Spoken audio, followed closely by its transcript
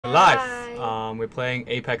Live. Hi. We're playing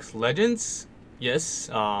Apex Legends. Yes.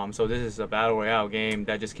 So this is a battle royale game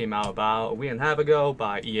that just came out about a week and a half ago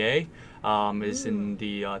by EA. It's in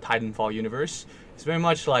the Titanfall universe. It's very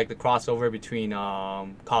much like the crossover between Call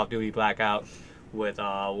of Duty Blackout with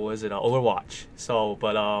what was it, Overwatch. So,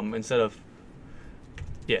 but instead of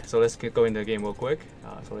so let's go into the game real quick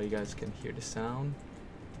so that you guys can hear the sound.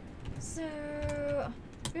 So,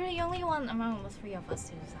 you're the only one among the three of us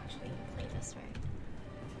who's actually played this, right?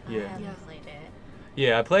 Yeah. I haven't played it.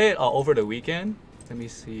 Yeah, I played it over the weekend. Let me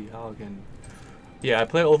see how I can. Yeah, I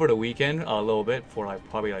played over the weekend a little bit for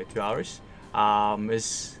probably 2 hours.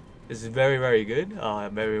 It's very good.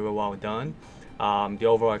 Very well done. The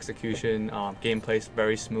overall execution, gameplay is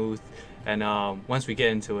very smooth, and once we get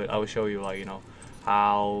into it, I will show you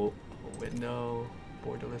how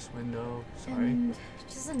borderless window. Sorry. And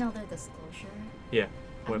just another disclosure. Yeah.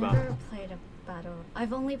 What I've about? never played a battle.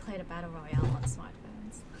 I've only played a battle royale on smartphones.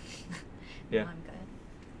 Yeah. No, I'm good.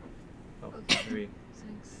 Oh, Okay. maybe.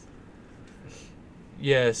 Thanks.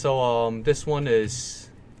 Yeah, so this one is,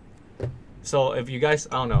 so if you guys,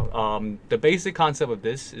 I don't know, the basic concept of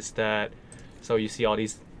this is that, so you see all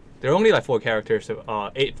these, there are only 4 characters,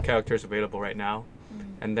 8 characters available right now,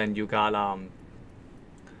 and then you got,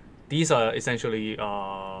 these are essentially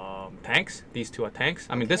tanks. These 2 are tanks.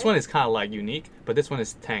 I mean, this Okay. one is kind of unique, but this one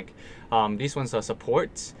is tank. These ones are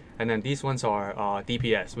supports, and then these ones are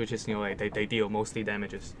DPS, which is, they deal mostly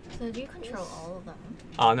damages. So do you control all of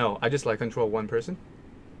them? No, I just control one person.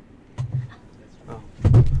 Oh.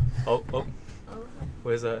 Oh. Oh.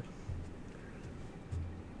 Where's that?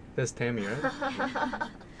 That's Tammy, right?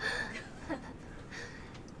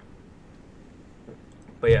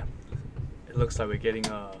 But yeah, it looks like we're getting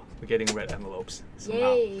red envelopes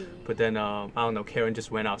somehow. Yay. But then I don't know, Karen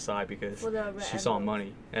just went outside because For the red she saw envelopes.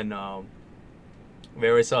 money, and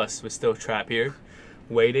where is us? We're still trapped here,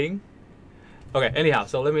 waiting. Okay. Anyhow,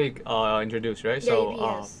 so let me introduce, right? Yeah, so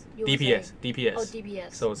DPS. You were DPS, saying. DPS. Oh,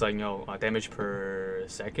 DPS. So it's damage per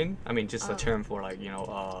second. I mean, just a term for they deal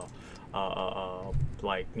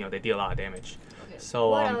a lot of damage. Okay. So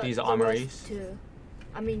What these are the rest armories. two?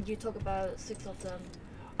 I mean, you talk about 6 of them.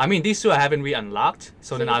 I mean, these 2 I haven't re-unlocked,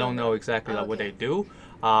 so then you I don't don't know. know exactly what Okay. they do.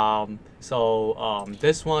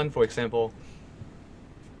 This one, for example.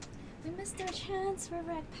 We missed our chance for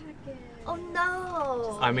red packet. Oh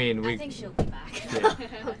no! I mean, I we. think she'll be back.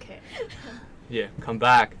 Yeah. Okay. Yeah, come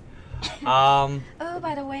back. Oh,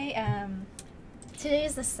 by the way, today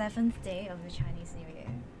is the 7th day of the Chinese New Year.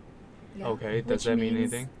 Yeah. Okay, does Which that mean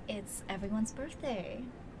means anything? It's everyone's birthday.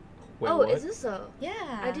 Wait, Oh, what? is this so? Yeah.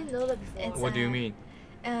 I didn't know that before. It's What do you mean?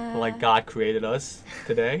 Uh, God created us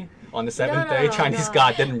today on the 7th no, day? no, Chinese no.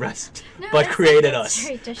 God didn't rest, No, but it's created like a us.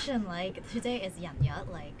 tradition, today is 人日,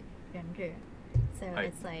 人日. So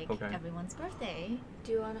Right, it's okay. everyone's birthday.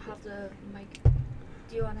 Do you want to have the mic?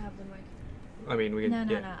 Do you want to have the mic? I mean, we can,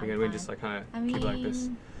 No, we I'm can just fine. kind I of keep it like this.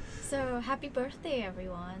 mean, so happy birthday,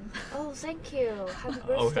 everyone. Oh, thank you. Happy Okay.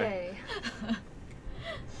 birthday.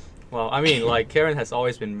 Well, I mean, Karen has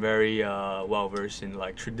always been very well versed in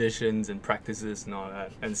traditions and practices and all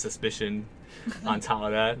that, and suspicion on top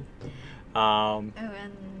of that. Oh,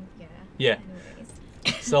 and yeah. Yeah.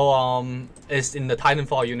 Anyways. So it's in the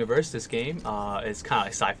Titanfall universe. This game it's kind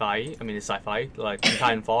of sci-fi. I mean, it's sci-fi. Like in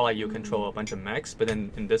Titanfall, you control a bunch of mechs, but then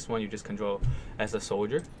in this one, you just control as a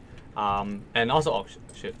soldier. And also, oh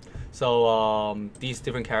shit. So these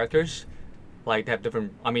different characters, they have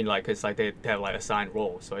different. I mean, it's they have assigned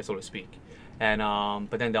roles, so to speak. And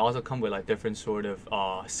but then they also come with different sort of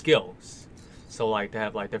skills. So they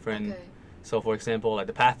have different. Okay. So for example,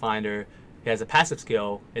 the Pathfinder, he has a passive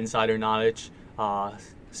skill, Insider Knowledge.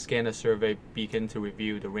 Scan a survey beacon to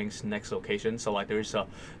review the ring's next location. So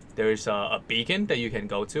there's a beacon that you can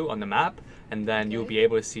go to on the map, and then you'll be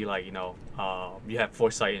able to see you have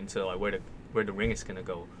foresight into where the ring is gonna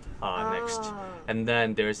go next. Ah. And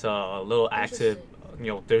then there's a little active,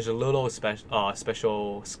 there's a little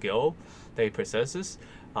special skill that he possesses,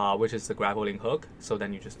 which is the grappling hook. So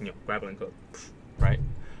then you just grappling hook, right?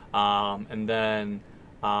 And then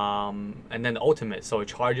the ultimate, so it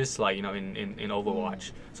charges in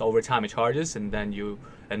Overwatch. So over time it charges, and then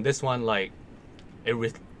this one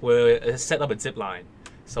will set up a zip line,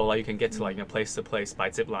 so you can get to place to place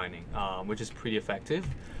by zip lining, which is pretty effective.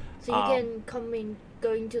 So you can come in,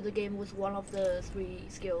 go into the game with one of the 3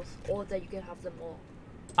 skills, or that you can have them all.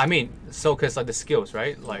 I mean, so because the skills,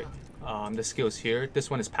 right? The skills here. This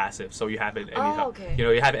one is passive, so you have it anytime. Okay.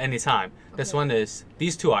 You have it anytime. This Okay. one is.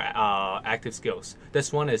 These 2 are active skills.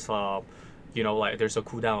 This one is there's a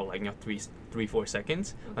cooldown of 3-4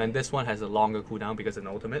 seconds, and this one has a longer cooldown because it's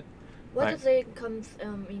an ultimate. Why Right. does it come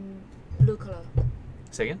in blue color?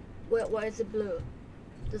 Say again? Why is it blue?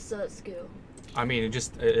 The third skill. I mean, it's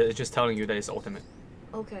just telling you that it's ultimate.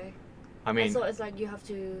 Okay. I mean, so it's like you have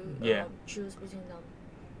to yeah. choose between them.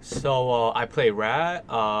 So I play Rat,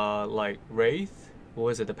 like Wraith. What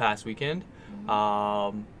was it the past weekend?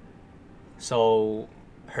 So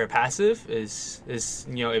her passive is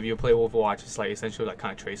you know, if you play Overwatch, it's like essentially like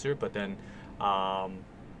kind of Tracer, but then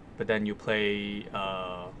you play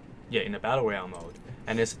yeah, in the battle royale mode,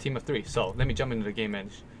 and it's a team of 3. So let me jump into the game and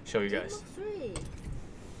show you guys. Team of 3.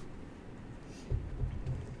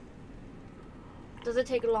 Does it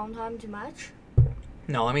take a long time to match?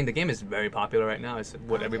 No, I mean the game is very popular right now. It's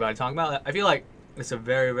what everybody's talking about. I feel like it's a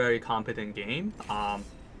very, very competent game.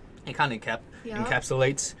 It kind of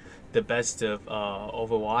encapsulates the best of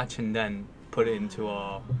Overwatch and then put it into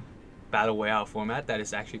a battle royale format that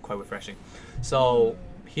is actually quite refreshing. So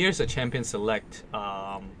here's a champion select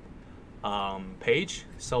page.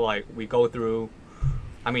 So like we go through.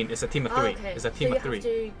 I mean, it's a team of 3. Okay. It's a team of 3. So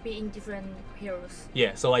you have to be in different heroes.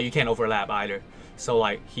 Yeah. So like you can't overlap either. So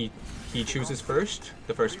like he chooses first,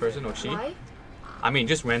 the first person or she. Why? I mean,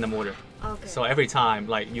 just random order. Okay. So every time,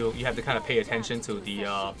 like you have to kind of pay attention to the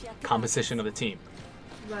composition of the team.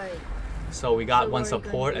 Right. So we got So one what are you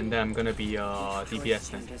support, gonna and be? then I'm gonna be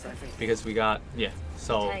DPS then, because we got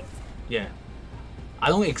So Tank. yeah, I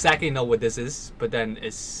don't exactly know what this is, but then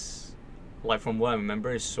it's like from what I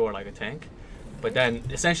remember, it's sort of like a tank. But then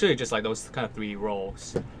essentially just like those kind of 3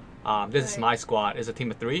 roles. This is my squad. It's a team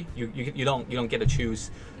of 3. You don't get to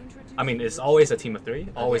choose. I mean, it's always a team of 3,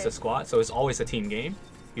 always Okay. a squad. So it's always a team game.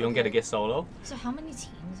 You don't get to get solo. So how many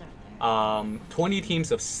teams are there? 20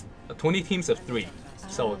 teams of 3.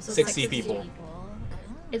 So 60 people.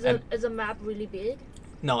 Is the map really big?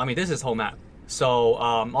 No, I mean this is whole map. So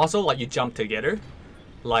also like you jump together,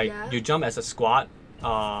 like you jump as a squad.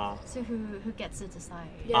 So who gets to decide?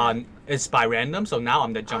 Yeah. It's by random. So now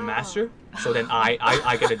I'm the jump master. So then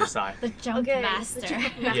I get to decide. The jump master. The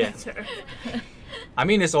jump Yeah. master. I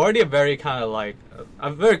mean, it's already a very kind of like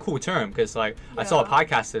a very cool term because like I saw a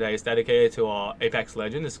podcast today. It's dedicated to Apex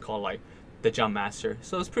Legends. It's called like the Jump Master.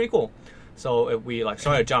 So it's pretty cool. So if we like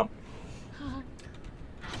start a jump.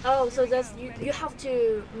 Oh, so that's you have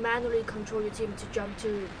to manually control your team to jump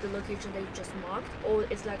to the location that you just marked, or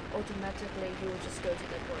it's like automatically you will just go to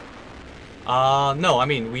that point. No, I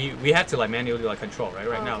mean we have to like manually like control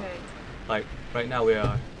right now. Okay. Like right now we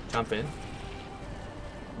are jumping.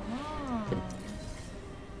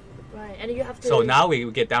 Right, and you have to. So now we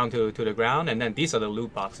get down to the ground, and then these are the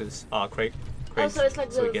loot boxes, crates. Oh, so it's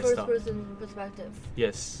like so we the get first stuff. person perspective.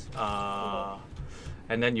 Yes.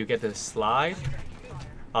 And then you get to slide.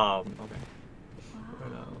 Okay.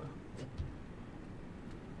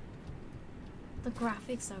 The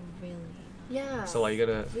graphics are really nice. Yeah. So like you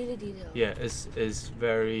gotta. Really detailed. Yeah, it's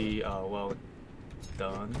very well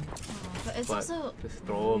done. But it's But also it's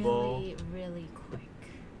throwable. really, really quick.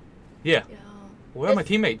 Yeah. Yeah. Where are my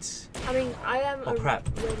teammates? I mean, I am Oh, crap.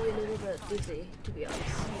 already a little bit dizzy, to be honest.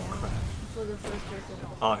 Yeah. For the first person.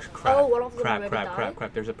 Oh crap! Oh, one of them crap! already Crap! died? Crap!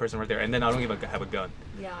 Crap! There's a person right there, and then I don't even have a gun.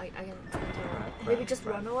 Yeah, I can tell. Crap, Maybe crap, just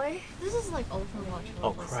crap. run away. This is like Overwatch Oh,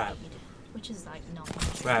 level crap. speed, which is like not.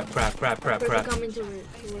 Crap! Crap! Crap! Crap! Person Crap! coming towards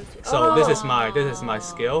you. So this is Oh. my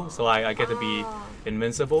skill. So I get to be Ah.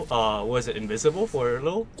 invincible. Was it invisible for a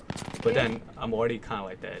little? But Yeah. then I'm already kind of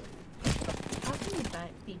like dead. How can you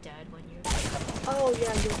be dead when you're? Oh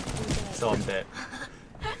yeah, you're dead. So I'm dead.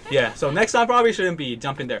 Yeah. So next time probably shouldn't be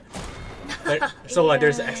jumping there. But, so like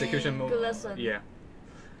there's an execution mode. Good lesson. Yeah.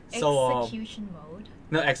 So Execution mode.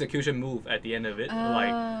 no execution move at the end of it.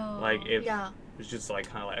 Like if Yeah. it's just like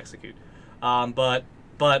kind of like execute.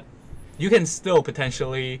 But you can still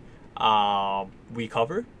potentially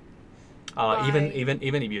recover. Even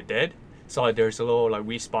if you're dead. So like, there's a little like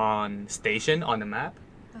respawn station on the map.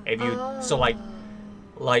 If you so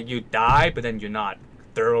like you die, but then you're not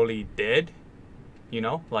thoroughly dead. You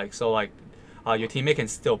know, like so like. Your teammate can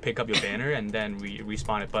still pick up your banner and then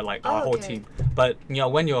respawn it, but like our whole team. But you know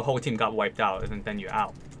when your whole team got wiped out, and then you're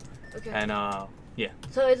out. Okay. And yeah.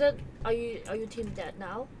 So is it? Are you team dead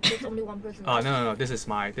now? There's only one person. No, left. no. This is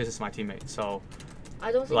my teammate. So.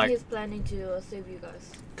 I don't think like- he's planning to save you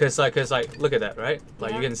guys. Cause like look at that, right?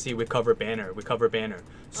 Like you Yeah. can see recover banner.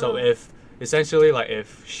 So Oh. if essentially like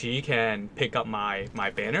if she can pick up my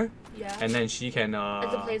banner, Yeah. and then she can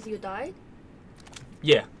At the place you died.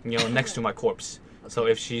 yeah, you know, next to my corpse. So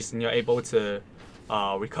Okay. if she's able to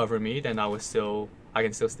recover me, then I can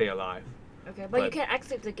still stay alive. Okay, but you But- can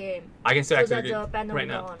exit the game. I can still So exit that the the game banner right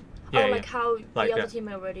will now. go on. Yeah, oh, yeah. like how Like the other that. team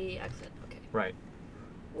already exit. Okay. Right.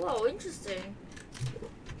 Whoa, interesting.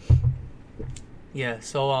 Yeah.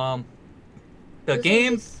 So the This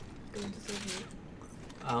game. is going to save you.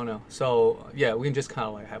 I don't know. So yeah, we can just kind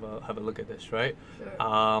of like have a look at this, right?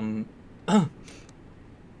 Sure.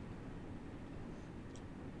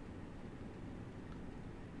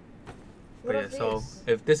 But yeah, so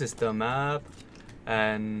if this is the map,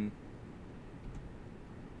 and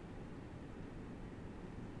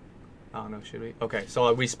I don't know, should we? Okay, so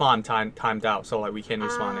like respawn timed out, so like we can't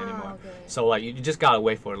respawn anymore. Okay. So like you just gotta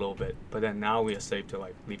wait for a little bit, but then now we are safe to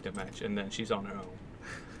like leave the match, and then she's on her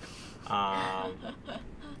own.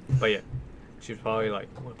 But yeah, she's probably like,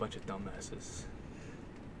 what a bunch of dumbasses,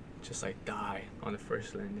 just like die on the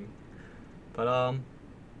first landing. But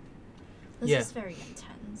This yeah. is very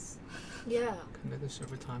intense. Yeah. Connect the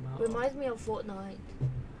server timeout. Reminds me of Fortnite.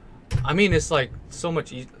 I mean, it's like so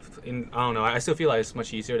much. I don't know. I still feel like it's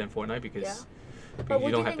much easier than Fortnite because But you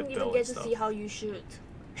we don't have to didn't build even get and to stuff. see how you shoot.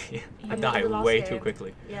 Yeah, Yeah. I died The last way game. too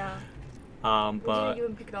quickly. Yeah. We But didn't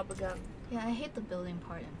even pick it up again. Yeah, I hate the building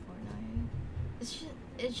part in Fortnite.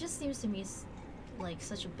 It just seems to me like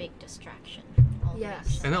such a big distraction from all the Yes.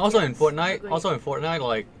 action. and then also in Yes, Fortnite, agreed.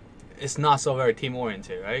 like it's not so very team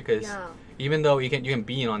oriented, right? Because Yeah. even though you can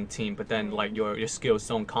be on team, but then like your skills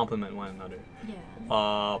don't complement one another.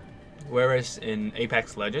 Yeah. Whereas in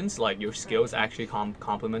Apex Legends, like your skills actually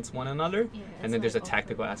complements one another, Yeah, and it's then there's a like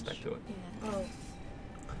tactical Overwatch. aspect to it. Yeah. Oh.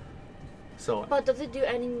 So But does it do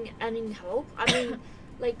any help? I mean,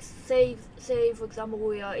 like say for example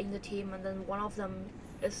we are in the team and then one of them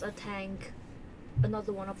is a tank,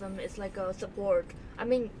 another one of them is like a support. I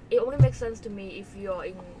mean, it only makes sense to me if you are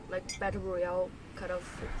in like battle royale kind of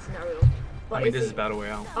scenario. But I mean, if this is it- Battle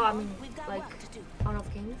Royale. Oh, I mean, like Honor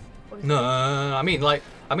of Kings. What is No, it? no. I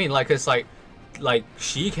mean, like it's like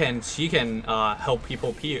she can help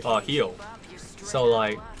people heal. So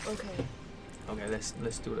like, Okay.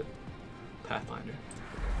 let's do it. Pathfinder.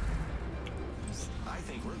 I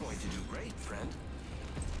think we're going to do great, friend.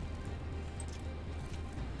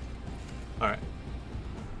 All right.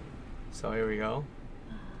 So here we go.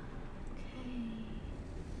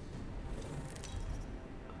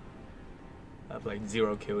 I have like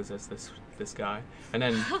 0 kills as this guy, and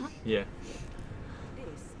then yeah.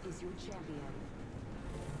 This is your champion.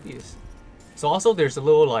 Yes. So also there's a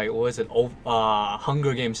little like what is it?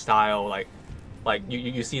 Hunger Game style like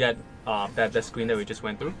you see that that screen that we just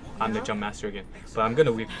went through. I'm the Yeah. jump master again, but I'm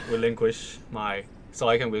gonna relinquish my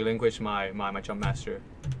I can relinquish my jump master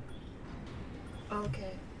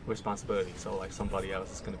Okay. responsibility. So like somebody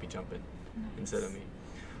else is gonna be jumping instead of me.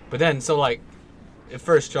 But then so like it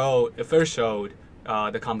first showed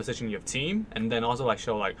the composition of your team, and then also like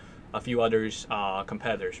show like a few others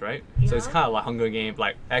competitors, right? So it's Yeah. kind of like Hunger Game.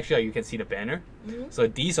 Like actually you can see the banner. Mhm. So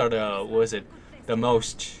these are the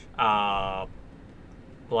most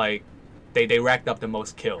like they racked up the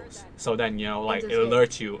most kills. So then like it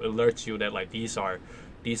Interesting. alerts you that like these are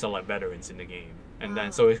like veterans in the game, and then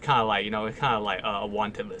Ah. so it's kind of like it's kind of like a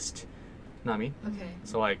wanted list. Know what I mean? Okay.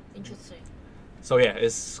 So like Interesting. so yeah,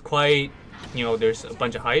 it's quite there's a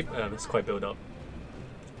bunch of hype. It's quite built up.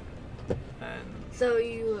 And So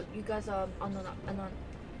you guys are on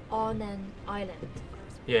an island.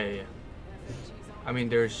 yeah. I mean,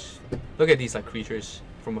 look at these like creatures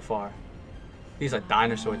from afar. These like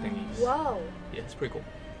dinosaur thingies. Wow. Yeah, it's pretty cool.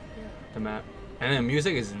 Yeah. The map, and the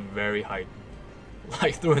music is very hype.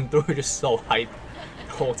 Like through and through, just so hype.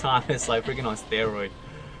 The whole time it's like freaking on steroid.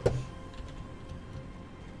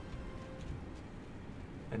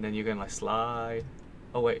 And then you can like slide.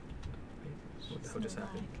 Oh wait, what the hell just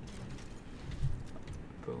happened?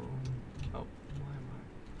 Boom. Oh, why am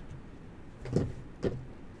I?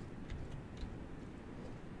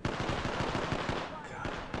 God.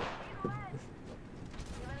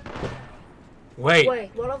 Wait.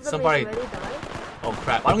 Wait, one of them somebody- is already died? Oh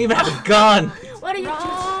crap! I don't even have a gun. Why don't you just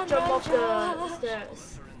Run, jump run, off the run.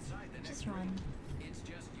 stairs? Just run. It's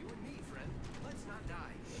just you and me, friend. Let's not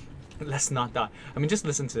die. Let's not die. I mean, just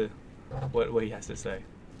listen to what he has to say.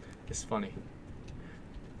 It's funny.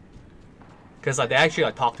 Cause like they actually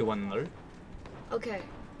like talk to one another. Okay.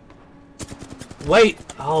 Wait!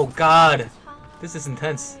 Oh god! This is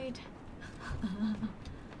intense.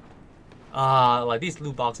 Hide. Like these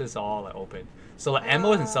loot boxes are all like open. So like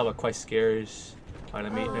ammos and stuff are quite scarce. Alright,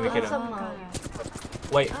 let me get that's a.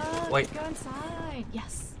 a- Wait, wait. Go inside.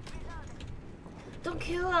 Yes. Don't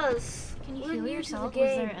kill us. Can you We're heal new to the yourself? Was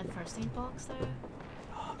game. there a first aid box there?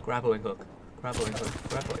 Grappling hook. Grappling hook.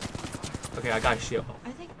 Grappling. Okay, I got a shield.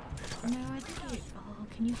 I think. No, I think you. Oh,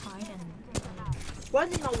 can you hide and? Why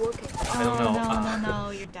is it not working? I don't know. No,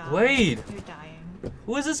 you're dying. Wait. You're dying.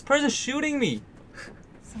 Who is this person shooting me?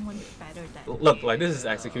 Someone better than Look, you. like this is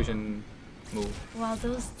execution move. Wow,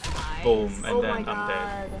 those eyes. Boom, and Oh then my I'm god.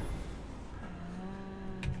 dead.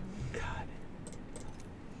 Uh, God.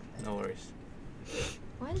 No worries.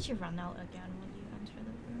 Why did you run out again when you enter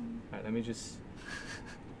the room? Alright, let me just.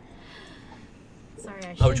 Sorry, I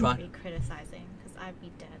Oh, which shouldn't one? be criticizing because I'd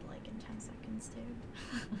be dead like in 10 seconds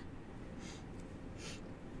too.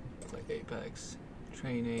 Like Apex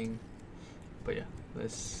training, but yeah,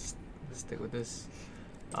 let's stick with this.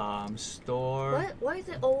 Store. Why is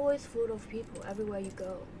it always full of people everywhere you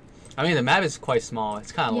go? I mean, the map is quite small.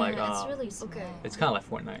 It's kind of Yeah, like it's really small. okay. it's kind of like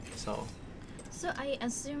Fortnite. So So I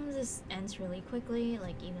assume this ends really quickly,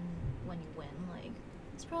 like even when you win, like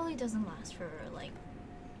this probably doesn't last for like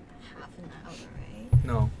half an hour, right?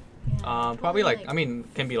 no, Yeah, probably like I mean,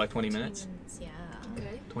 can be like 20 minutes, Yeah.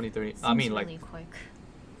 Okay. 20, 30. I Seems mean, really like quick.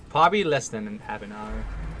 probably less than half an hour.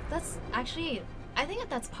 That's actually, I think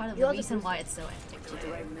that's part of You the also reason prove- why it's so addictive.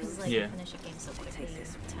 Because like Yeah. you finish a game so quickly, you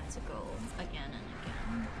tend to go again and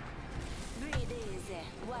again. Breathe easy.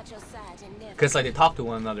 Watch your side and never. Cause like they talk to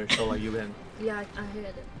one another, so like you can Yeah, I heard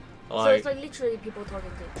it. So like it's like literally people talking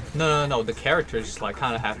to. no. The characters like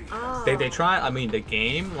kind of have Ah. they try. I mean, the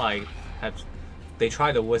game like have they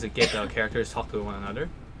try to get the characters to talk to one another,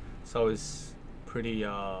 so it's pretty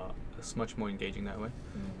it's much more engaging that way.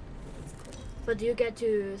 But do you get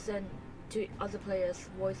to send to other players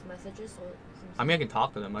voice messages or something? I mean, I can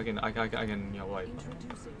talk to them. I can you know like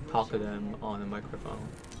talk to them on a microphone.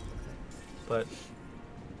 But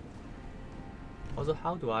also,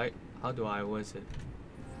 how do I was it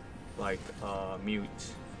like mute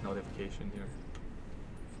notification here?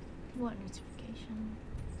 What notification?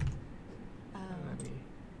 Let me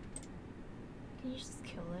Can you just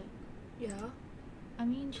kill it? Yeah. I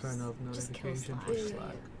mean, just, turn off just kill notification Slack. for Yeah,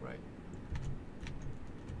 Slack. yeah. Right.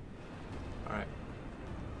 All right.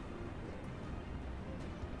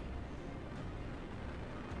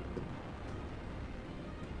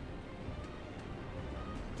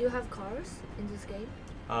 Do you have cars in this game?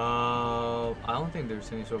 I don't think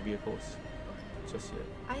there's any sort of vehicles just yet.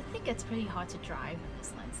 I think it's pretty hard to drive in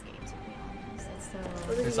this landscape, to be honest. It's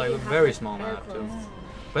Or so. do It's you like a have, very small map, aircraft? too. Yeah.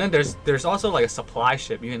 But then there's also like a supply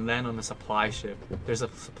ship. You can land on the supply ship. There's a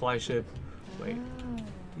supply ship. Wait, Oh.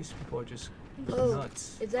 these people are just Oh,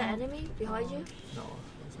 nuts. is there Oh. enemy behind you? No,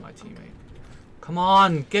 it's my teammate. Come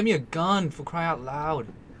on, get me a gun for crying out loud.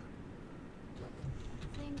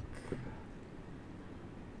 I think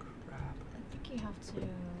Crap. you have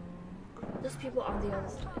to. There's people on the other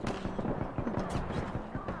side.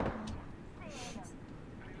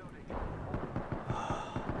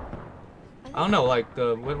 I don't know, like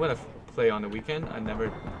when I play on the weekend, I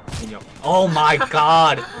never, you know. Oh my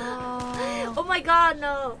God! Oh, Oh my god,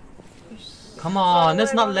 no! Come on, let's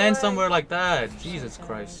Run not away, land run away. somewhere like that. Jesus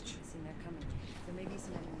Christ. Seen that coming. There may be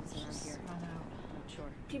some enemies around just here. run out. Not sure.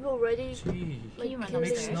 People ready Gee, Can you run killing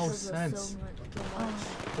makes upstairs? no because of sense. So much.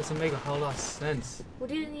 Oh, doesn't make a whole lot of sense. We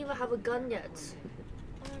didn't even have a gun yet.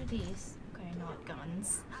 what are these? Okay, not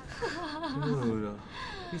guns. Dude,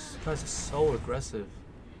 these guys are so aggressive.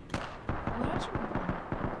 Why don't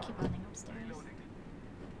you keep running upstairs? Oh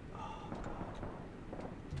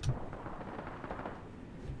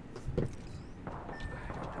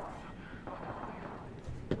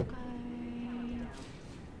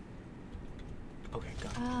God. Okay,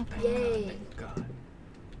 gun. Ah, Thank Yay. God. Thank God.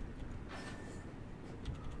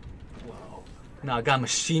 Whoa. Now I got a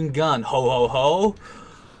machine gun. Ho ho ho.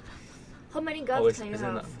 How many Oh, guns is can you it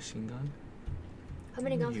have? not a machine gun? How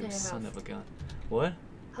many guns You can you son have? of a gun. What?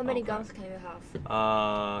 How many Okay. guns can you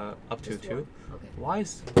have? Up to Just 2. one. Okay. Why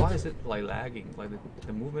is it like lagging? Like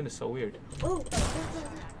the movement is so weird. Oh!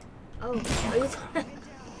 Oh, are you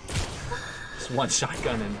Just one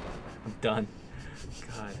shotgun and I'm done.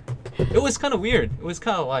 God. It was kind of weird. It was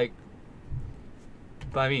kind of like.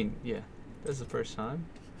 But I mean, yeah. This is the first time.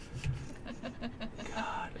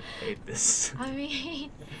 God, I hate this. I mean,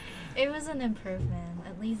 it was an improvement.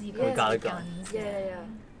 At least you Yeah. got Got the a gun. guns. Yeah.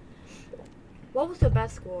 What was your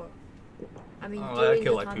best score? I mean, Oh, I during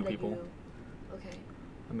killed the like time 2 that people. you... Okay.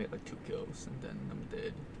 I made like 2 kills and then I'm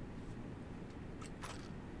dead.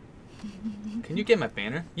 Can you get my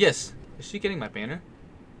banner? Yes. Is she getting my banner?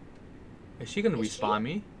 Is she gonna Is she? respawn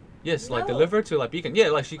me? Yes, like No. deliver to like beacon. Yeah,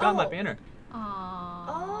 like she got my Oh. banner. Aww,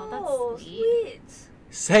 Oh, that's sweet. sweet.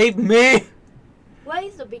 Save me! Where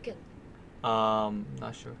is the beacon?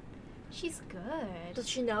 Not sure. She's good. Does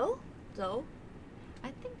she know? Though? I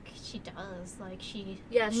think she does. Like she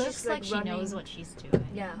Yeah, she's, looks like, like she knows running. what she's doing.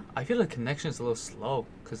 Yeah. I feel the connection is a little slow.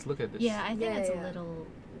 Cause look at this. Yeah, I think Yeah, it's yeah. a little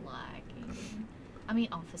lagging. I mean,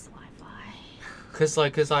 office Wi-Fi.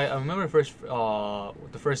 Cause I remember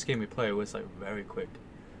the first game we played was like very quick,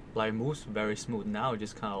 like it moves very smooth. Now it's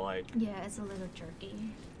just kind of like, Yeah, it's a little jerky.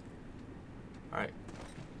 all right,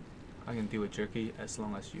 I can deal with jerky as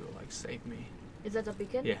long as you like save me. Is that a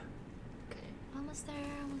beacon? Yeah. Okay. Almost there,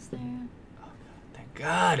 almost there. Thank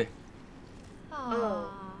God. Aww.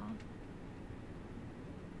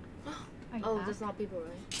 Are you Oh, back? there's not people,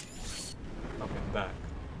 right? Okay, I'm back.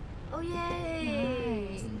 Oh, yay!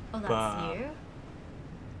 Nice. Oh, that's Bah. you?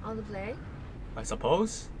 On the play? I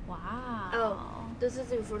suppose. Wow. Oh, this is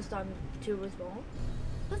your first time to respawn?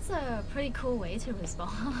 That's a pretty cool way to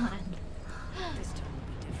respond. This time will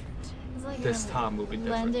be different. It's like This you're time will be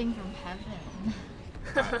different. landing from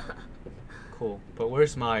heaven. Cool. But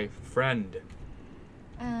where's my friend?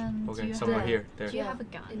 And do Okay, you somewhere have, here. There. Do you have a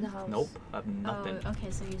gun? In the house. Nope. I have nothing. Oh,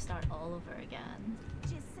 okay, so you start all over again.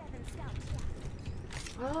 Just 7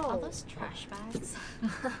 scouts. All Oh. those trash bags.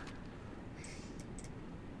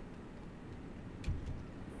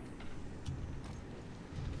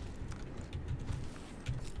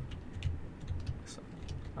 So,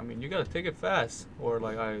 I mean, you gotta take it fast, or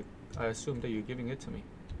like I assume that you're giving it to me.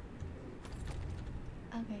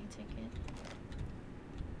 Okay, take it.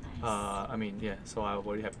 Nice. I mean, yeah. So I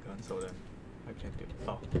already have a gun, so then I can't do.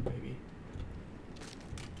 Oh, maybe.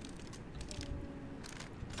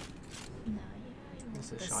 No, yeah, you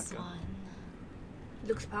It's want a this shotgun. one.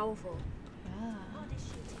 Looks powerful. Yeah. Body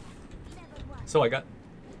shooting. Level 1. So I got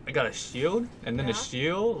a shield, and then the Yeah.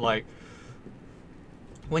 shield, like,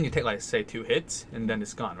 when you take like say 2 hits, and then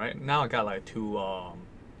it's gone, right? Now I got like 2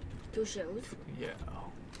 2 shields. yeah.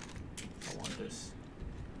 Oh, I want this.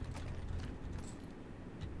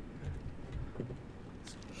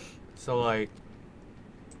 So like,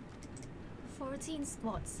 14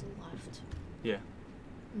 spots left. yeah.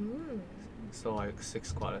 Mm. So like 6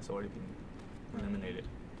 squad has already been eliminated.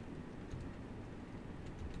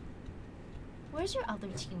 Where's your other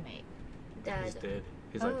teammate? He's Dead. dead.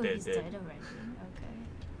 He's oh, like dead, he's dead. dead already. Okay.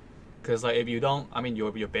 Cause like if you don't, I mean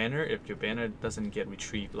your banner, if your banner doesn't get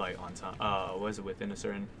retrieved like on time, was it within a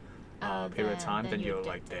certain period of time, then you're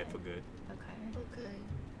like dead for good. Okay. Okay.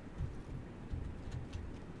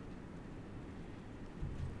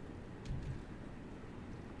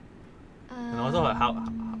 And also like,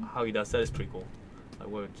 how he does that is pretty cool. Like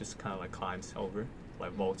where it just kind of like climbs over,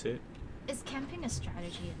 like vaults it. Is camping a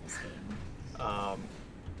strategy in this game? I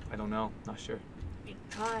don't know, not sure.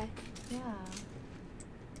 Try. Yeah.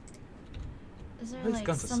 Is there These like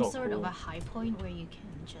guns are some so sort of cool. a high point where you can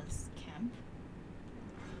just camp?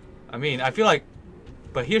 I mean, I feel like,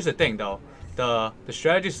 but here's the thing though, the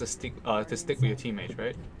strategy is to stick with your teammates,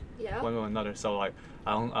 right? Yeah. One with another. So like,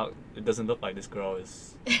 it doesn't look like this girl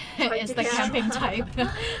is. It's the Yeah. camping type.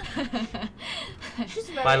 She's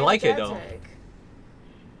very But I like it, though. energetic.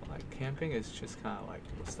 Like camping is just kind of like,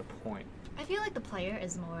 what's the point? I feel like the player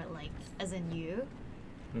is more like, as in you,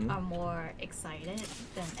 Mhm. are more excited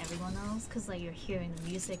than everyone else because like you're hearing the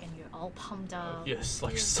music and you're all pumped up. Yes,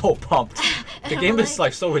 like so pumped. The I'm game is like-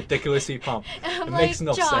 like so ridiculously pumped. And I'm It like, makes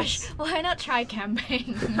no Josh, sense. why not try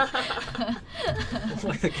camping?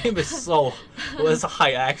 Like the game is so, well, it's a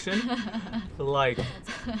high action. Like,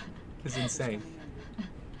 it's insane.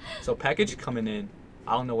 So package coming in.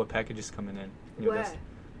 I don't know what package is coming in. You know, Where? that's-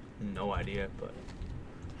 No idea, but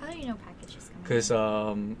How do you know packages coming? because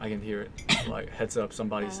I can hear it. Like heads up,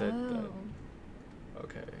 somebody said that. Oh.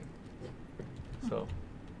 Okay. So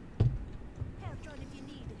Help drone if you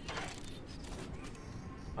need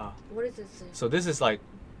it. What is this? so this is like,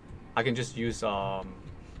 I can just use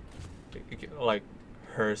like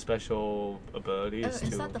her special Oh, abilities is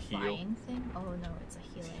to that the heal. flying thing? Oh no, it's a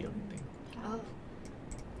It's healing. healing thing. Oh.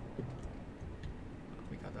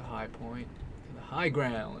 We got the high point, the high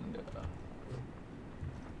ground.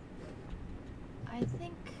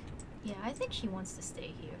 I think she wants to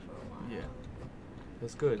stay here for a while. Yeah,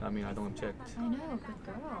 that's good. I mean, I don't object. I know, good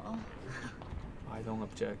girl. I don't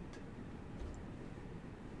object.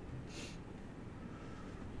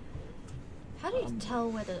 How do you tell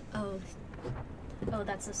whether? Oh,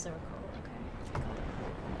 that's a circle. Okay.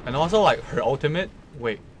 And also like her ultimate.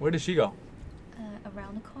 Wait, where did she go?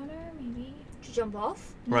 Around the corner, maybe. To jump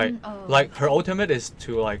off? Right. Oh. Like her ultimate is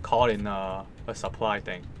to like call in a supply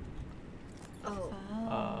thing. Oh.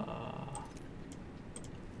 Oh.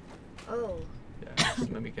 Oh. Yeah,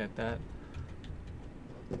 just let me get that.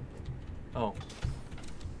 Oh.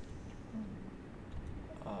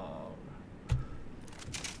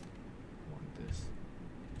 Want this.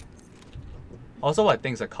 Also, like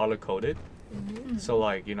things are color coded, Mm-hmm. so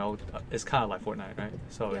like it's kind of like Fortnite, right?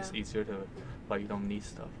 So it's Yeah. easier to like you don't need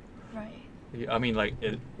stuff. Right. I mean, like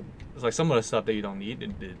it's like some of the stuff that you don't need.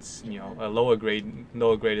 It's a lower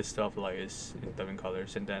graded stuff like is in different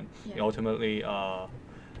colors, and then Yeah. ultimately it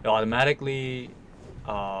automatically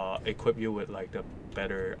equip you with like the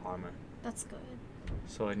better armor. That's good.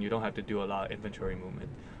 So and you don't have to do a lot of inventory movement.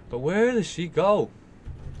 But where does she go?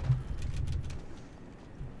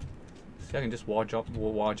 See, I can just wall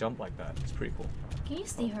jump like that. It's pretty cool. Can you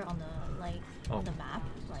see her on the on the map,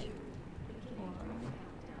 like? Or...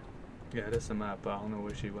 Yeah, that's the map, but I don't know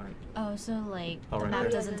where she went. Oh, so like Oh, the right map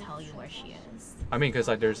there. doesn't tell you where she is. I mean, cause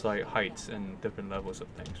like there's like heights and different levels of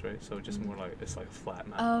things, right? So just more like it's like a flat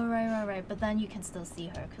map. Oh, right. But then you can still see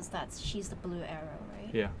her because she's the blue arrow,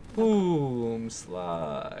 right? Yeah. Boom,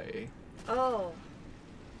 Sly. Oh,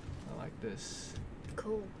 I like this.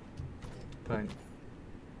 cool. But okay,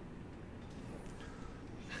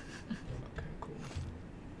 cool.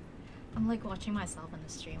 I'm like watching myself on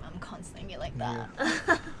the stream. I'm constantly like that.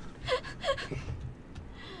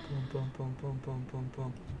 Boom, boom, boom, boom, boom, boom,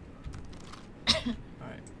 boom. All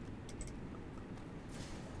right.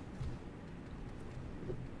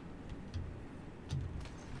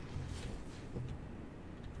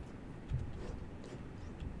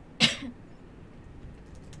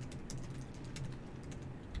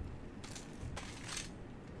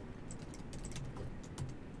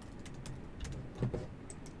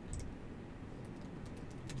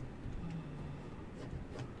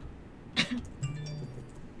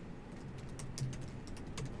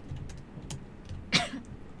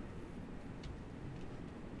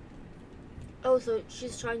 Oh, so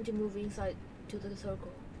she's trying to move inside to the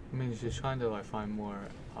circle. I mean, she's trying to like find more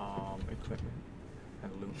equipment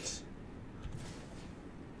and loots.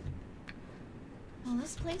 Oh,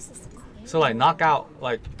 this place is cool. So like knockdown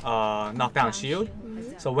shield.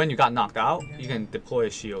 Mhm. So when you got knocked out, you can deploy a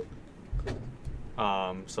shield.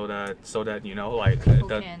 So that you know like People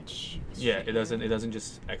that. can't Yeah, shoot it doesn't you.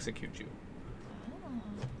 just execute you. Oh.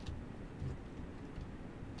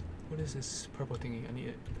 What is this purple thingy? I need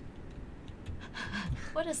it.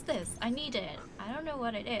 What is this? I need it. I don't know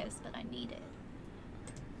what it is, but I need it.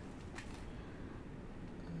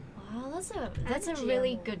 Wow, that's a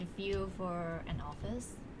really GMO. good view for an office.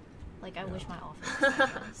 Like I wish my office was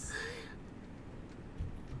like this.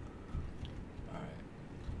 All right.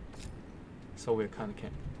 So we're kind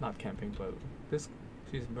of not camping, but this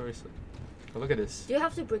she's very. Oh, look at this. Do you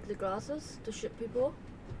have to break the glasses to shoot people?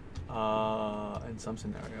 In some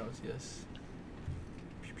scenarios, yes.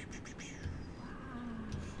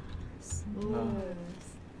 Smooth.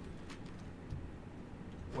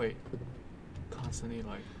 Wait. Constantly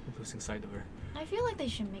like losing sight of her. I feel like they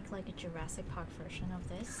should make like a Jurassic Park version of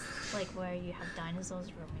this, like where you have dinosaurs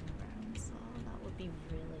roaming around. So that would be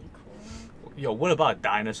really cool. Yo, what about a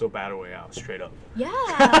dinosaur battle royale? Straight up. Yeah,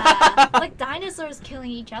 like dinosaurs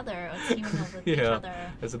killing each other or teaming up with each Yeah. other.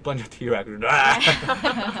 There's a bunch of T-Rexes.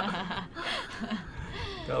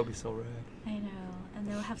 That would be so rad. I know, and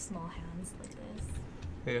they'll have small hands like this.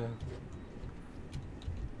 Yeah.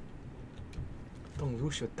 Don't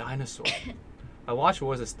lose your dinosaur. I watched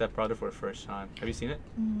Wars of Step Brother for the first time. Have you seen it?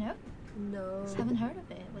 Nope, No. haven't heard of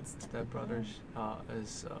it. What's Step Brothers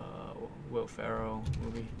is Will Ferrell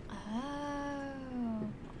movie. Oh.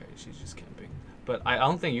 Okay, she's just camping. But I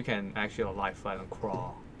don't think you can actually lie flat and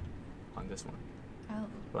crawl on this one. Oh.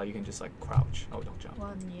 Like you can just like crouch. Oh, don't jump.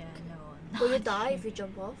 Well, yeah, no. Will you die if you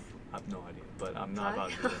jump off? I have no idea, but I'm not Die?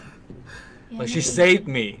 about to do it. Yeah, Like she maybe- saved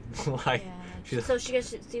me. Like Yeah. she's So she can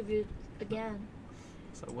save you again.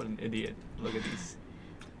 so what an idiot. Look at these.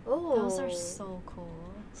 Oh. Those are so cool.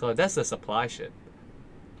 So that's the supply ship.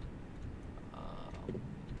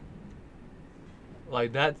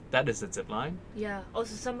 Like that is a zip line. Yeah.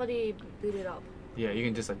 Also, somebody beat it up. Yeah, you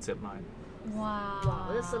can just like zip line. Wow.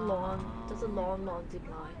 Wow, that's a long zip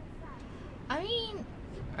line. I mean,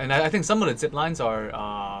 And I think some of the zip lines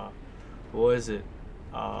are what is it?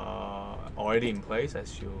 Already in place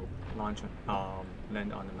as you launch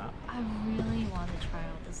land on the map. I really want to try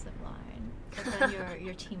out the zip line, but then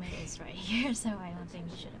your teammate is right here, so I don't think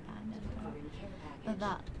you should abandon her. But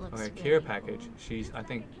that looks Okay, really care package. cool. I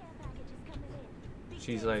think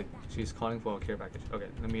she's calling for a care package. Okay,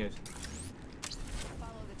 let me.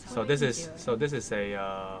 So What this are you is doing?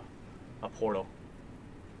 a portal.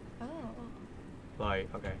 Oh.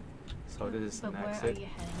 Like okay, so this is But an where are exit. you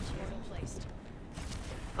heading to?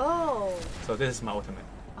 Oh. So this is my ultimate.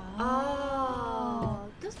 Oh.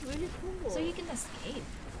 That's really cool. So you can escape.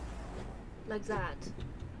 like that.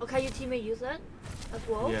 Oh, can your teammate use that as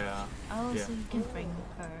well? Yeah, Oh, Yeah. so you can bring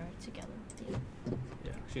her together with you.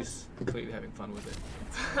 yeah. She's clearly having fun with it,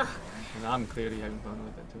 That's really cool. and I'm clearly having fun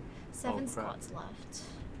with it too. 7 crap. squads left.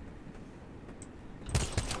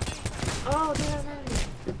 Oh,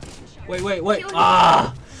 no. Wait! Kill him.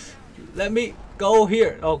 Ah! Let me go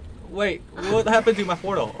here. Oh, wait. What happened to my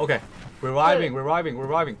portal? Okay, reviving.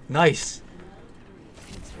 Nice.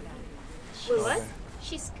 Wait, what? Okay.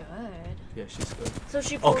 She's good. Yeah, she's good. So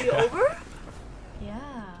she pulled you Okay. over? Yeah.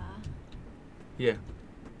 Yeah.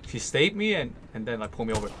 She stayed me and then like pulled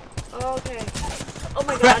me over. Oh, okay. Oh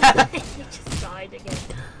my god. He just died again.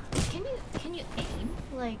 Can you aim?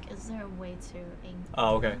 Like, is there a way to aim?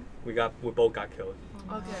 Oh, okay. We both got killed.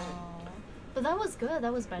 Oh, Okay. no. But that was good.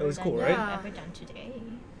 That was better was than cool, you've right? Yeah. ever done today.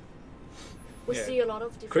 We Yeah. see a lot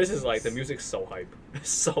of different Chris is like, the things. music's so hype. It's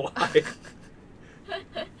so hype.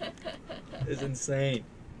 It's insane.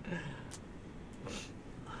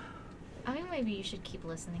 I mean, maybe you should keep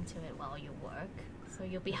listening to it while you work, so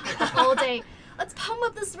you'll be hyped the whole day. Let's pump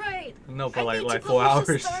up this rate. No, I but need like to 4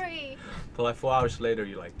 publish a hours. story. But like 4 hours later,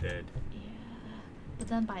 you're like dead. Yeah, but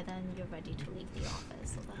then by then you're ready to leave the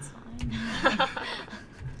office, so that's fine.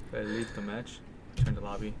 Better leave the match. Turn the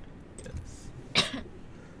lobby. Yes.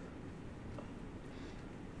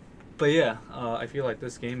 But yeah, I feel like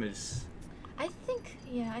this game is. I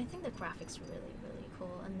think the graphics are really, really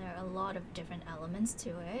cool, and there are a lot of different elements to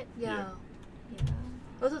it. Yeah. Yeah.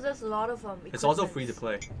 Also, there's a lot of It's also equipments. free to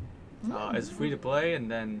play. It's Mm. free to play, and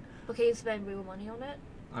then Okay, you spend real money on it.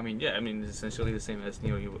 I mean, yeah, I mean, it's essentially the same as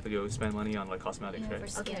you spend money on like cosmetics, Yeah, right?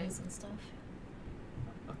 for Okay. skins and stuff.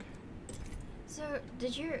 Okay. So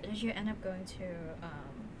did you end up going to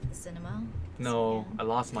the cinema? No, again? I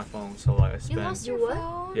lost my phone, so like I You spent. lost your You what?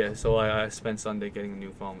 phone? Yeah, so I spent Sunday getting a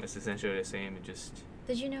new phone. It's essentially the same. It just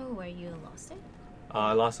Did you know where you lost it?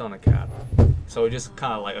 I lost it on a cab, so just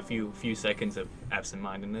kind of like a few seconds of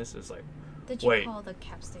absent-mindedness. It's like, Did you Wait. call the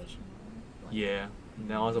cab station? Or, like- yeah. And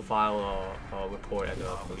then also file a report at the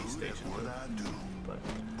police station. But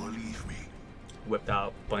Believe me. whipped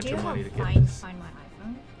out a bunch Do you of have money to get find this. find my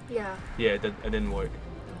iPhone? Yeah, Yeah, it didn't work.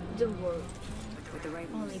 didn't work. With the right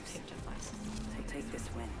Only moves, picked up by someone. we'll take this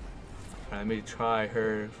win. Let me try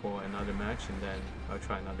her for another match, and then I'll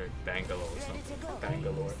try another Bangalore or Ready to something. go.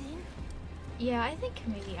 Bangalore. Yeah, I think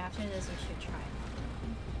maybe after this we should try another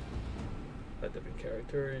one. Different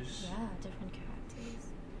characters. Yeah, different characters.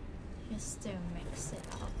 Just to mix it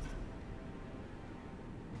up.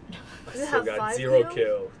 I You still have got 5 zero kills?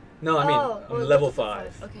 kills. No, I mean Oh, I'm well, level what's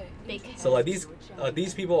the 5. Okay. Big So like head.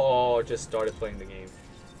 these people all just started playing the game,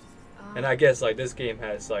 and I guess like this game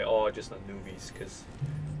has like all just like newbies, cause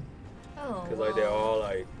Oh. like they're well. all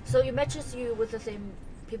like. So it matches you with the same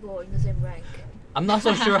people in the same rank. I'm not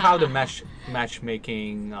so sure how the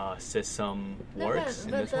matchmaking system No, works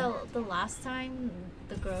in but this one. the last time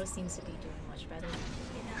the girl seems to be doing much better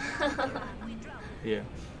than me. Yeah.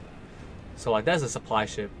 So like that's a supply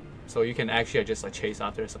ship, so you can actually just like chase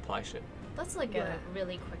after a supply ship. That's like Where? a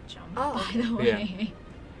really quick jump, Oh, by the Yeah. way.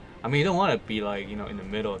 I mean, you don't want to be like in the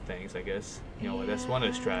middle of things. I guess that's one of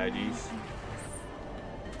the Yeah. strategies.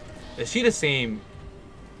 Is she the same?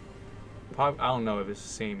 Probably, I don't know if it's the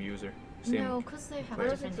same user. Same. No, because they have I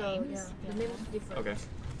don't different think so. names. Yeah, the name is different. Okay.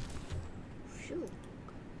 Phew.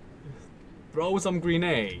 Throw some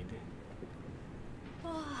grenade.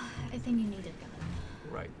 I think you need a gun.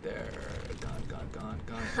 Right there.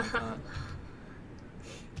 Gun.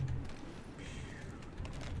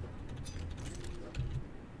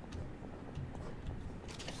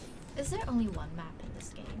 Is there only one map in this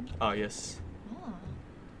game? Oh yes. Oh.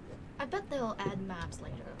 I bet they'll add maps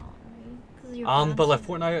later on, right? 'Cause you're But bound like to-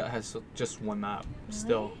 Fortnite has just one map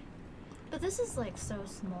still. Really? But this is like so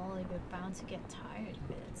small, like you're bound to get tired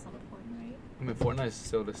of it at some point, right? I mean, Fortnite is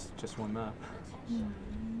still just one map.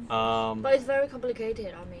 Hmm. But it's very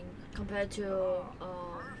complicated. I mean, compared to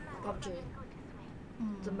PUBG,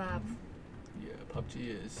 the map. Yeah, PUBG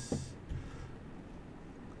is.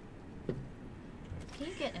 Can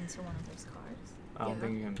you get into one of those cars? I don't Yeah.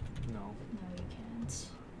 think you can. No, No, you can't.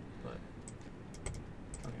 but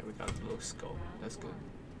okay, we got a little scope. That's good.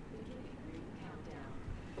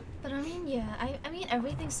 But I mean, yeah, I mean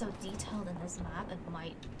everything's so detailed in this map. It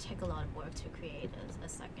might take a lot of work to create a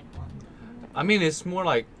second one. I mean, it's more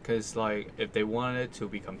like because like if they wanted it to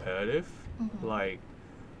be competitive, Mhm. like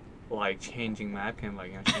changing map can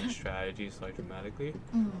like change strategies like dramatically.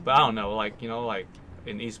 Mm. But I don't know, like like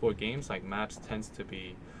in esport games, like maps tends to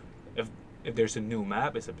be, if there's a new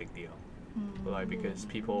map, it's a big deal. Like because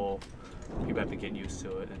people have to get used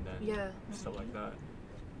to it and then Yeah. stuff like that.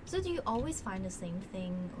 So do you always find the same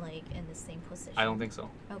thing like in the same position? I don't think so.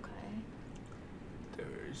 Okay.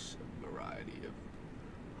 There's a variety of.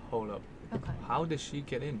 Hold up. Okay. How did she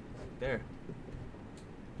get in? There.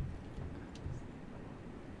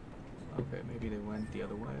 Okay, maybe they went the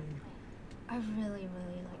other way. I really,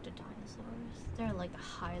 really like the dinosaurs. They're like a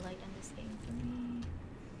highlight in this game for me.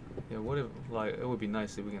 Yeah, what if like it would be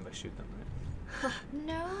nice if we can like shoot them, right?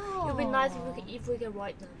 No. It'd be nice if we can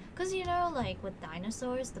ride them. Because you know, like with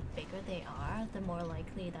dinosaurs, the bigger they are, the more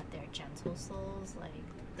likely that they're gentle souls. Like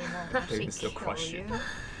they won't actually still kill crush you. you.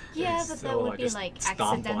 Yeah, It's but still, that would like, be just like stomp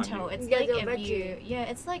on accidental. you. It's Yeah, like they'll if bet you, you. yeah,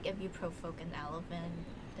 it's like if you provoke an elephant,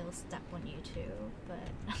 they'll step on you too.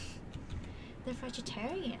 But they're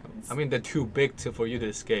vegetarians. I mean, they're too big for you to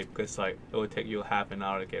escape because like it would take you half an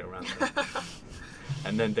hour to get around them.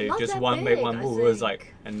 And then they Not just that make big, one I move. It was think.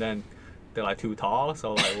 like, and then they're like too tall.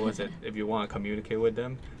 So like, what was it? If you want to communicate with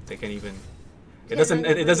them, they can even. It Yeah, doesn't.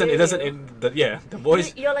 then It doesn't. It hear doesn't. you. The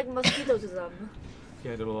voice. You're like mosquito to them.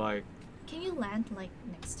 Yeah, they're like. Can you land like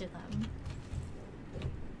next to them? Can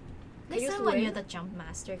Next you time when you're swim? the jump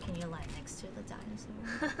master, can you land next to the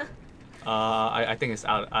dinosaur? I think it's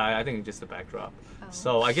out. I think it's just the backdrop. Oh.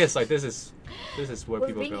 So I guess like this is where We've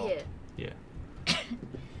people been go. here. Yeah.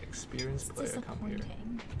 Experienced It's player, come here.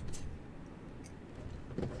 disappointing.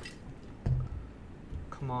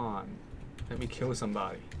 Come on, let me kill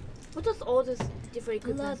somebody. What does all this different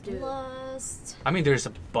equipment do? Bloodlust. I mean, there's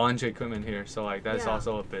a bunch of equipment here, so like that's Yeah.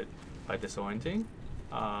 also a bit like disorienting.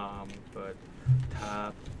 But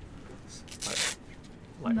tap,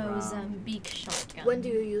 like round. Mozambique shotgun. When do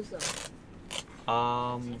you use them?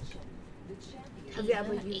 Have you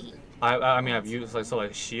ever Either used eight. it? I mean I've used like so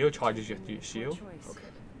like shield charges you shield, Okay.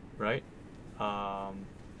 right?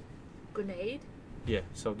 Grenade? Yeah.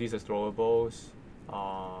 So these are throwables.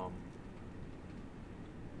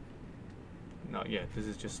 No, yeah, this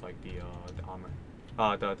is just like the armor.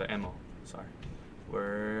 The ammo. Sorry.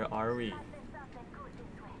 Where are we?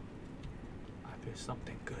 I feel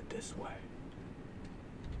something good this way.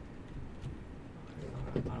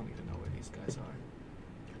 I don't even know where these guys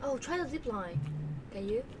are. Oh, try the zip line. Can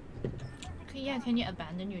you? Yeah, can you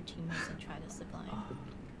abandon your teammates and try the zip line?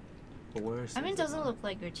 But where's I mean, it the- doesn't look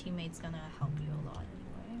like your teammate's gonna help you a lot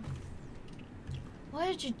anyway. Why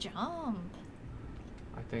did you jump?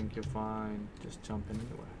 I think you're fine. Just jumping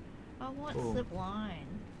anywhere. I want Ooh. zip line.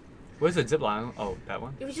 Where's the zip line? Oh, that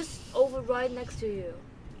one. If you just over right next to you.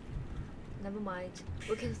 Never mind.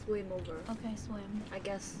 We can swim over. Okay, swim. I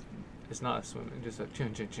guess. It's not a swimming. Just a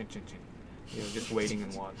chin chin chin chin chin. You know, just wading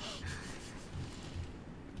in water.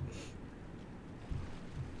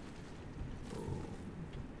 Ooh.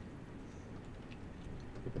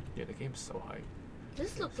 Yeah, the game's so hype.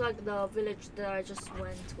 This looks like the village that I just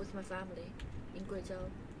went with my family in Guizhou.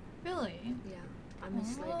 Really? Yeah. I mean,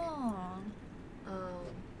 it's like, Oh.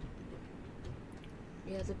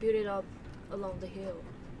 yeah, they built it up along the hill.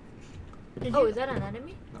 Did Oh, you, is that an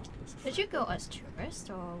enemy? No. That's a did you go as tourist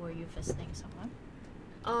or were you visiting someone?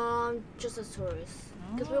 Just as tourists.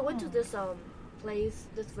 Because we went to Oh. this place,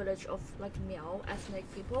 this village of like Miao ethnic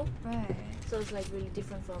people. Right. So it's like really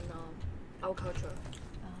different from our culture.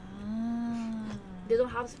 Ah. They don't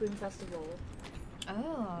have Spring Festival.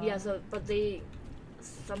 Oh. Yeah, so but they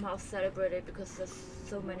somehow celebrate it because there's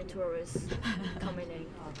so many tourists coming in.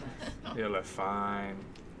 Yeah, like fine.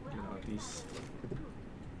 You know these.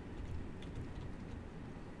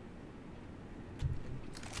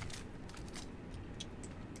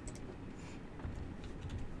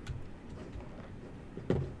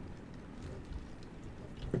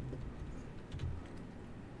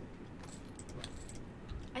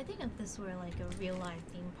 I think if this were like a real life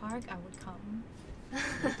theme park, I would come.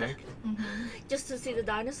 You think? Mm-hmm. Just to see the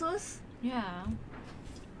dinosaurs? Yeah.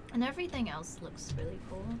 And everything else looks really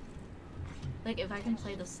cool. Like if I can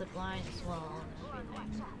play the zip line as well and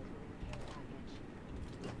everything.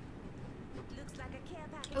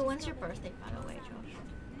 Oh, when's your birthday, by the way,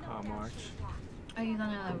 Josh? March. Are you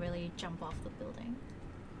gonna really jump off the building?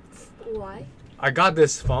 Why? I got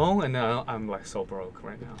this phone and now I'm like so broke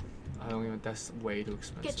right now. I don't even. That's way too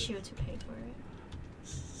expensive. Get you to pay for it.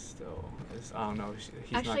 Still, I don't know. He's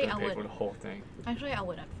Actually, not I gonna pay for would. the whole thing. Actually, I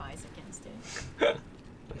would advise against it.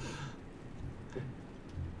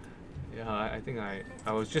 Yeah, I think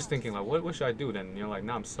I was just thinking like, what should I do then? You know, like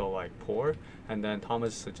now I'm so like poor, and then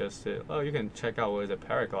Thomas suggested, oh, you can check out what is it,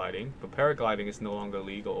 paragliding, but paragliding is no longer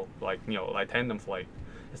legal. Like like tandem flight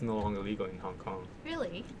is no longer legal in Hong Kong.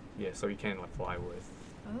 Really? Yeah, so you can't like fly with.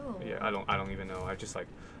 Oh. Yeah, I don't even know. I just like,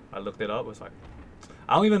 I looked it up. Was like,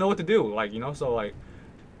 I don't even know what to do. Like so like,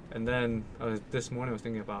 and then this morning I was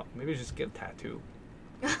thinking about maybe just get a tattoo.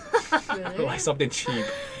 Really? Like something cheap.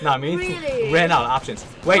 No, I mean, Really? ran out of options.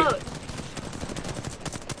 Wait.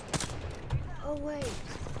 Oh wait.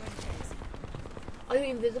 Are you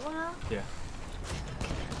invisible now? Yeah.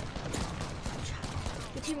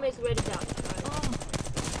 Your teammate's ready down, right? Oh.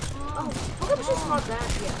 Oh, how come she's not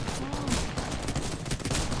that yet?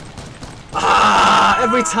 Ah!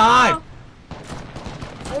 Every time.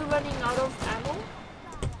 Are you running out of ammo?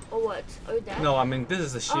 Or what? Are you dead? No, I mean this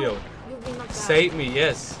is a shield. Oh, you've been knocked out. Save me,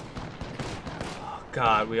 yes. Oh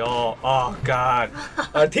God, we all. Oh God,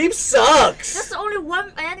 our team There's sucks. only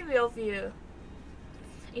one enemy of you.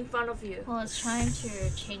 in front of you. Well, it's trying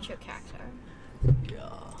to change your character. Yeah.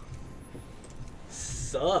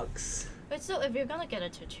 Sucks. Wait, so if you're gonna get a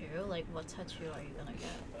tattoo, like what tattoo are you gonna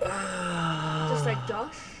get? Just like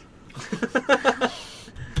Josh.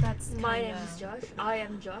 That's My kinda- name is Josh. I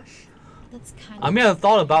am Josh. That's kind of. I mean, I've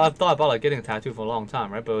thought about like getting a tattoo for a long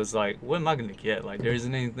time, right? But it was like, what am I gonna get? Like, there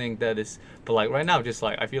isn't anything that is. But like right now, just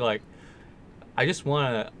like I feel like, I just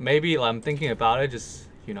wanna maybe like, I'm thinking about it. Just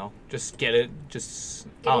just get it. Just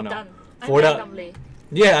Get I don't it know. done. For the Randomly.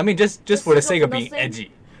 yeah, I mean just for the Just sake for of being nothing?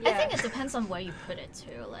 edgy. I Yeah. think it depends on where you put it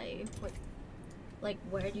to. Like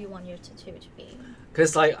where do you want your tattoo to be?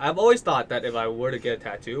 Cause like I've always thought that if I were to get a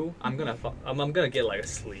tattoo, I'm gonna get like a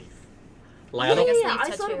sleeve. Like I Yeah, don't. yeah, sleeve I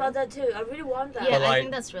thought tattoo. about that too. I really want that. Yeah, But, I like-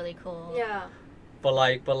 think that's really cool. Yeah. But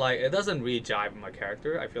like it doesn't really jive with my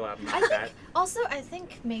character. I feel like I'm I not think that. also I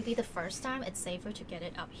think maybe the first time it's safer to get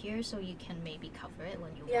it up here so you can maybe cover it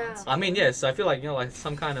when you Yeah. want to. I mean, yes. I feel like like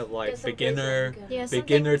some kind of Get like some beginner. place Yeah,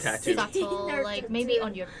 beginner something tattoo. subtle, Beginner like maybe tattoo.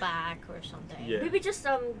 on your back or something. Yeah. Maybe just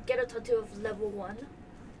get a tattoo of level 1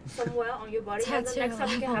 somewhere on your body, and then Tattoo next time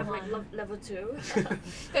you can have level like one. level 2.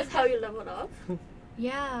 That's how you level up.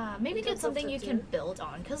 Yeah, maybe In get terms of something you can tattoo. build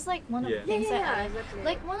on. Cause like one of Yeah. the things that exactly.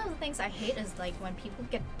 like one of the things I hate is like when people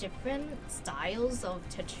get different styles of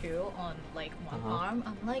tattoo on like one Uh-huh. arm.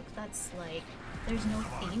 I'm like, that's like there's no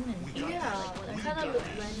theme in here. yeah, Like what are kind you of look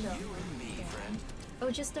doing? random. Oh,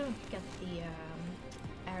 just don't get the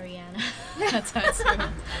Ariana tattoo.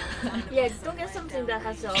 Yeah, don't get something that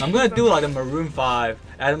has a. I'm gonna do like a Maroon 5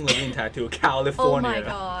 Adam Levine tattoo, California. Oh my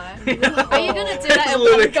god. Yeah. Are you gonna do that It's in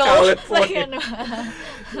literally one go? California.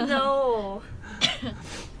 No.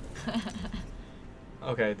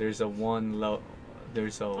 Okay, there's a one level.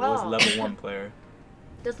 There's a Oh. level 1 player.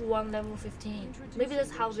 Just one level 15. Maybe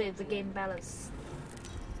that's how the game balance.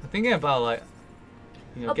 I'm thinking about like,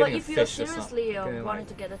 Oh, but getting if a you're fish or something. seriously Getting, wanting like-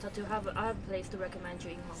 to get a tattoo, I have a place to recommend you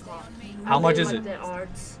in Hong Kong. How I much really is like it? their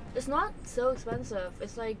arts. It's not so expensive.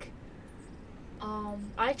 It's like, I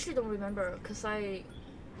actually don't remember because they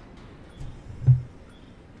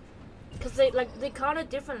count it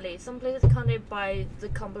differently. Some places count it by the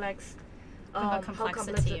complex, how complex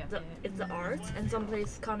complexity of it. it's the art, and some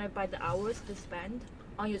places count it by the hours they spend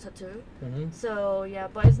on your tattoo. Mhm. So yeah,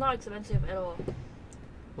 but it's not expensive at all.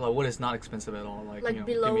 Like what is not expensive at all? Like, Like give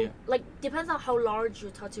below, me like depends on how large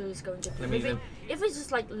your tattoo is going to be. Let me- Maybe if it's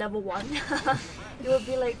just like level 1, it would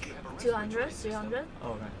be like 200, 300.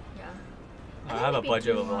 okay. Yeah, I have a maybe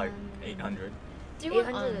budget do of like one- 800. Do you want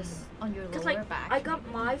 800 is- on your because lower like back? I got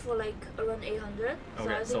maybe? mine for like around 800, so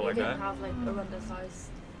Okay, I think so you like can that? have like around that size.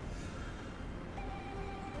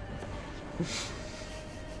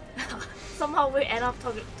 Somehow we end up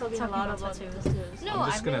talking a Talking lot about about tattoos. tattoos. No, I'm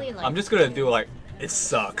just I gonna really like I'm just gonna do tattoos. like it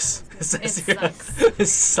sucks. It says It here. sucks. It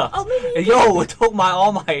sucks. Oh, maybe you Hey, yo, it took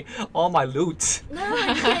all my loot. No,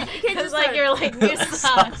 you can't It's just like you're like It you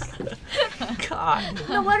suck. sucks. God.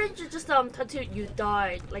 No, why didn't you just tattoo you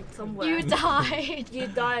died like somewhere? You died. You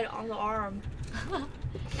died on the arm.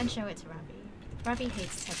 And show it to Ravi. Ravi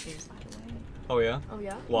hates tattoos, by the way. Oh yeah. Oh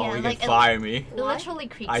yeah. Well, Yeah, he like, can it- fire me. It Why? literally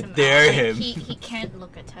creeps I him dare out. Like, him. He can't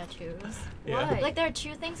look at tattoos. Yeah. Why? Like there are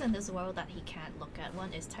two things in this world that he can't look at.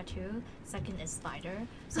 One is tattoo. Second is spider.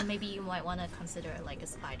 So maybe you might want to consider like a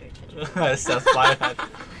spider tattoo. That's a spider.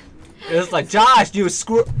 It's like Josh, you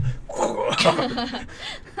screw. Because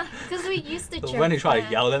we used to joke When he tried to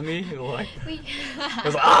that yell at me, it was like, we it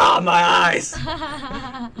was like, ah, my eyes.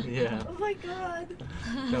 Yeah, Oh my god.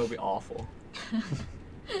 that would be awful.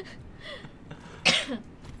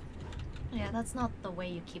 Yeah, that's not the way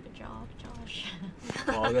you keep a job, Josh.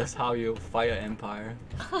 Well, that's how you fight an empire,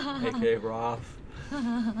 aka Roth.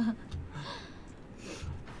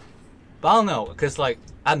 But I don't know, cause like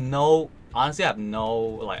honestly, I have no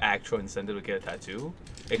like actual incentive to get a tattoo,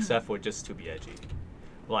 except for just to be edgy,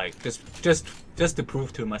 like just to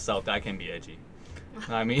prove to myself that I can be edgy. You know what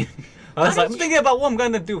I mean, I was like, I'm thinking about what I'm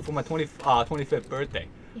gonna do for my 25th birthday.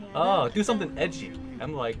 Yeah, Oh, then- do something then- edgy.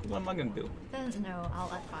 I'm like, what am I gonna do? Then no,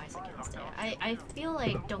 I'll advise against it. I feel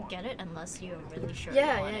like don't get it unless you're really sure.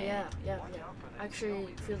 Yeah, you want yeah, it. yeah. I actually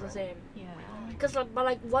feel the same. Yeah. Cause but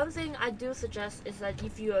like one thing I do suggest is that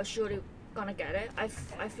if you are sure you're gonna get it, I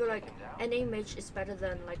feel like an image is better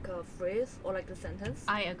than like a phrase or like a sentence.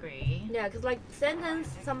 I agree. Yeah, cause like sentence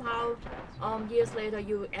somehow, years later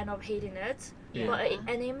you end up hating it. Yeah. But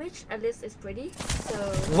an image at least is pretty.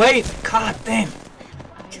 So Wait, god damn.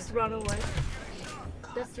 I just agree. run away.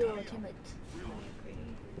 That's your ultimate. I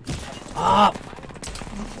agree. Ah.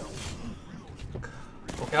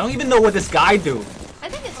 Okay, I don't even know what this guy do. I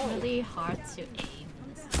think it's really hard to aim.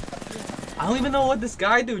 I don't even know what this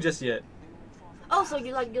guy do just yet. Oh, so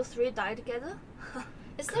you three die together?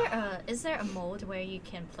 Is there a mode where you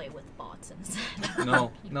can play with bots instead?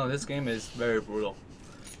 No, this game is very brutal.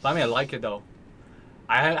 But I mean, I like it though.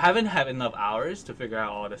 I haven't had enough hours to figure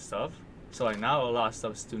out all this stuff. So like now a lot of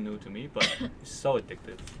stuff is still new to me, but it's so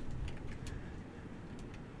addictive.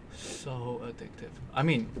 So addictive. I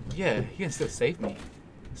mean, yeah, he can still save me.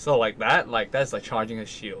 So like that's like charging a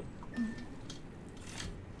shield.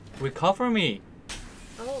 Recover me.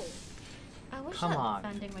 Oh. I wish Come that on.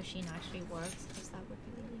 vending machine actually works, because that would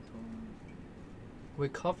be really cool.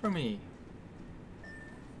 Recover me.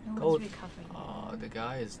 No Go. one's recovering. Oh, the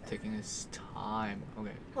guy is taking his time.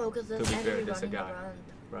 Okay, Oh, because To there's be fair, enemy there's a running guy. around.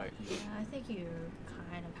 right. Yeah, I think you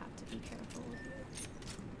kind of have to be careful.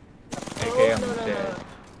 AKA, I'm Oh, no, dead. no.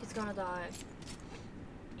 He's gonna die.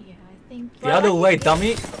 Yeah, I think The other way,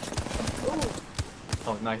 dummy. Ooh.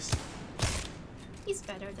 Oh, nice. he's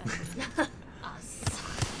better than us.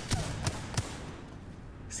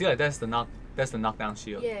 See, like that's the knockdown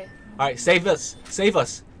shield. Yeah. All right, save us, save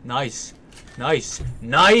us. Nice, nice,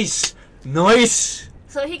 nice, nice.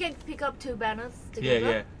 So he can pick up 2 banners Yeah, together?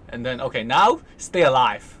 yeah. And then okay, now stay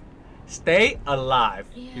alive. Stay alive.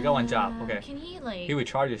 Yeah, You got one job. Okay. Can he like? He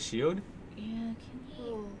recharge his shield. Yeah, can he?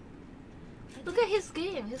 Oh. Look at his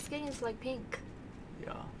skin. His skin is like pink.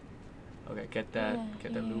 Yeah. Okay, get that. Yeah,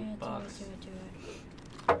 Get the yeah, loot do box. it, do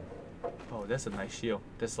it. Oh, that's a nice shield.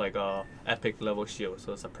 That's like a epic level shield.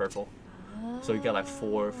 So it's a purple. So you get like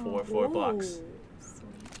four blocks. Oh,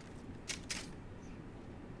 sweet.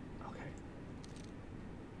 Okay.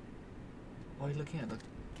 What are you looking at? Look.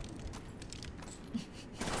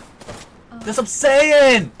 That's what I'm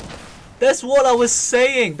saying! That's what I was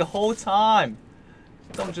saying the whole time.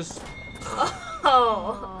 Don't just. Oh.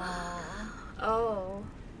 Aw. Oh.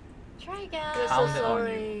 Try again. We're so Pound it on you.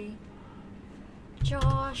 sorry.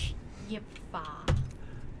 Josh Yipfa.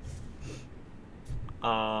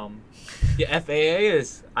 Yeah, FAA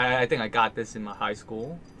is. I think I got this in my high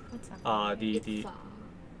school. What's that? The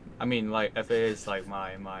I mean like FAA is like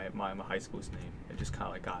my high school's name. It just kind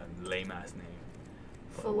of like got a lame ass name.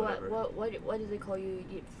 But For what? whatever. What do they call you?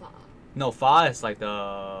 Yipfa. No, FA is like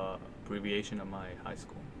the abbreviation of my high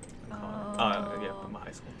school. Yeah, Oh. my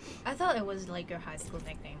high school. I thought it was like your high school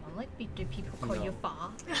nickname. I'm like, do people call you No.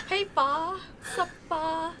 Fa? Hey Fa, sup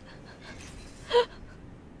Fa?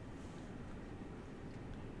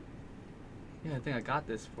 Yeah, I think I got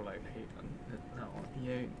this for like no,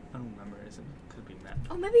 EA. I don't remember. It could be Matt.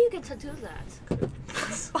 Oh, maybe you can tattoo that.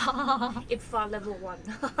 Fa. Yipfa level 1.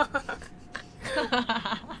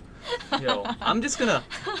 Yo, I'm just gonna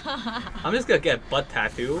get butt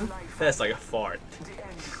tattoo. That's like a fart.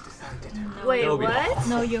 No, Wait, That'll be what? awesome.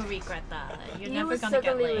 No, you'll regret that. You're You never will gonna get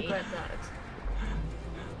certainly laid. regret that.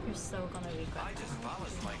 You're so gonna regret I just that.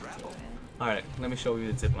 followed my grapple. All right, let me show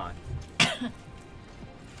you the zip line. Today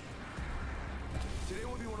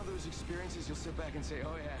will be one of those experiences you'll sit back and say,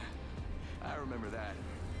 "Oh yeah, I remember that."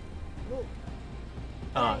 Ooh.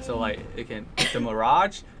 So like it can the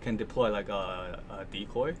Mirage can deploy like a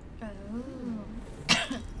decoy. Oh.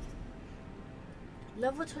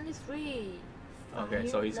 Level 23. Okay,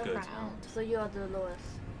 so he's Level good. round. So you are the lowest.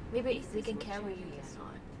 Maybe they can carry you this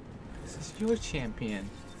time. This is your champion.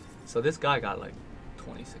 So this guy got like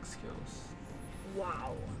 26 kills.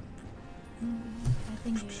 Wow. I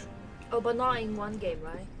think you. Oh, but not in one game,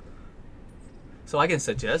 right? So I can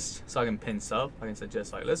suggest, so I can pin sub. I can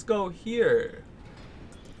suggest like let's go here.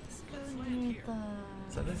 Let's go near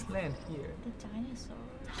So let's land here. the dinosaurs.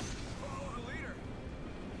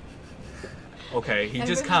 Okay, he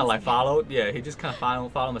just kind of like followed. Yeah, he just kind of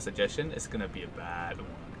followed my suggestion. It's gonna be a bad one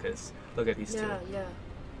because look at these Yeah, two. yeah.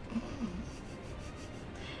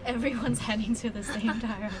 Everyone's heading to the same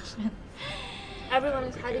direction. Everyone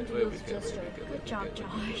is We'll be heading good, to we'll your be good, we'll be suggestion. good, we'll Good be job, good,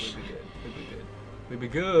 we'll be Josh. good, we'll be good. We'll be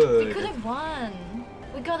good. We could have won.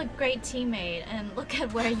 We got a great teammate, and look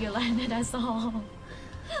at where you landed us all.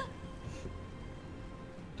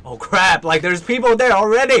 Oh crap! Like there's people there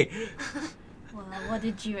already. Well, what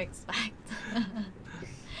did you expect?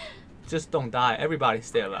 Just don't die. Everybody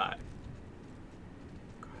stay alive.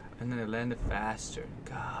 And then it landed faster.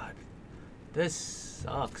 God, this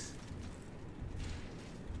sucks.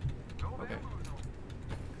 Okay.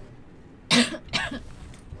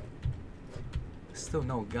 Still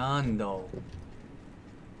no gun though.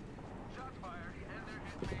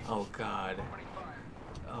 Oh god.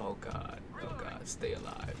 Oh god. Oh god. Stay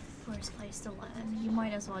alive. Worst place to land. You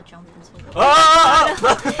might as well jump into the Ah!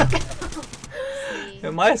 See,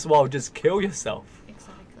 You might as well just kill yourself.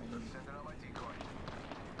 exactly.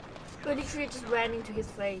 We literally just ran into his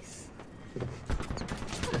face.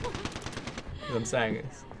 What I'm saying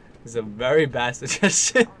it's a very bad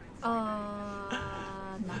suggestion. Nothing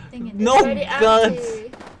in No Already guns. empty.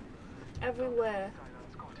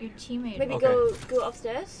 Your teammate. Maybe Okay. go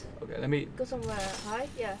upstairs. Okay, let me. Go somewhere high.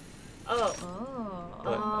 Yeah. Oh. Oh.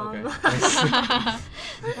 But,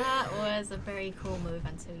 okay. That was a very cool move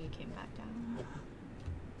until you came back down.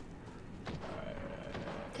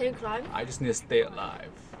 Can you climb? I just need to stay alive.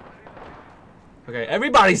 Okay,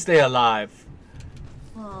 everybody stay alive.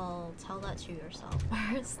 Well, tell that to yourself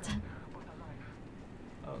first.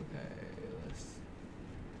 Okay, let's.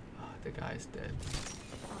 Oh, the guy's dead.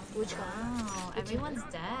 Which guy? Wow, everyone's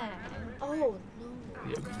dead. Oh no.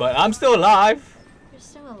 Yeah, but I'm still alive. You're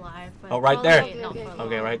still alive, but Oh, right there. probably not for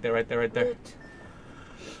Okay, long. right there, right there, right there. Good.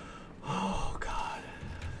 Oh God,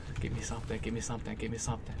 give me something, give me something, give me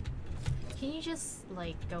something. Can you just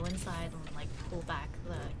like go inside and like pull back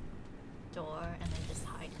the door and then just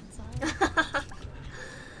hide inside?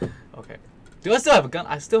 Okay. Do I still have a gun?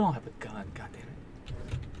 I still don't have a gun. God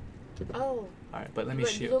damn it. Oh. All right, but let me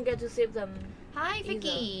But you shoot. don't get to save them. Hi, Either.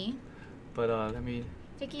 Vicky. But let me.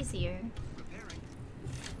 Vicky's here.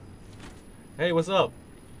 Hey, what's up?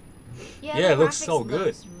 Yeah, Yeah, the it looks graphics so good.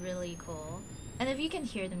 looks really cool. And if you can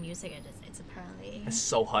hear the music, it's apparently It's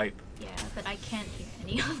so hype. yeah, but I can't hear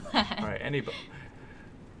any of that. All right,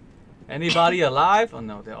 anybody alive? Oh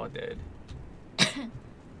no, they're all dead.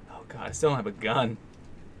 Oh God, I still don't have a gun.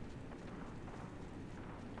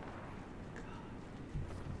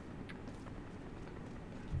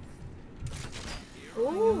 Ooh.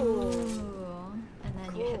 Ooh. And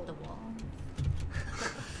then you hit Cool. the wall.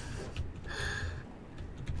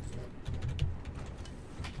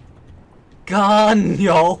 Gun,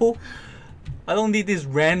 yo! I don't need this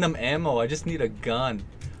random ammo. I just need a gun.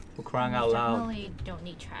 For crying out You loud. definitely don't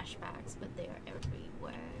need trash bags, but they are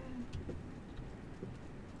everywhere.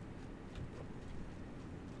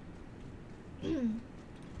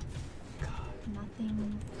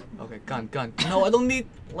 Nothing. Okay, gun, gun. No, I don't need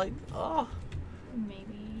like. Oh.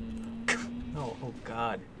 Maybe. No. Oh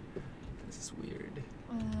God. This is weird.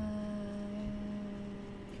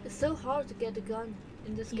 It's so hard to get a gun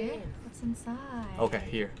in this Yeah, game. what's inside? Okay,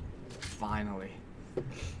 here. Finally.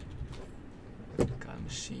 Got a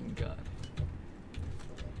machine gun.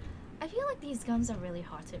 I feel like these guns are really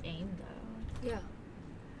hard to aim though. Yeah.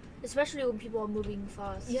 Especially when people are moving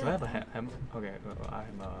fast. Do I have a okay, I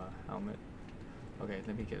have a helmet. Okay,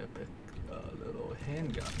 let me get a little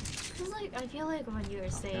handgun. Cause like I feel like when you're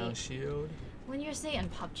Down shield. in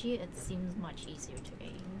PUBG, it seems much easier to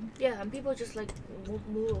aim. Yeah, and people just like won't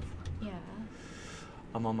move. Yeah.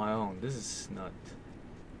 I'm on my own. This is not.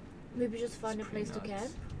 Maybe just find a It's pretty place to nuts.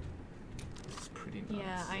 camp. It's pretty nuts.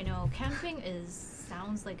 Yeah, I know. Camping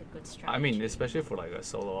sounds like a good strategy. I mean, especially for like a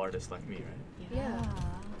solo artist like me, right? Yeah.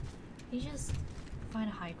 You just find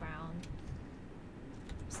a high ground.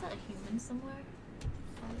 Is that a human somewhere?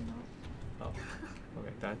 Probably not. Oh,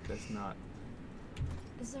 okay. That's not.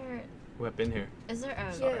 Is there We've been here. a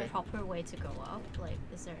Yeah. proper way to go up? Like,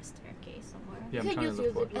 is there a staircase somewhere? Yeah, I'm You can trying to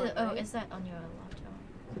use look for your it. zip Oh, line, right? is that on your laptop?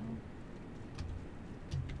 No.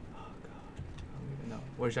 Oh God. I don't even know.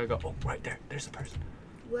 Where should I go? Oh, right there. There's a person.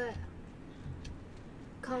 Where?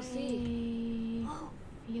 Can't see. I Oh,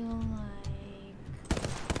 feel like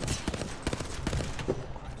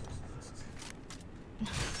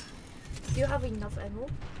do you have enough ammo?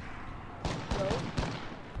 No.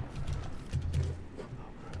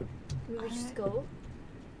 Maybe just go.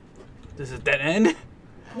 This is dead end.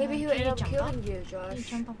 Maybe he'll can end you up jump killing up? you, Can you Josh.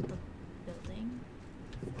 jump up the building?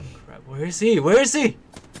 Crap. Where is he? Where is he?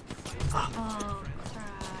 Oh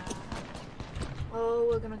crap! Oh,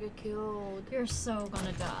 we're gonna get killed. You're so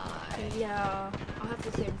gonna die. Yeah, I have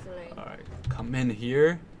the same feeling. All right. Come in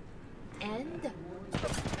here. And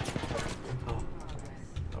Oh.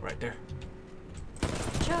 Oh, right there.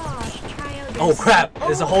 Josh, try out your Oh crap!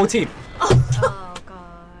 There's a whole team. Oh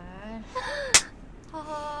god.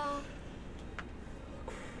 Oh.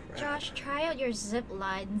 Josh, try out your zip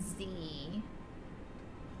line Z.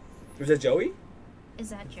 Was that Joey? Is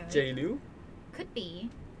that Joey? J. Liu? Could be.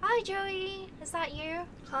 Hi Joey, is that you?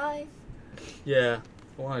 hi. Yeah.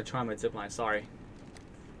 I want to try my zip line. Sorry.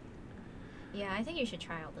 Yeah, I think you should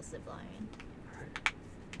try out the zip line. Alright.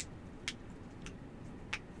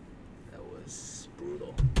 That was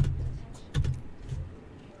brutal.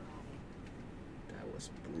 That was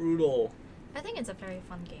brutal. I think it's a very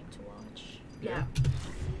fun game to watch. Yeah.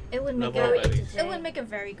 It would make Level a ready. it would make a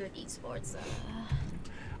very good esports.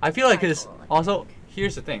 I feel like it's Title, I also think.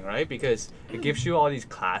 here's the thing, right? Because it gives you all these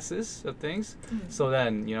classes of things. So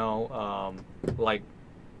then like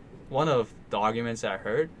one of the arguments that I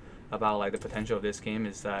heard about like the potential of this game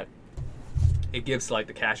is that it gives like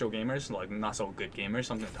the casual gamers, like not so good gamers,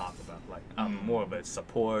 something to talk about. Like I'm more of a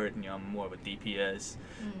support, you know, I'm more of a DPS,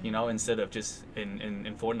 you know, instead of just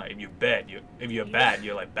in Fortnite, if you're bad,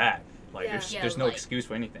 you're like bad. Like there's no like, excuse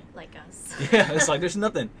for anything. Like us. Yeah, it's like there's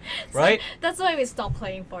nothing, right? That's why we stopped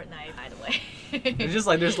playing Fortnite, by the way. It's just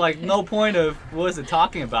like there's like no point of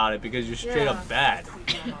talking about it because you're straight up bad.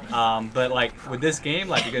 But like with this game,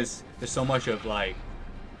 like because there's so much of like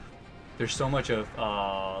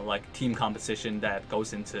like team competition that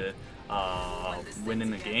goes into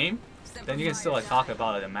winning the game, then you can still like talk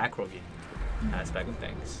about the macro game aspect of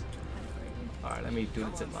things. All right, let me do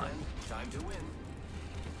the zip line. Time to win.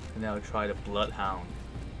 And now try the Bloodhound.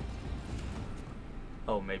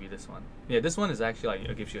 Oh, maybe this one. Yeah, this one is actually like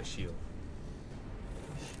it gives you a shield.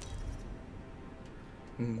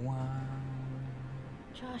 Wow.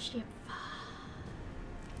 Josh, you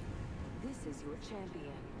This is your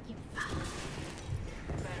champion.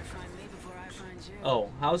 Better find me before I find you. Oh,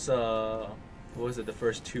 how's what was it? The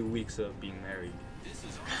first 2 weeks of being married?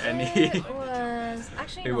 It was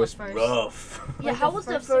actually It not was first. rough. Yeah, Like how the was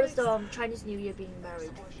the first first Chinese New Year being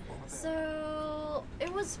married? So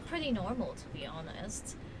it was pretty normal, to be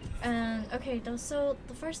honest. And okay, so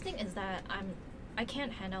the first thing is that I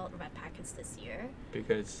can't hand out red packets this year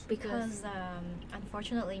because because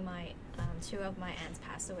unfortunately my two of my aunts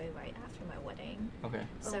passed away right after my wedding. okay.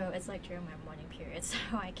 So it's like during my mourning period, so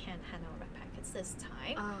I can't hand out red packets this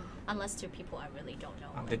time unless to people I really don't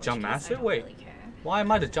know. The in which jump case master? I don't Wait. really care. Why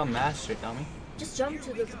am I the jump master, dummy? Just jump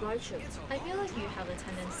to the supply ship. I feel like you have a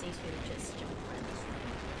tendency to just jump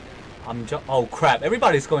randomly. Oh crap!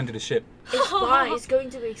 Everybody's going to the ship. It's fine. It's going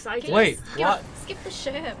to be exciting. Wait, what? Skip the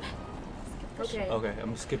ship. Okay. Okay,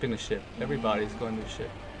 I'm skipping the ship. Everybody's going to the ship,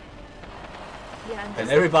 Yeah. and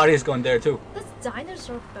everybody is going there too. This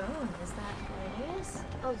dinosaur bone, is that what it is?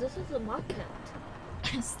 Oh, this is the market.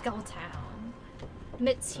 Skull Town.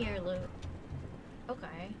 Mid-tier loot.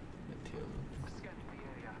 Okay.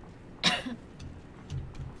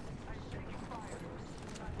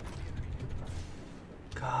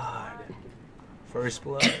 God. First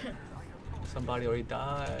blood. Somebody already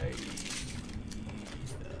died.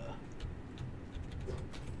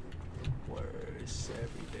 Where's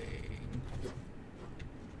everything?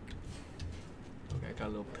 Okay, I got a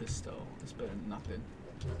little pistol. It's better than nothing.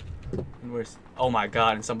 And where's... Oh my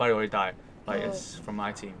god, and somebody already died. Like, it's from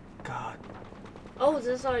my team. God. Oh,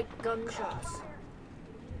 there's like gunshots.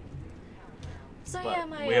 So But yeah,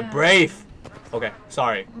 my we're brave! Okay,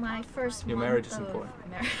 sorry. my first Your month marriage is of important.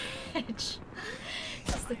 marriage.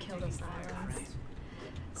 Just to kill the sirens.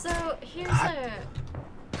 So here's God.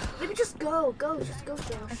 Maybe just go. Just go, I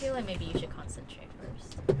Josh. feel like maybe you should concentrate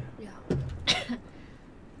first. Yeah.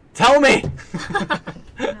 Tell me!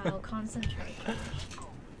 No, concentrate.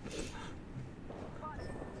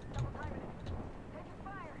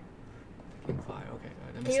 Taking fire, okay.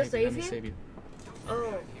 Let Can you me save him? save you.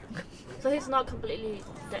 Oh. So he's not completely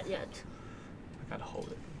dead yet. I gotta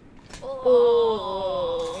hold it.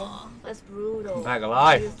 Oh, that's brutal. I'm back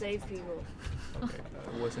alive. You save people. Okay,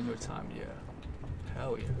 it wasn't your time, yeah.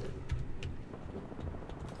 Hell yeah.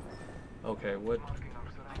 Okay, what?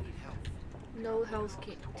 No health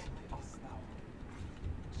kit.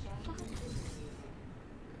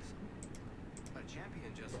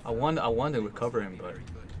 I want to recover him, but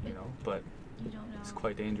you know, but You don't know. it's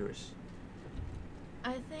quite dangerous.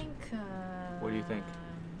 I think. What do you think?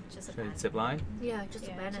 Just Should I abandon zip line? him. Yeah, just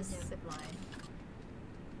Yeah, abandon just him. zip line.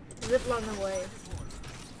 Zip line away.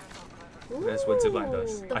 That's what zipline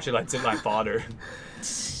does. Ooh. I should like zipline fodder.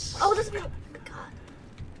 Oh, that's God.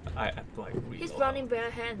 I like really He's low. running bare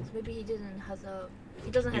hands. Maybe he doesn't have a.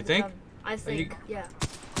 He doesn't You have think? a gun. I you- think. Yeah.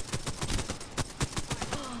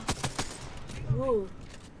 Ooh.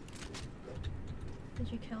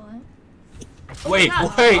 Did you kill him? Wait,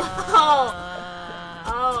 yeah. wait.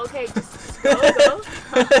 Oh, okay. Just go.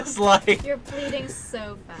 It's like You're bleeding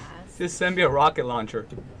so fast. just send me a rocket launcher.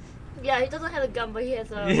 Yeah, he doesn't have a gun, but he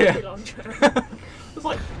has a Yeah. rocket launcher. It's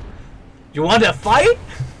like, you want to fight?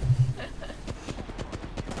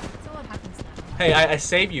 So what happens now? Hey, I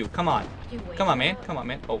saved you. Come on. You wait Come on, man. up? Come on,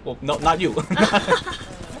 man. Oh, no, not you.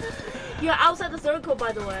 You're outside the circle,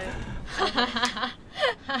 by the way.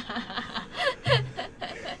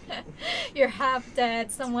 You're half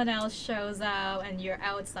dead, someone else shows up, and you're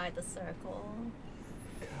outside the circle.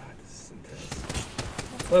 God, this is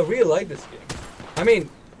intense. Well, I really like this game. I mean,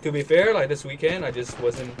 to be fair, like this weekend, I just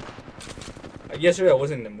wasn't. Yesterday, I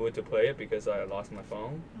wasn't in the mood to play it because I lost my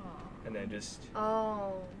phone, Aw. and then just.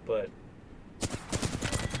 Oh, But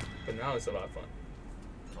now it's a lot of fun.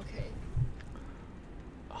 okay.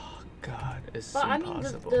 Oh God, it's But I mean,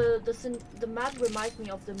 impossible. the map reminds me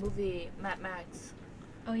of the movie Mad Max.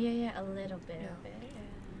 Oh yeah, a little bit Yeah. of it.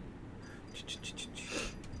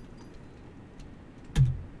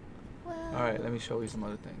 Well, All right, let me show you some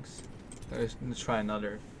other things. Let's try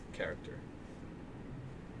another character.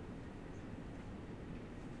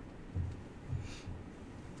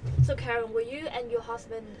 So Karen, were you and your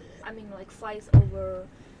husband, I mean, like fights over,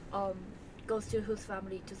 goes to whose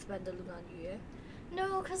family to spend the Lunar New Year?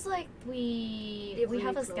 no, cause like we They're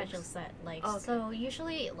have a really schedule close. set. Like Oh, okay. so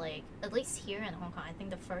usually like at least here in Hong Kong, I think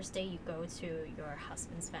the first day you go to your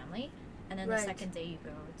husband's family, and then Right. the second day you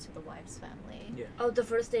go to the wife's family. Yeah. Oh, the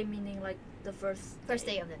first day meaning like the first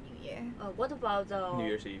Day of the New Year. What about the New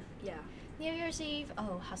Year's Eve. Yeah. New Year's Eve.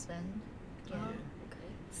 Oh, husband. Yeah. Oh,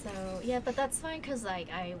 okay. So yeah, but that's fine because like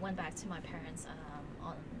I went back to my parents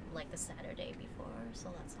on like the Saturday before, so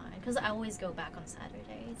that's fine. Because I always go back on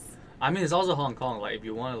Saturdays. I mean, it's also Hong Kong. Like, if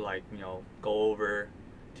you want to, like, go over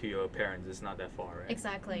to your parents, it's not that far, right?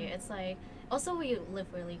 Exactly. It's like also we live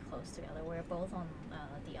really close together. We're both on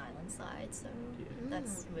the island side, so Yeah.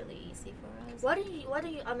 that's really easy for us. Why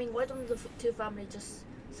don't the two families just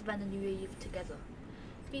spend the New Year Eve together?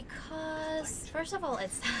 Because first of all,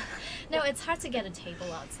 it's it's hard to get a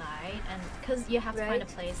table outside, and because you have to find a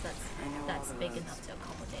Right. place that's big enough to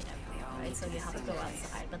accommodate everyone, right? So you have to go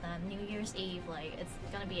outside. But then New Year's Eve, like it's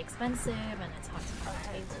gonna be expensive, and it's hard to find a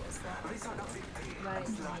table as well. Right.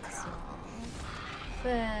 Like small.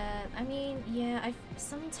 But I mean, yeah,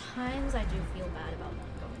 sometimes I do feel bad about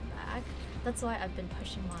not going back. That's why I've been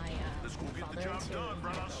pushing my father to find a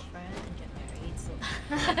girlfriend and get married, so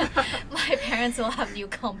my parents will have new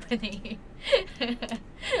company.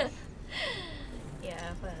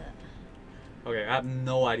 Yeah, but Okay, I have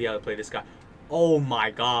no idea how to play this guy. Oh my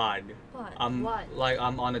God. what? What?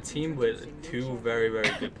 I'm on a team with two very, very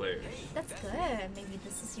good players. That's good. Maybe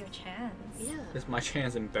this is your chance. Yeah. It's my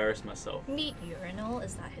chance to embarrass myself. Meet Urinal,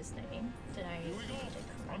 is that his name? Did I read it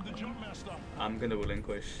correctly? I'm gonna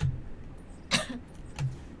relinquish.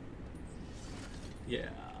 Yeah.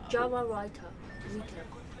 Java writer. Retail.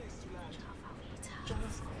 Java.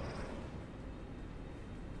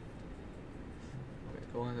 Okay,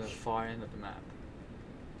 go on to the far end of the map.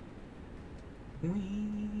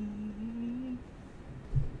 Whee!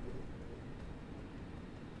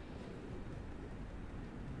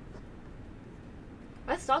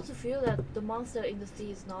 I start to feel that the monster in the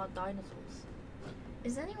sea is not dinosaurs.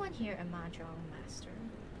 Is anyone here a Mahjong master?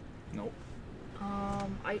 Nope.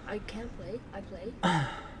 I can play. I play.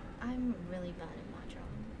 I'm really bad at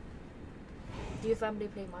Mahjong. Do your family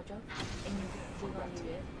play mahjong in Lunar New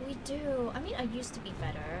Year? We do. I mean, I used to be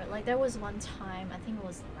better. Like there was one time, I think it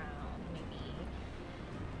was around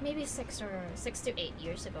maybe 6 to 8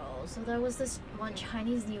 years ago. So there was this one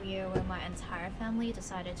Chinese New Year where my entire family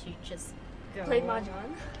decided to just go Play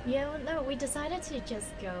mahjong? Yeah, no, we decided to just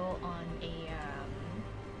go on a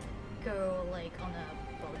on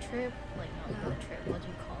a boat trip, like not a boat trip. What do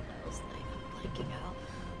you call those? Like I'm blanking out.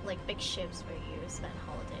 Like big ships where you spend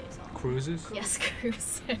holidays on. Cruises? Yes,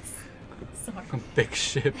 cruises. Sorry. Big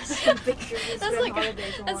ships. Big ships That's spend like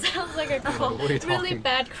holidays that on. sounds like a What are you really talking?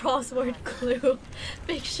 bad crossword clue.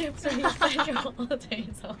 Big ships where you spend your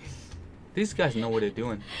holidays on. These guys know what they're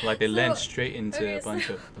doing. Like, they land So- straight into okay, a bunch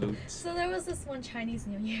so- of loot. So there was this one Chinese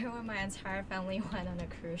New Year where my entire family went on a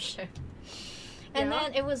cruise ship. And Yeah.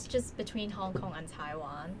 then it was just between Hong Kong and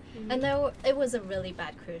Taiwan. Mhm. And it was a really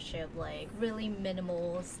bad cruise ship, like really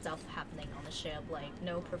minimal stuff happening on the ship, like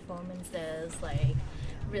no performances, like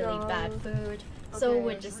really No. bad food. So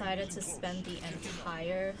we Okay. decided to spend the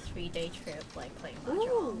entire 3-day trip like playing Ooh,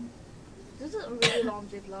 mahjong. this is a really long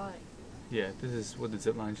zip line. Yeah, this is what the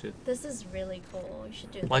zipline should. This is really cool. You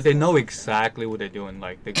should do this. Like, they know more. exactly what they're doing.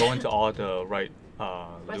 Like, they go into all the right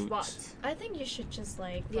My loots. spots. I think you should just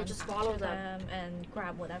like Yeah, run just follow to them. and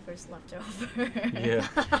grab whatever's left over. Yeah.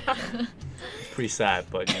 It's pretty sad,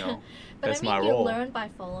 but But that's I mean, my you role. learn by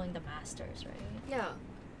following the masters, right? Yeah.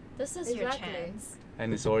 This is your Exactly. chance.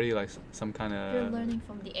 And it's already like some kind You're of. learning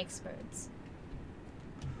from the experts.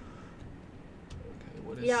 Okay,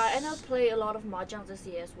 what is... Yeah, I ended up playing a lot of mahjong this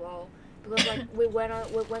year as well. Because like we went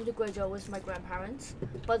to Guizhou with my grandparents,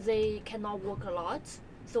 but they cannot work a lot,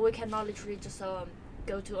 so we cannot literally just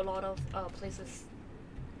go to a lot of places.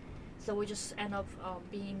 So we just end up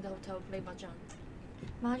being in the hotel and play mahjong.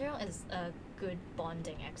 Mahjong is a good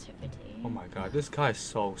bonding activity. Oh my god, this guy is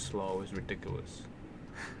so slow. It's ridiculous.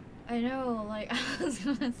 I know, like I was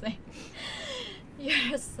gonna say,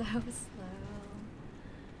 you're so slow.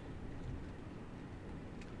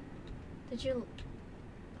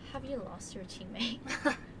 Have you lost your teammate?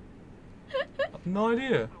 I have no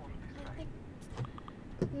idea. I think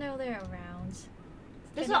No, they're around.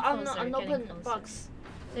 There's Getting an closer, unopened getting closer. box.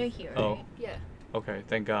 They're here. Oh. Right? Yeah. Okay,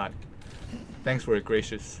 thank God. Thanks for it,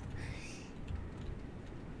 gracious.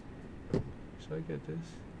 Should I get this?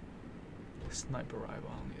 Sniper rifle.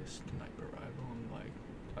 I don't need a sniper rifle. I'm like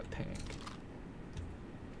a tank.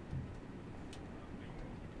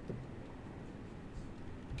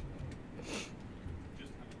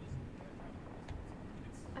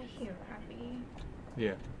 I hear Abby.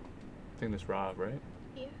 Yeah. I think that's Rob, right?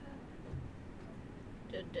 Yeah.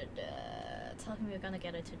 Tell him you're gonna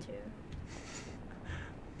get a tattoo.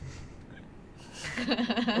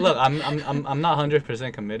 Look, I'm not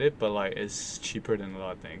 100% committed, but like it's cheaper than a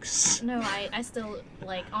lot of things. No, I still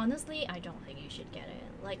like honestly I don't think you should get it.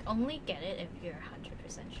 Like only get it if you're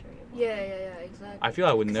 100% sure you want Yeah, it. exactly. I feel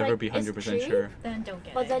I would 'Cause, never like, be it's 100% cheap. sure. Then don't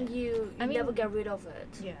get But it. then you I mean- never get rid of it.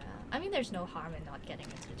 Yeah. I mean there's no harm in not getting a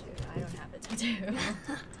tattoo. I don't have a tattoo.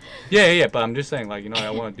 Yeah, but I'm just saying, like, you know, I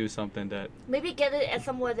want to do something that. Maybe get it at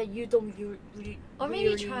somewhere that you don't really Or maybe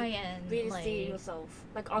really, try and really like see yourself,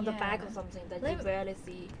 like on the back Yeah. or something that Like- you rarely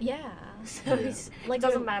see. yeah. So Yeah. it's, Like it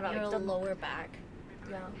doesn't your, matter. your It doesn't, lower back.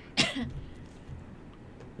 yeah.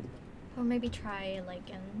 Or maybe try like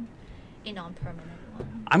a non-permanent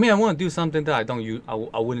one. I mean, I want to do something that I don't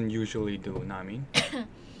I wouldn't usually do. You know what I mean?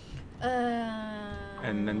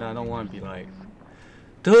 And then I don't want to be like,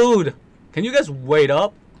 dude, can you guys wait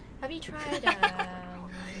up? Have you tried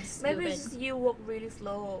Maybe scuba- it's just you walk really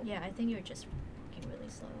slow. Yeah, I think you're just walking really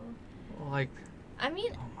slow. Like, I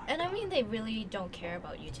mean, oh my and I mean they really don't care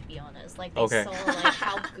about you, to be honest. Like they Okay. saw like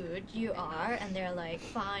how good you are, and they're like,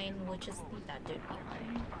 fine, we'll just leave that dude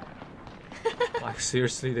behind. like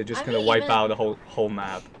seriously, they're just I gonna mean, wipe even- out the whole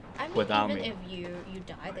map. I mean, Without even me. if you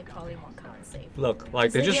die, they probably won't come and save you. Look,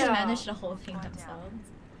 like, they Because just- can Yeah. manage the whole thing themselves.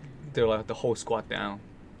 They're like the whole squad down.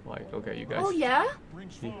 Like, okay, you guys. Oh yeah?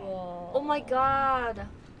 Whoa. Oh my god.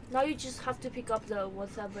 Now you just have to pick up the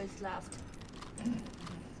whatever is left.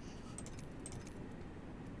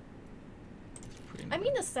 Pretty I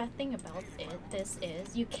mean, the sad thing about this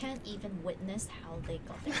is you can't even witness how they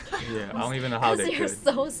got their kills. Yeah, I don't even know how they Because you're could.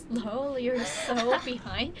 so slow, you're so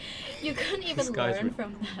behind. You couldn't even This guy's learn re-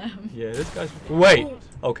 from them. Yeah, this guy's. Wait.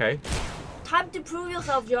 Okay. Time to prove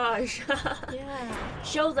yourself, Josh. Yeah.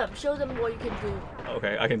 Show them what you can do.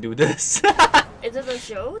 Okay, I can do this. Is it a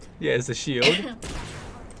shield? Yeah, it's a shield. And you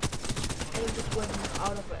just went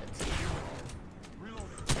out of it.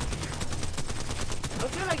 I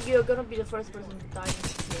feel like you're gonna be the first person to die in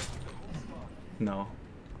this game. No.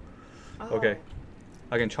 Oh. Okay.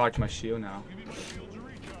 I can charge my shield now.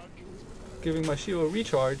 Giving my shield a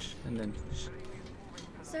recharge, and then.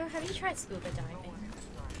 So have you tried scuba diving?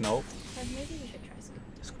 Nope. Maybe you should try scuba.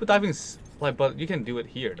 Scuba diving's like, but you can do it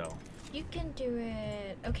here though. You can do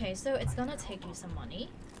it. Okay, so it's gonna take you some money,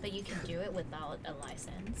 but you can do it without a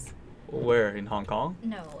license. Where in Hong Kong?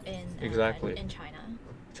 No, in Exactly. in China.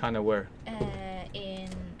 China where? In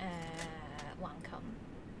Wangcom.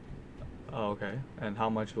 Oh, okay. And how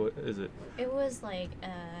much is it? It was like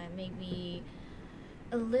maybe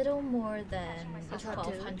a little more than A tattoo?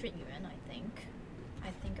 1,200 yuan, I think. I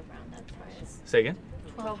think around that price. Say again?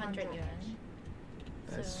 1,200 yuan.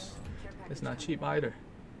 That's So it's not cheap either.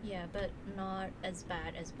 yeah, but not as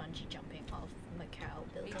bad as bungee jumping off Macau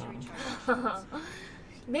building.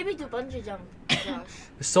 Maybe do bungee jump, Josh.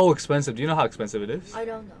 It's so expensive. Do you know how expensive it is? I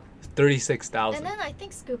don't know. 36,000. And then I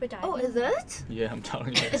think scuba diving. Oh, is it? Yeah, I'm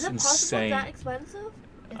telling you, Is it's it possible insane. that expensive?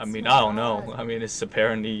 I It's mean, not I don't know. bad. I mean, it's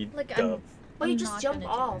apparently Like, the. But you I'm just not jump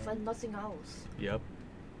gonna do off it. and nothing else. Yep.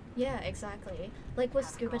 Yeah, exactly. Like with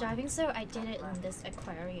scuba diving, so I did it in this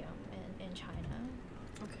aquarium in China.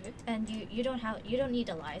 Okay. And you don't need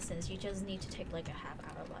a license. You just need to take like a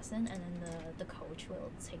half-hour lesson, and then the coach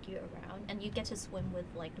will take you around, and you get to swim with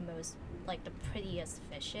like the prettiest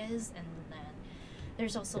fishes, and then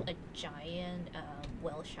there's also a giant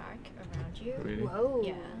whale shark around you. Really? Whoa.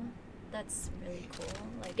 Yeah, that's really cool.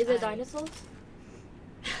 Like, Is it dinosaurs?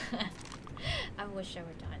 I wish there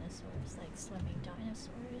were dinosaurs, like swimming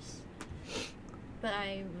dinosaurs. But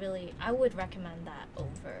I would recommend that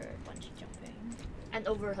over bungee jumping. And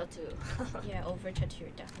over her too. Yeah, over tattoo,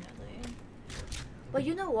 definitely. But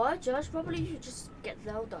you know what, Josh? Probably you should just get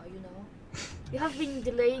Zelda, you know? You have been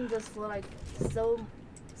delaying this for like so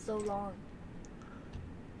long.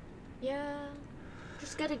 Yeah.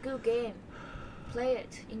 Just get a good game. Play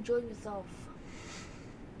it. Enjoy yourself.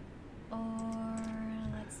 Or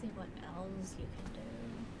let's see what else you can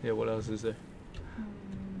do. Yeah, what else is there?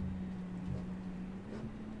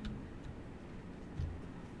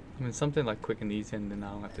 I mean, something like quick and easy, and then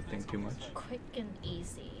I don't have to think too much. Quick and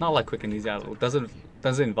easy. Not like quick and easy. It doesn't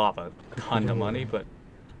involve a ton of money, but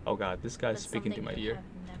oh god, this guy's But speaking to my something you ear. have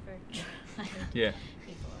tried Yeah.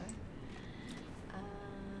 before.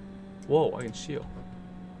 Whoa, I can shield.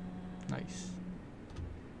 Nice.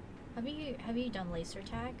 Have you done laser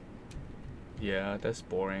tag? Yeah, that's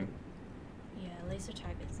boring. Yeah, laser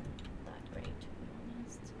tag isn't that great, to be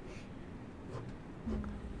honest.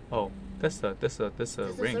 Oh, that's a It's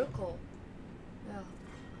a ring. circle. Yeah.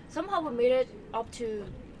 Somehow we made it up to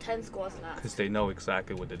 10 scores left. Because they know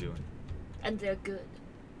exactly what they're doing. And they're good.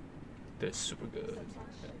 They're super good. Yeah,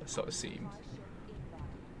 so it seems.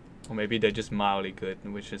 Or maybe they're just mildly good,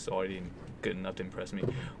 which is already good enough to impress me.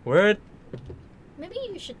 Where? Maybe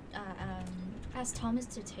you should ask Thomas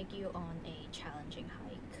to take you on a challenging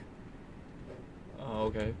hike. Oh,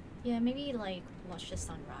 okay. Yeah, maybe like watch the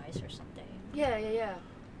sunrise or something. Yeah.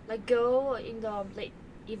 Like go in the late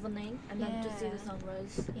evening and then to see the Yeah.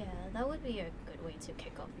 sunrise. Yeah, that would be a good way to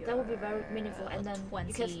kick off your. That would be very meaningful, and then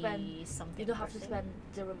you can spend. 20-something You don't have to birthday. spend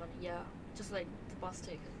zero money. Yeah, just like the bus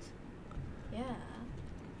tickets. Yeah.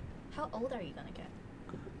 How old are you gonna get?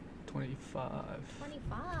 25.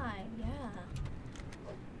 25. Yeah.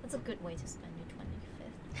 That's a good way to spend your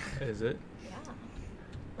 25th. Is it? Yeah.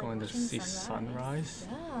 Going to watching see sunrise?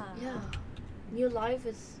 Yeah. Yeah, new life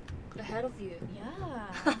is ahead of you.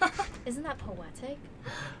 Yeah. Isn't that poetic?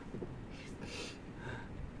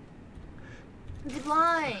 Zip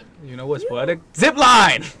line. You know what's poetic? Zip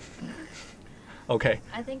line! Okay.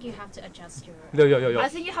 I think you have to adjust your. Yo. I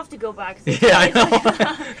think you have to go back. Yeah, I know.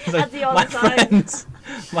 It's like, At the other my side.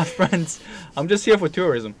 my friends. I'm just here for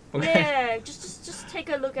tourism. Okay. Yeah, just take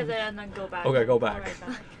a look at it and then go back. Okay, go Go back. right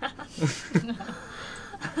back.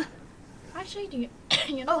 Actually, do you,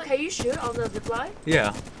 you know Oh, what? can you shoot on the zip line?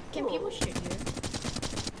 Yeah. Can people shoot you?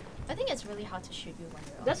 I think it's really hard to shoot you when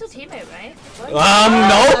you're on That's a the zip teammate, right? No.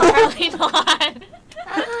 line. Apparently not.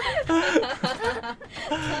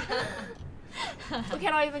 We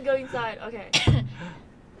cannot even go inside. Okay.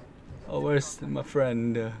 Oh, where's my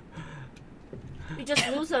friend? You just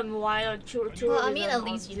lose them while tourism. Well, I mean, at on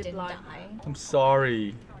least you zip didn't line. die. I'm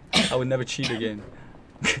sorry. I would never cheat again.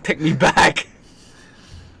 Take me back.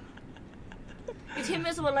 Your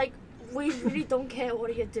teammates were like, we really don't care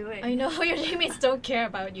what you're doing. I know your teammates don't care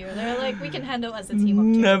about you. They're like, we can handle as a team of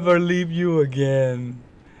two. Never leave you again.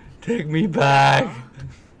 Take me back.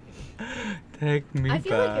 Take me I back.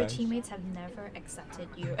 feel like your teammates have never accepted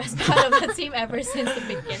you as part of the team ever since the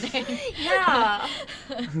beginning. Yeah.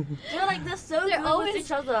 They're like, they're so They're good always- with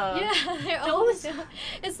each other. Yeah, they're always.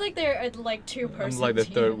 It's like they're a, like two I'm person. like the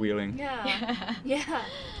team. third wheeling. Yeah. Yeah. Yeah.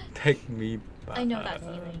 Take me back. I know that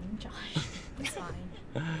feeling, Josh. It's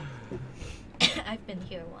fine. I've been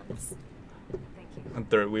here once. I'm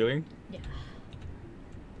third wheeling. Yeah.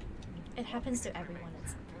 It happens to everyone at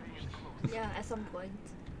some point. Yeah, at some point.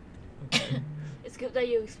 Okay. It's good that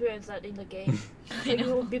you experience that in the game. I So you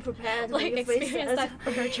know. will be prepared when Like you face experience it that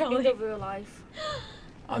in virtually. the real life.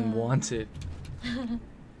 Unwanted.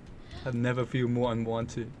 I've never feel more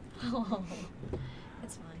unwanted. Oh,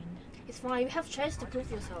 it's fine. It's fine. You have chance to prove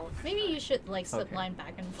yourself. Maybe you should like slip Okay. line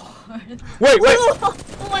back and forth. Wait.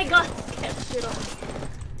 Oh my god! Get shit on me.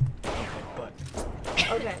 But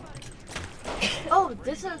Okay. Oh,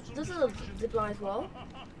 this is a zip line as well.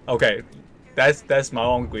 okay, that's my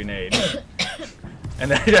own grenade. And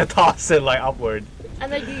then I just toss it like upward.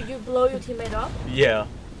 And then you blow your teammate up. Yeah.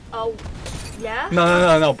 Oh, yeah.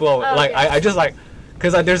 No, blow. Oh, Like okay. I just like,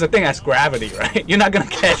 cause there's a thing that's gravity, right? You're not gonna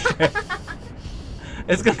catch it.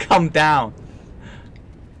 It's gonna come down.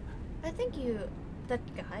 I think that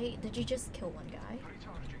guy. Did you just kill one guy?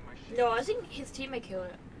 No, I think his teammate killed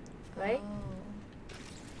it. Right? Oh.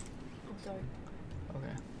 I'm sorry.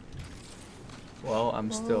 Okay. Well,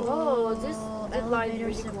 I'm still. Oh, this zip line is elevator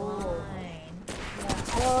really zip cool. line.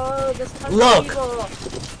 Yeah. Oh, there's tons Look! of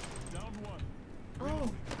people.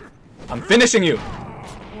 Oh. I'm finishing you.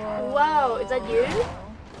 Whoa. Wow, is that you?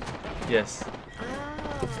 Yes.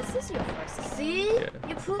 Ah. Is this your first time? See? Yeah.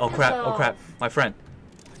 You proved Oh crap! Oh crap! yourself. My friend.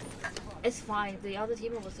 It's fine. The other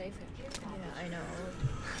team will save him. Yeah, I know.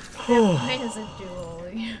 Mine is a duo.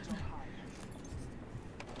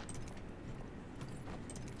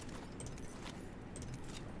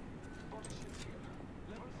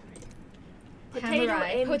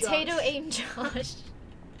 Potato Josh. aim Josh.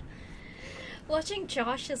 Watching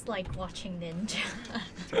Josh is like watching Ninja.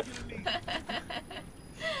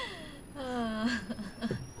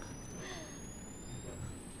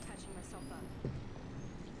 Catching myself up.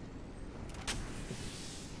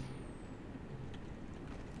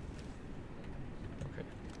 Okay.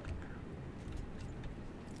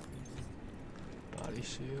 Body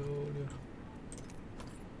shield.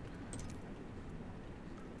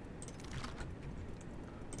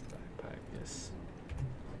 Backpack. Yes.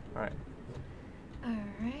 All right.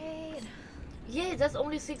 Alright. there's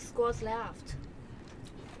only 6 squads left.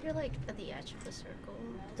 You're like at the edge of the circle.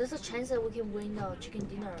 There's a chance that we can win the chicken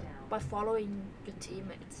dinner by following your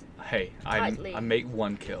teammates. Hey, Tightly. I make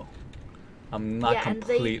 1 kill. I'm not Yeah, and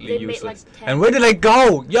completely they made, like, useless. 10. And where did I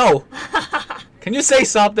go? Yo! Can you say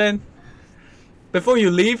something? Before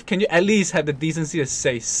you leave, can you at least have the decency to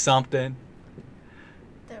say something?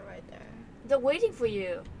 They're right there. They're waiting for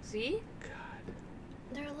you. See? God.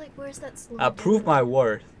 They're like, where's that slow? I prove my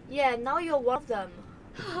worth. Yeah, now you're one of them.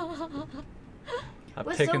 I'm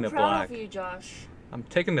We're taking so the proud black. of you, Josh. I'm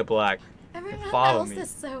taking the black. Everyone Follow else me. is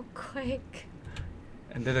so quick.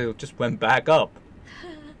 And then it just went back up.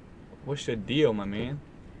 What's your deal, my man?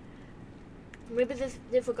 Maybe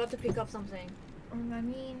they forgot to pick up something. I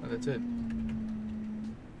mean, Oh, that's it.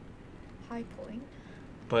 High point.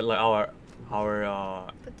 But like our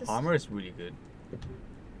But this armor is really good.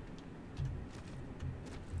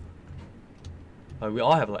 Like we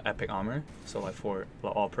all have like epic armor, so like for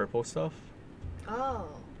like all purple stuff. Oh.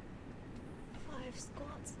 5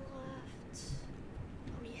 squads left.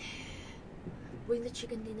 Oh yeah. Bring the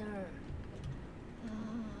chicken dinner.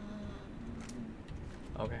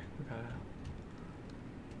 Okay, we got it.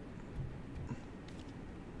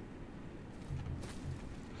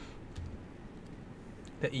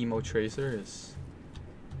 The emo tracer is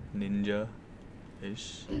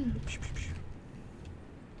ninja-ish.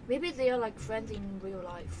 Maybe they are like friends in real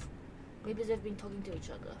life. Maybe they've been talking to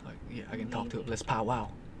each other. Like, yeah, I can talk to him. Let's powwow.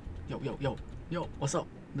 Yo, what's up?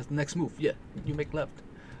 That's the next move. Yeah, you make left.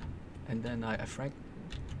 And then I frank.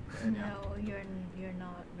 And yeah. No, you're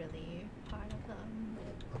not really part of them.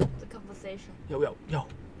 The conversation. Yo,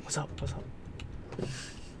 what's up? What's up?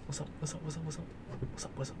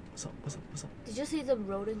 Did you see them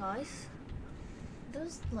rolling eyes?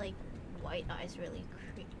 Those like white eyes really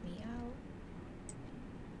creep me out.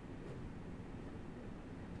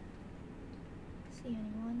 See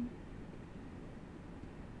anyone?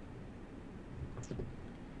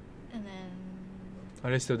 And then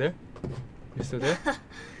Are they still there? You still there?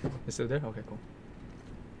 You still there? Okay, cool.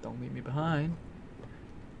 Don't leave me behind.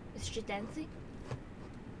 Is she dancing?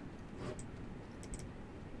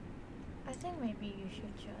 I think maybe you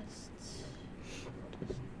should just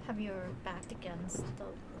have your back against the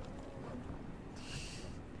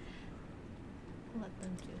let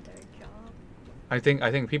them do their job. I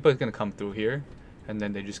think people are gonna come through here, and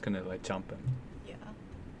then they're just gonna like jump in. Yeah.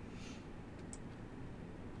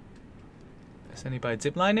 Is anybody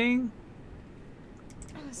ziplining?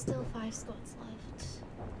 Still 5 squads left.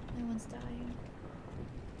 No one's dying.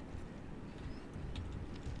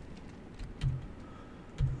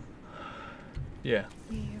 Yeah.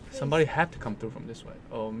 Yeah, you're pretty Somebody had to come through from this way.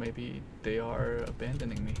 Oh, maybe they are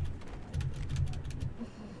abandoning me.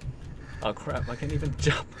 Oh crap! I can't even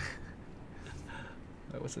jump.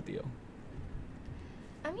 Like, what's the deal?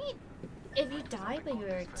 I mean, if you die but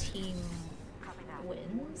your team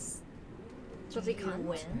wins, So they you can't?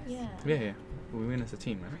 win. Yeah. Yeah. We win as a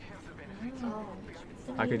team, right? Oh.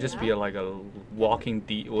 Then I you could just win. be like a walking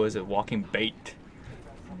walking bait.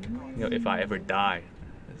 You know, if I ever die,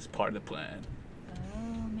 it's part of the plan.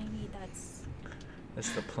 Oh, maybe that's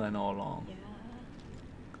That's the plan all along. yeah.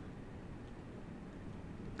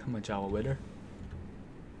 Come on, Jawa Witter.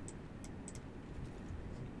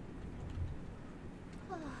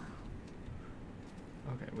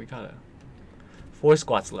 Okay, we got 4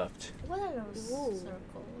 squats left. What are those Ooh.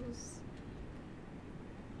 circles?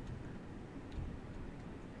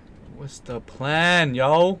 What's the plan,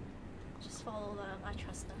 yo? Just follow them. I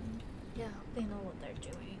trust them. Yeah. They know what they're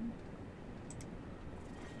doing.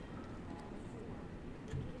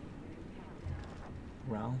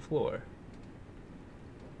 Round 4.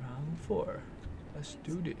 Round 4. Let's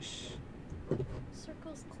do this.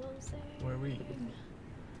 Circles closing. Where are we?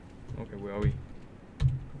 Okay, where are we? Go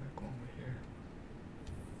back over here.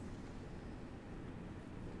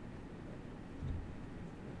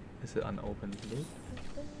 Is it unopened loop?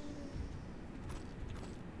 Open.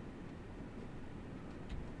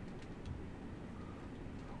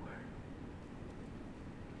 Where?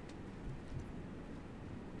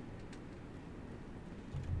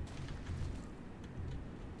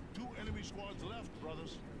 Two enemy squads left,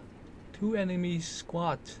 brothers. 2 enemy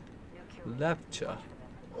squad left.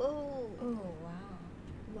 Oh. Oh wow.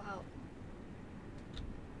 Wow.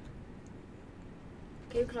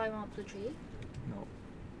 Can you climb up the tree? No.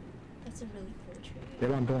 That's a really cool tree. 别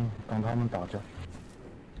乱动，等他们打着。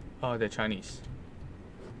 Oh, they're Chinese.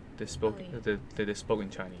 They spoke. Oh, yeah. They spoke in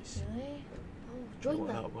Chinese. Really? Oh, join What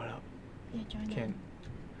them. up? What up? Yeah, join Can them.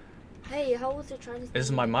 Hey, how was your Chinese?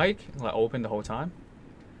 is my meeting? mic like open the whole time?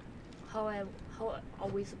 How are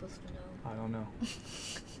we supposed to know? I don't know.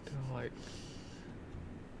 They're like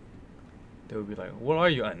They would be like, "What are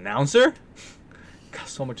you, an announcer?" Got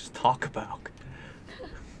so much to talk about.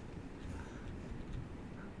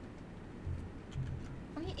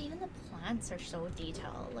 I mean, even the plants are so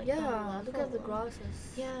detailed. Like Yeah, look at the level. grasses.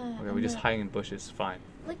 Yeah. Okay, and we're just the- hiding in bushes. Fine.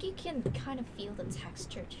 Like you can kind of feel the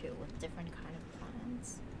texture too with different kind of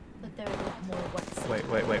plants. Like they're a lot more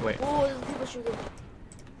wet. Wait. Oh, there's people shooting.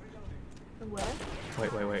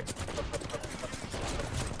 Where? Wait.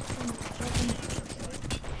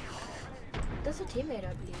 That's a teammate,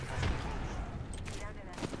 I believe.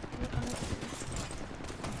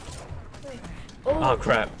 Oh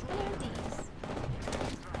crap. What are these?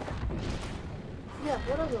 Yeah,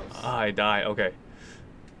 what are those? I die. Okay.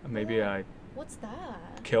 Maybe I What's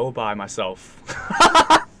that? kill by myself.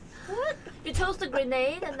 What? You toast a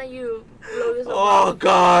grenade and then you blow yourself Oh up.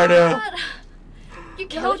 god. What? You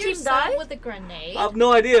The whole killed team yourself died? with a grenade? I have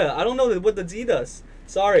no idea. I don't know what the Z does.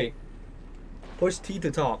 Sorry. Push T to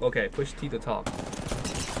talk. Okay, push T to talk.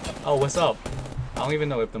 Oh, what's up? I don't even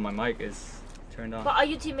know if my mic is turned on. But are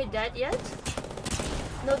your teammate dead yet?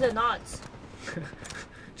 No, they're not.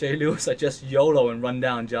 Jay Lewis, I just YOLO and run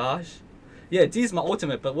down Josh. Yeah, D's my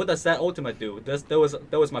ultimate, but what does that ultimate do? That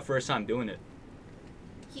was my first time doing it.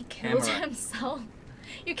 He killed Camera. himself.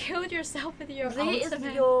 You killed yourself with your This is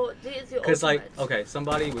ultimate. your Cause like, ultimate. okay,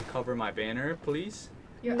 somebody would cover my banner, please.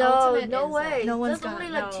 Your No, ultimate no is, way. No one's There's gonna.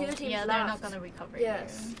 only, like, no. 2 teams Yeah, they're not left. gonna recover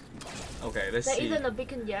Yes. you. Okay, let's There see. isn't a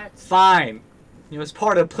beacon yet. Fine. It was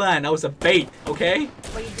part of the plan. That was a bait, okay?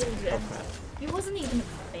 But you didn't do it. You wasn't even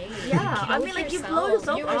fake. Yeah, I mean, like, you blow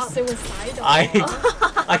yourself You were up. suicidal.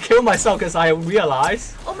 I killed myself because I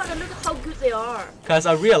realized. Oh my god, look at how good they are. Cause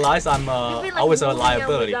I realized You've been, I was a moving them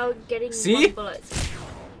liability. Without getting See? one bullet.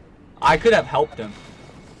 I could have helped them.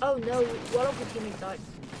 Oh no, one of the teammates died.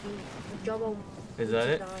 Java Is that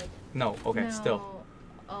it? died. No. Okay. No. Still.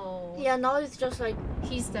 Oh. Yeah, now it's just like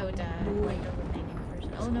He's so dead. Ooh. Like the remaining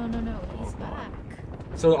person. Oh no. He's Oh, back.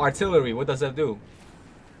 So artillery, what does that do?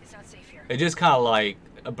 It's not safe here. It just kind of like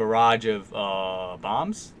a barrage of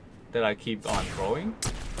bombs that I keep on throwing.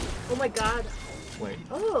 oh my god. Wait.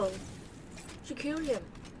 Oh, she killed him.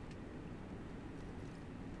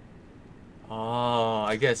 Oh,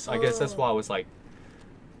 I guess that's why I was like,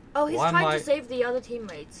 Oh, he's Why am trying I- to save the other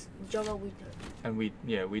teammates. Java we and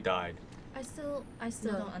we died. I still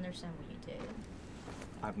No. don't understand what you did.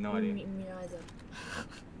 I have no idea. Me neither.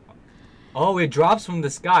 Oh, it drops from the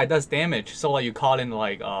sky. It does damage. So like you call in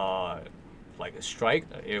like a strike,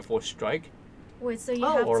 an Air Force strike, Wait, so you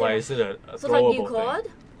Oh. have or to. like is it a So like you throwable called,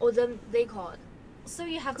 thing? or then they called. So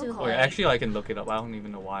you have to. Good call. Wait, Like, actually I can look it up. I don't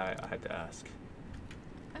even know why I had to ask.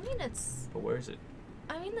 I mean, it's. But where is it?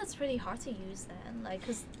 I mean, that's pretty hard to use then. Like,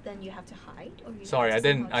 cause then you have to hide. Or you Sorry, have I to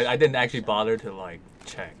didn't. somehow I didn't shoot actually yourself. bother to like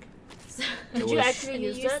check. Did It you was- actually And you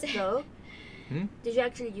use used it it. though? Hmm? Did you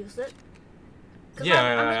actually use it? 'Cause Yeah,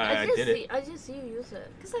 I I didn't did see. it. I didn't see you use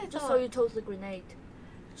it. Cause I Just saw thought. you toss the grenade.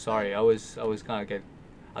 Sorry, I was kind of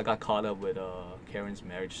I got caught up with Karen's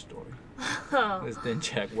marriage story. that Just didn't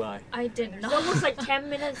check why. I did not. was like 10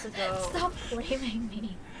 minutes ago. Stop blaming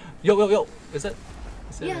me. Yo! Is that?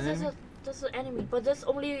 Is that Yeah, an enemy? that's an enemy, but there's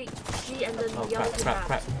only she and then Oh the other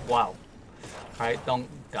crap! Wow. Alright, don't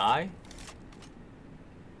die.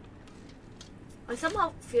 I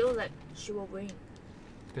somehow feel that she will win.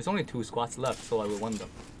 There's only 2 squads left, so I will win them.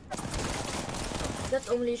 That's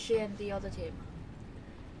only she and the other team.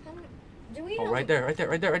 Do we Oh, know? right there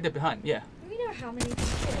behind. Yeah. Do we know how many people?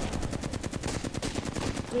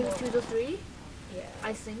 Maybe 2 to 3, Yeah.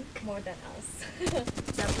 I think. More than us.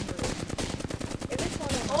 Definitely. If it's one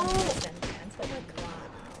of Oh! us, then chance. Oh my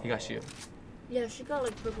god. You got shield. Yeah, she got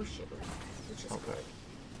like purple shield, which is Okay. good.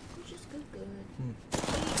 Which is good.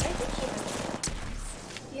 I think she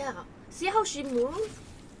has. Yeah. See how she moves?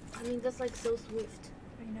 I mean, that's like so swift.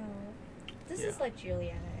 I know. This Yeah. is like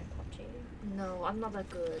Juliana and PUBG. No, I'm not that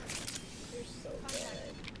good. You're so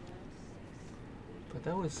good. But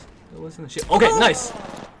that wasn't a shield. Okay, nice. Oh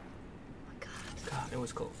my god. God, it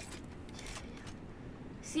was close.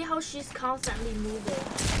 See how she's constantly moving.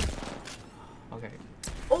 Okay.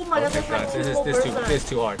 Oh my god, Okay, that's like God, two this more is person.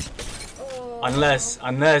 too hard. Oh. Unless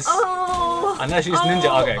Oh! Unless she's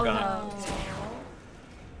ninja. Okay, oh got it. no.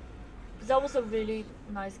 That was a really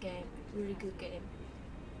nice game. Really good game.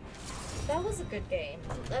 That was a good game.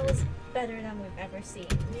 That was better than we've ever seen.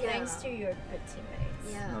 Yeah. Thanks to your good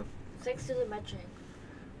teammates. Yeah. No. Thanks to the matching.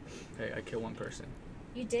 Hey, I killed one person.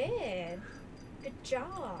 You did. Good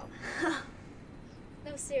job.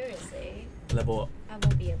 No, seriously. Level up. I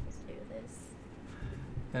won't be able to do this.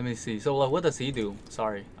 Let me see. So what does he do?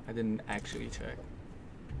 Sorry, I didn't actually check.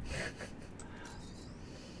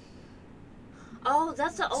 Oh,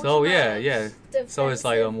 that's the ultimate. So yeah. So it's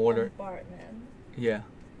like a defensive mortar. bombardment. Yeah.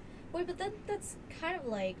 Wait, but then that's kind of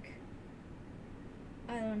like,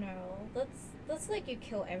 I don't know. That's like you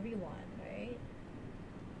kill everyone, right?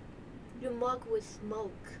 You mark with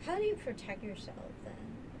smoke. How do you protect yourself then?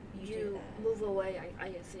 You do You that. move away, I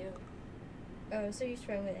assume. Oh, so you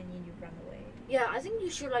throw it and then you run away. Yeah, I think you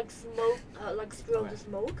should like smoke, like spill Okay. the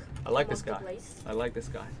smoke. I like from this the guy. place. I like this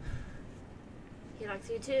guy. He likes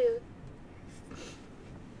you too.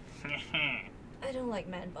 I don't like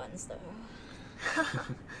man buns though.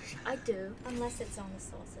 I do. Unless it's on the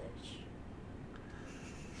sausage.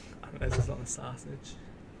 Unless it's on the sausage.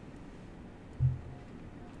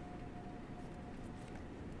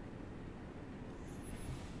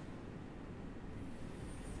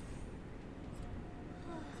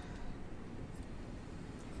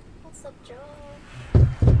 What's up, Joe?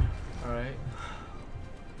 All right.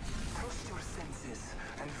 Trust your senses,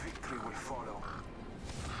 and victory will follow.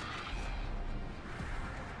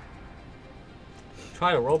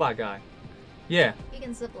 Try the robot guy. Yeah, You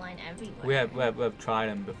can zipline everywhere. we've tried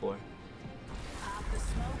him before.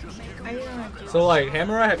 Are you gonna do So like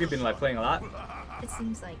Hamurai, have you been like playing a lot? It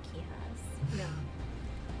seems like he has. Yeah.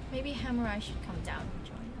 Maybe Hamurai should come down and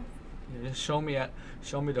join us. Yeah, just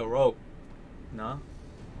show me the rope. No?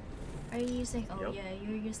 Are you using? Oh Yep. yeah,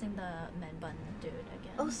 you're using the man bun dude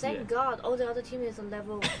again. Oh, thank Yeah. God! All the other teammates are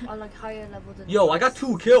level, are like higher level than. Yo, I got us.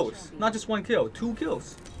 2 kills. Not just 1 kill, 2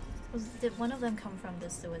 kills. Did one of them come from the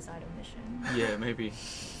suicidal mission? Yeah, maybe.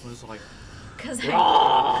 It was like Cause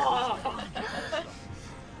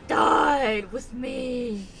Died with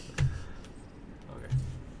me.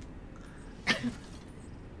 okay.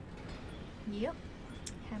 Yep.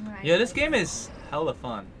 Hamurai. Yeah, this plays. game is hella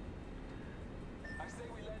fun. I say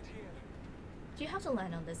we land here. Do you have to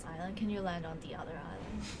land on this island? Can you land on the other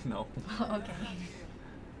island? No. Okay.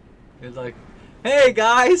 It's like, hey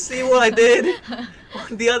guys, see what I did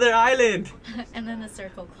on the other island. And then the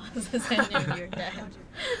circle closes and then you're dead.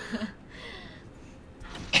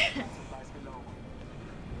 Lies below.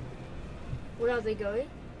 Where are they going?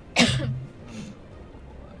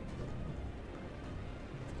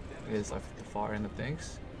 It's like the far end of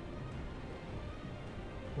things.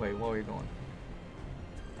 Wait, where are we going?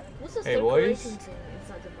 What's the Hey, circulation boys. thing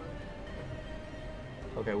inside the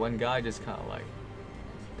bunker? Okay, one guy just kind of like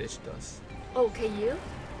ditched us. Oh, can you?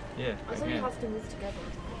 Yeah, I thought you again. have to move together.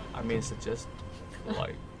 I mean, it's just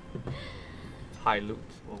like high loot.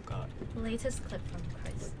 Oh god. Latest clip from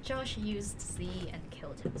Chris. Josh used Z and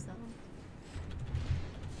killed himself.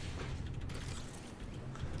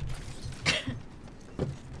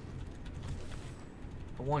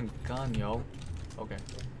 I want gun, yo. Okay.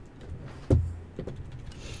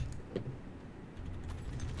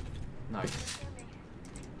 Nice.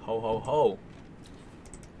 Ho ho ho.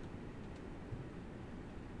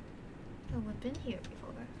 Oh, we've been here before.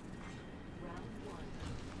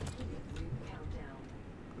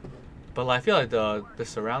 But like, I feel like the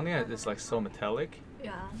surrounding is like so metallic.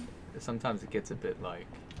 Yeah. That sometimes it gets a bit like,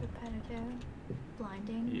 Repetitive.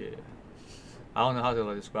 Blinding. yeah. I don't know how to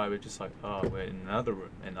like describe it. Just like, oh, we're in another room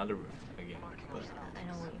again. But I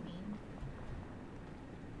know what you mean.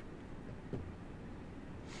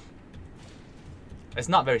 it's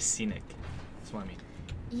not very scenic. That's what I mean.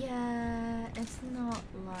 Yeah, it's not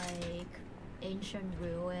like ancient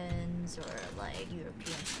ruins or like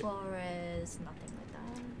European forests, nothing like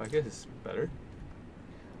that. I guess it's better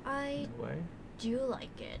I in a way. do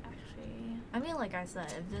like it actually. I mean, like I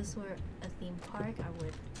said, if this were a theme park, I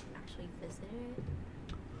would actually visit it.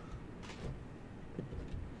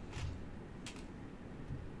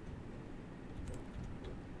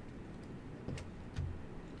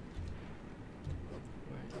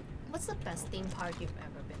 What's the best theme park you've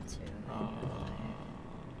ever been to?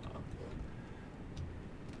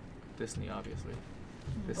 Disney, obviously.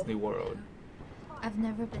 Disney World. I've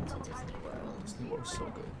never been to Disney World. Disney World's so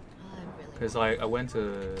good. I really. Cause I went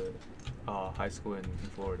to high school in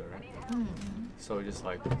Florida, right? Mm. So just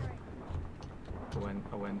like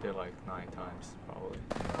I went there like 9 times probably.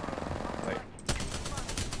 Like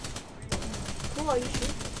Who are you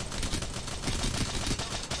shooting?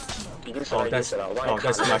 oh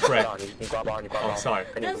that's my friend. Oh sorry.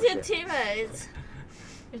 That's your teammates.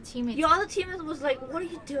 Your teammate. Your other teammate was like, "What are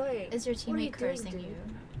you doing?" Is your What are you teammate doing, cursing dude? you?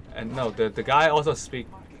 And no, the guy also spoke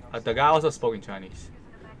in Chinese.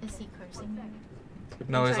 Is he cursing you?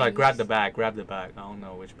 No, In it's like grab Chinese? the bag. I don't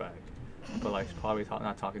know which bag, but like probably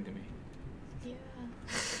not talking to me. Yeah.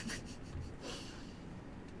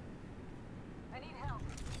 I need help.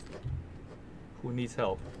 Who needs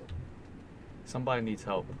help? Somebody needs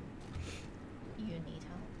help. You need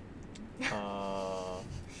help.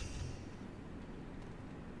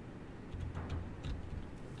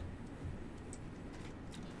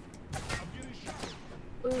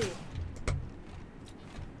 Ooh.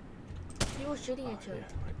 You were shooting at you. Yeah,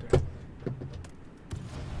 right there.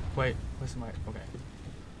 Wait, where's my... Okay.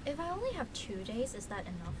 If I only have 2 days, is that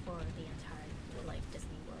enough for the entire like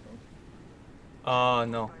Disney World?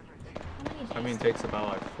 No. How many days? I mean, it takes about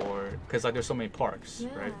like 4... Because like there's so many parks,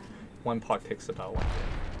 Yeah. right? One park takes about 1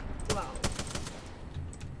 day. Wow.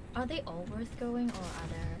 Are they all worth going, or are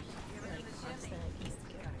there like parks that I can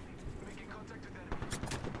skip?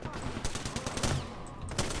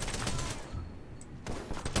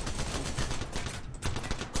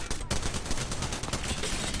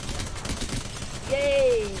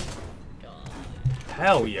 Yay!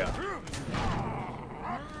 Hell yeah.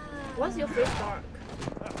 What's your first mark?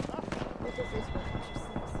 What's your first mark?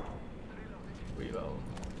 Reload.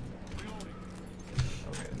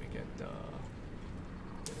 Okay, let me get the...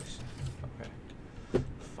 Okay.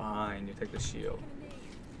 Fine, you take the shield.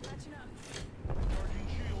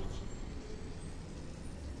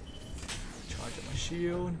 Charge up my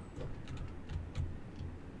shield.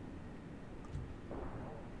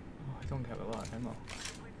 Oh, I don't have a lot of ammo.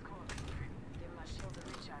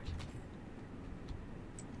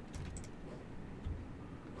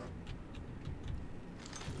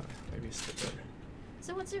 Okay, maybe it's the better.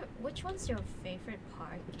 So which one's your favorite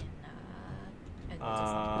park in Disney?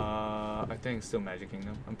 I think it's still Magic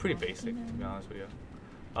Kingdom. I'm pretty Magic basic, to be Kingdom. honest with you.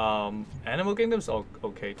 Animal Kingdom's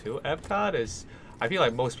okay too. Epcot is... I feel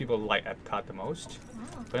like most people like Epcot the most.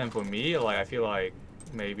 Oh. But then for me, like I feel like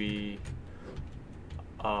maybe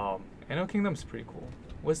Animal Kingdom's pretty cool.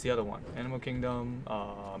 What's the other one? Animal Kingdom,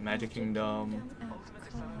 Magic Kingdom.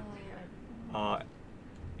 Epcot.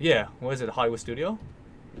 Yeah, what is it? Hollywood Studio?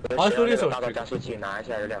 学 Hollywood 校那 Studios 个 are 大 pretty 家加 cool. 速器拿一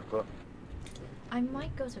下，有2个。 I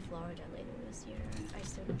might go to Florida later this year. I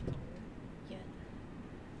still don't know yet.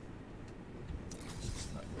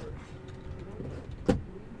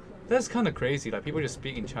 That's kind of crazy. Like people just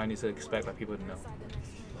speak in Chinese and expect like people to know,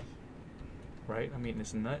 right? I mean,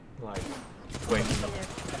 isn't that like? Wait.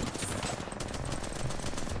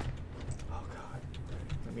 Oh god.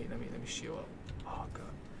 Let me shield up. Oh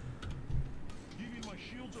god. Giving my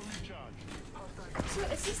shields a recharge. So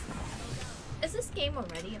is this game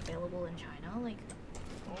already available in China? Like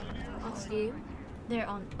On Steam? they're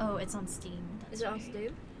on. Oh, it's on Steam. Is That's it on right.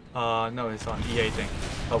 Steam? No, it's on EA thing.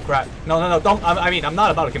 Oh crap. No, don't. I mean, I'm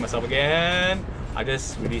not about to kill myself again. I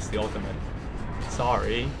just released the ultimate.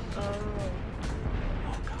 Sorry. Oh.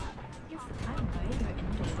 Oh god. You're fine, right? You're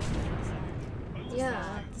indoors.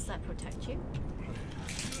 Yeah. Does that protect you?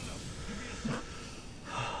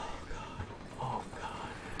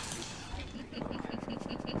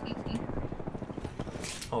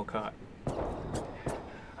 Oh god. Oh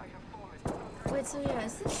god. Wait, so yeah,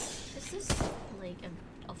 is this like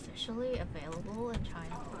officially available in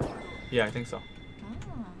China? Yeah, I think so.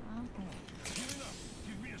 Ah.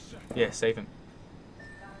 Give me a sec. Yeah, save him.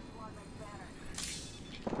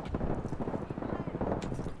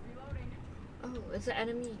 Oh, is the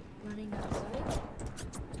enemy running outside?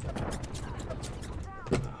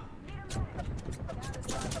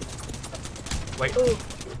 Wait. Oh.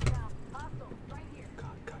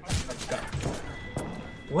 God.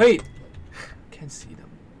 Wait. Can't see them.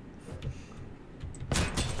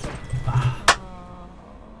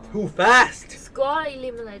 Too fast. Squad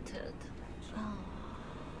eliminated.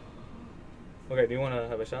 Okay, do you want to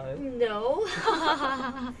have a shot at it? No.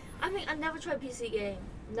 I mean, I never tried PC game.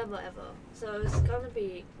 Never ever. So it's gonna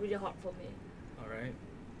be really hard for me. All right.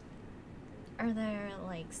 Are there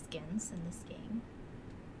like skins in this game?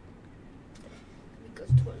 Let me go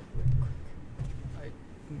to the toilet real quick.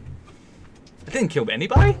 I didn't kill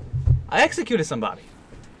anybody. I executed somebody.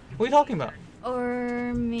 What are you talking about?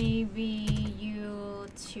 Or maybe you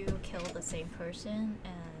two killed the same person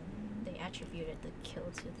and they attributed the kill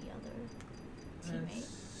to the other teammate.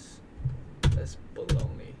 That's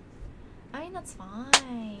baloney. I mean, that's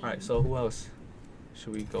fine. Alright, so who else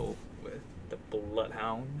should we go with? The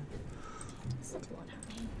Bloodhound? It's a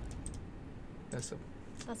bloodhound. That's a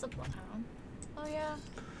That's a bloodhound. Oh yeah.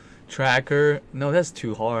 Tracker. No, that's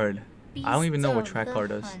too hard. I don't even know what Beast track of card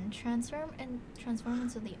the does. Hunt. Transform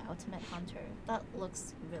into the ultimate hunter. That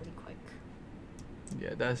looks really quick.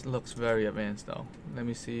 Yeah, that looks very advanced though. Let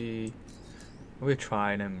me see. We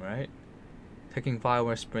tried them, right? Taking fire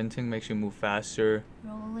while sprinting makes you move faster.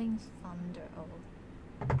 Rolling thunder. Oh.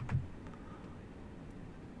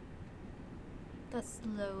 That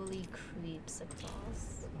slowly creeps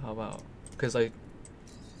across. How about? Because I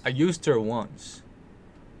used her once.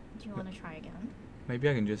 Do you want to try again? Maybe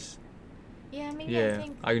I can just. Yeah, maybe Yeah, I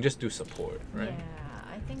think. I can just do support, right?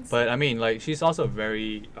 Yeah, I think so. But I mean, like, she's also a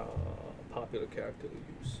very popular character to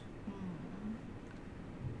use.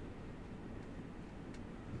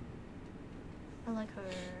 I like her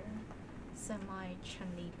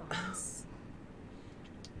semi-Chun-Li buns.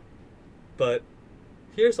 But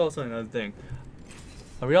here's also another thing.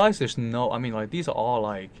 I realize there's no. I mean, like these are all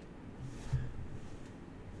like.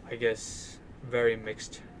 I guess very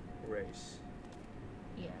mixed race.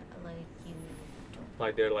 Yeah, like you don't.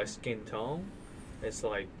 Like they're like skin tone. It's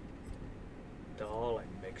like they're all like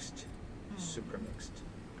mixed, super mixed.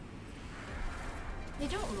 They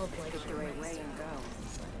don't look like Pick the right way humans, and go.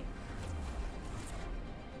 it's like-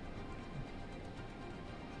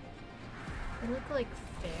 They look like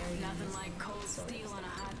fairies. Nothing like cold sort of steel on a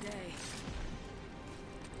stuff. hot day.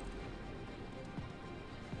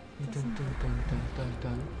 Dun, dun, dun, dun, dun,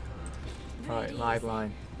 dun. Alright, live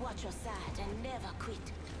line. Watch your side and never quit.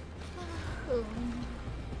 Oh.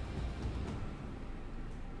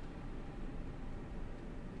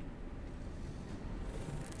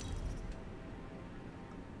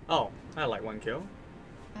 Oh, I had like 1 kill.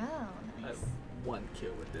 Oh, I had nice. 1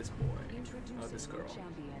 kill with this boy. Oh, this girl.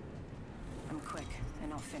 Champion. I'm quick,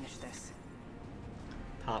 and I'll finish this.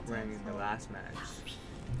 Top rank in the last match.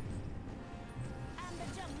 I'm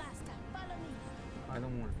the jump master. Follow me. I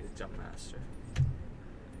don't want to be a jump master.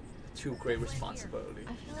 Too great responsibility.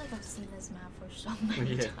 I feel like I've seen this map for so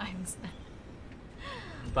many Yeah. times now.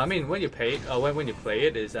 But I mean, when you when you play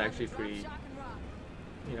it, it's actually pretty.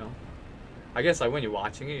 You know, I guess like when you're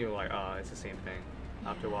watching it, you're like, oh, it's the same thing.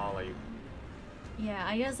 After a while, like. Yeah,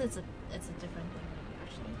 I guess it's a different thing when you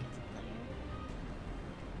actually get to play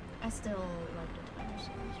it. I still like the Timer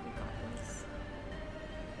series regardless.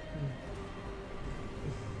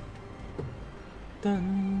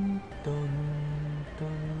 Dun dun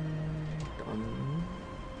dun dun.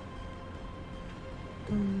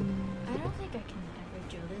 Dun. I don't think I can ever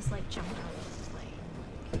do this, like jump out of the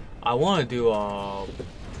plane. I want to do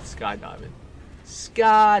skydiving.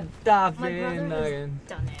 My brother Skydiving has again.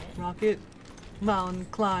 done it. Rocket mountain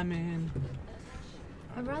climbing.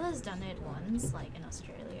 My brother's done it once, like in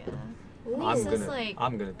Australia. Ooh. He says like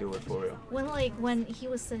I'm gonna do it for real. when he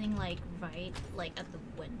was sitting like right like at the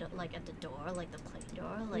window, like at the door, like the plane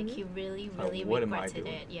door, like he really what am I regretted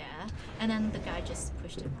doing? it. Yeah, and then the guy just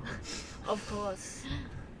pushed him off. Of course.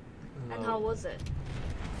 And how was it?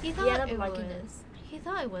 He thought ended up it liking it. was. He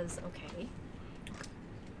thought it was okay.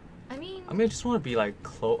 I mean, I just want to be like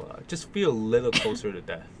just feel a little closer to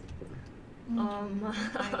death. I don't want.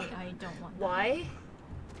 That. Why?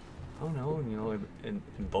 I don't know, you know, it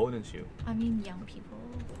emboldens you. I mean, young people.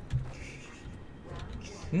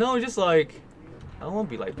 No, just like I don't want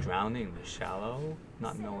to be like drowning in the shallow,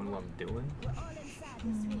 not knowing what I'm doing.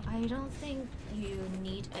 I don't think you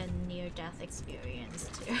need a near-death experience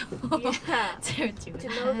to Yeah. to do To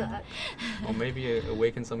know that. Or maybe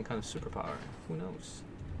awaken some kind of superpower. Who knows?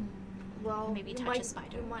 Well, Maybe you touch might, a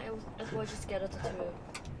spider. You might as well just get a tattoo.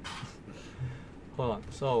 Hold on.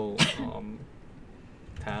 So,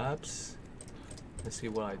 tabs. Let's see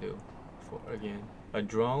what I do. For again, a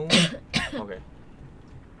drone. Okay.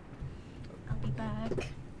 I'll be back.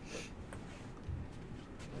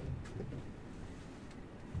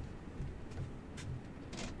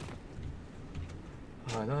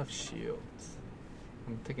 Oh, I don't have shields.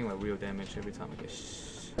 I'm taking like real damage every time I get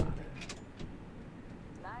shot at.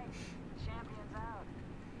 Nice. Champions out.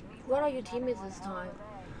 What are your teammates this time?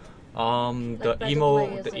 The Like better emo,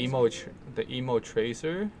 players, the I emo, suppose. the emo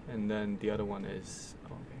tracer, and then the other one is.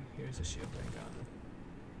 Okay, here's a shield I got.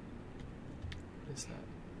 What is that?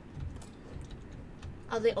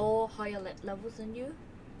 Are they all higher levels than you?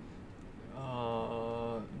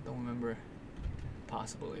 Don't remember.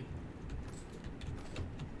 Possibly.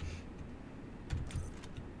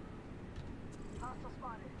 Hostile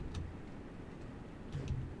spotted.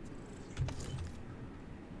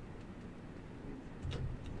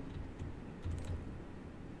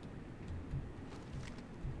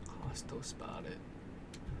 Hostile spotted.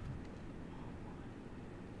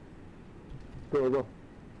 Go, go.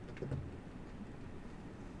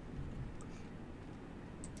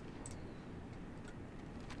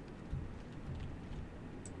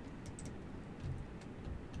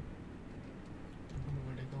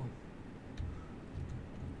 Where'd they go?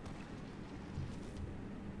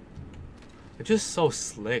 It's just so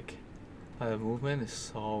slick. The movement is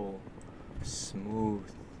so smooth.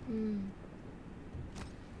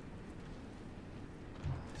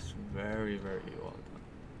 It's very, very well done.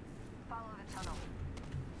 Follow the tunnel.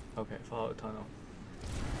 Okay, follow the tunnel.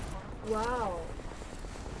 Wow.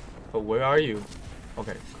 But where are you?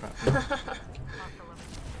 Okay, crap. Hostile eliminated.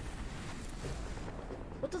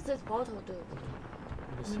 What does this portal do?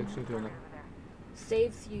 It just takes you to another.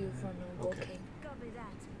 Saves you from Okay. walking. Copy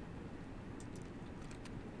that.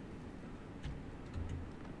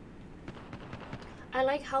 I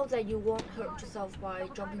like how that you won't hurt yourself by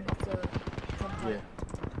jumping off the from height. Yeah.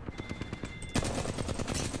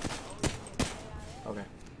 Okay.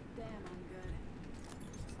 Damn, I'm good.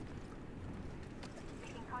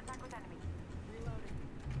 Making contact with enemy. Reloading.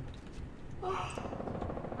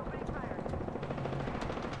 Opening fire.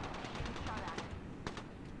 Getting shot at.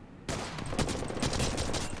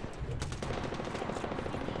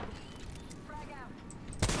 Frag out.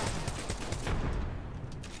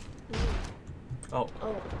 Oh.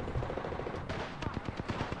 Oh.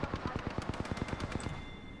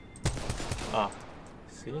 Ah.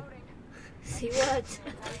 See? See what?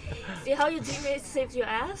 See how your teammates saved your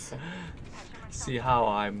ass? See how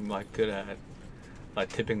I'm like good at like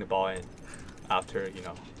tipping the ball in after, you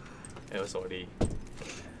know, it was already.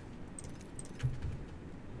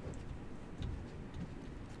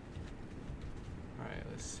 Alright,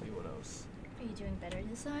 let's see what else. Are you doing better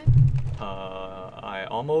this time? I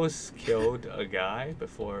almost killed a guy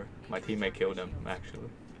before my teammate killed him, actually.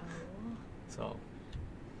 Oh. So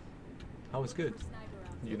that was good.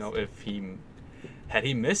 You know, if had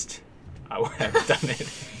he missed, I would have done it.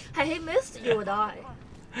 Had he missed, you would die.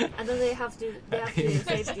 And then they have to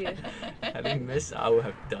save you. Had he missed, I would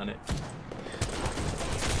have done it.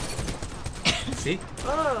 See?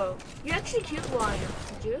 Oh, you actually killed one,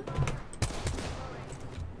 did you?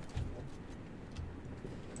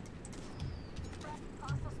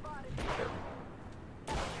 Hostile spotted.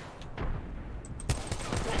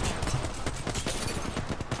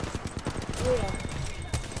 Oh yeah.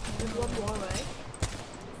 There's one more, right?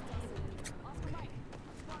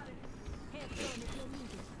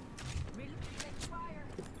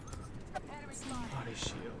 Body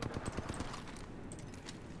shield.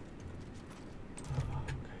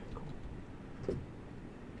 Okay, cool.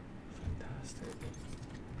 Fantastic.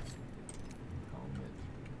 Helmet.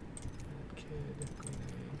 Kid.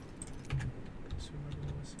 Grenade.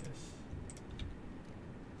 Consumables. Yes.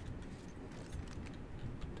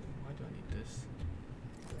 Why do I need this?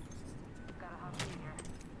 Got a hot seat here.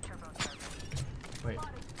 Turbocharger. Wait.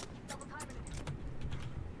 Double timing it.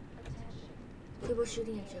 People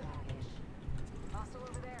shooting at you. Hostile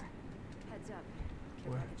over there. Heads up.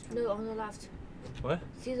 Where? No, on the left. What?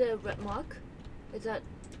 See the red mark? Is that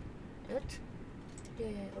it? Yeah,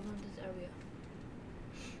 around this area.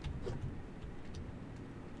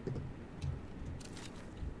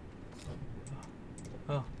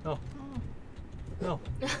 Oh, no. No.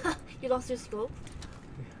 You lost your scope?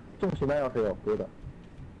 重型弹药是有补的。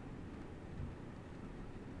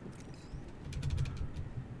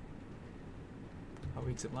 Are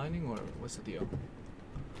we ziplining or what's the deal?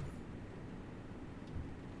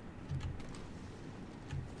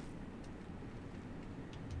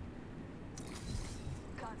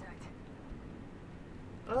 Contact.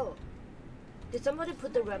 Oh. Did somebody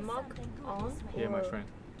put the red mark on? Yeah, my or- friend.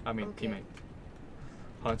 I mean, Okay. teammate.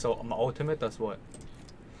 So my ultimate does what?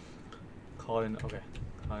 Call in. Okay.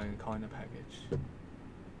 Call in a package.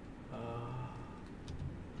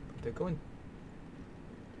 They're going.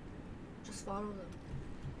 Just follow them.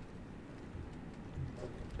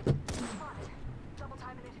 Spotted. Double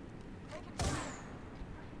timing it. Taking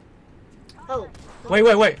fire. Oh.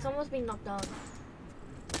 Wait. Someone's been knocked down.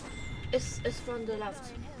 It's from the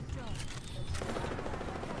left.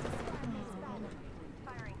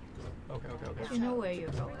 Firing. Okay. Do you know where you're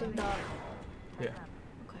going? Then die. Yeah. Okay.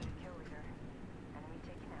 Kill leader. Enemy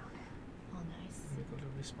taken out. Oh, nice. Let me go to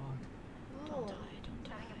respawn. Don't Oh. die, don't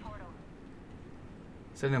Setting a die. portal.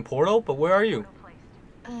 Is it in portal? But where are you? Portal placed.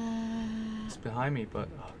 It's behind me, but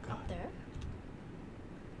oh god. Up there?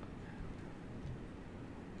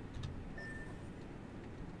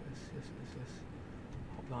 Yes.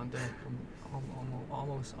 Hold on there. I'm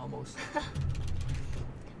almost. Getting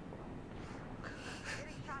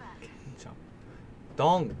shot at. Jump.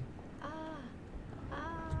 Dong.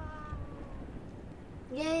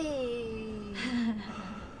 Yay!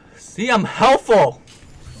 See, I'm helpful.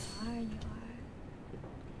 You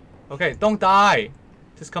are. Okay, don't die.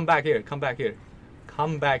 Just come back here. Come back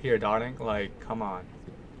here, darling. Like, come on.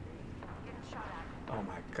 Getting shot at. Oh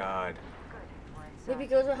my god. Good. We're inside. Maybe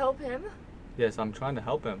go to help him? Yes, I'm trying to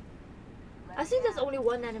help him. I think there's only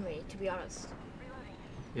one enemy, to be honest. Reloading.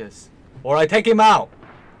 Yes. Or I take him out.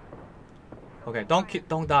 Okay, don't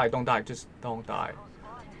die. Just don't die.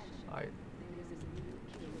 I.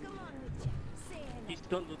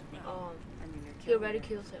 Don't look me. He already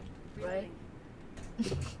killed him, right?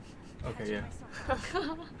 Okay, yeah.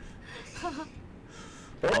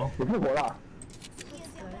 哎，你复活了？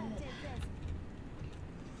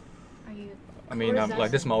 Are you? I mean, What is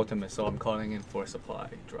like this is that? my ultimate, so I'm calling in for a supply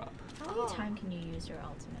drop. How many time can you use your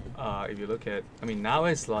ultimate? If you look at, I mean, now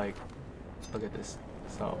it's like Look at this.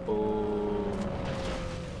 So, boom.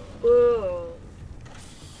 Ooh.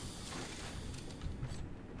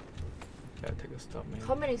 Gotta take a stop, man.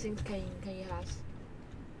 How many things can you have?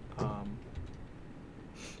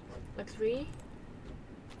 Like 3?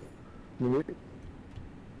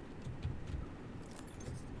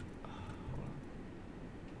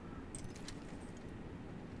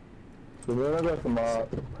 有没有那个什么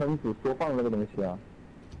喷子缩放那个东西啊？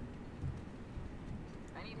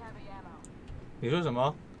 I need heavy ammo. 你说什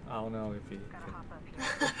么 ？I don't know if you. Gotta hop up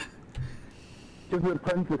here. 就是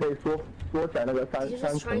喷子可以缩起来那个 You're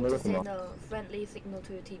三 just 层 trying 那 to 个什么 send，a friendly signal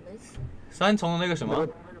to your teammates, 3重的那个什么？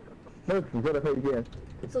那个紫色的配件，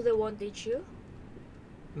 so they won't ditch you.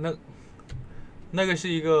 那个是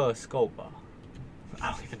一个 scope 吧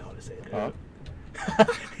 ？I don't even know how to say it. 啊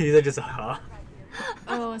He said just huh?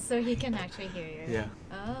 Oh, so he can actually hear you. Yeah.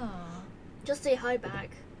 Oh. Just say hi back.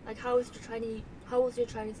 Like how was your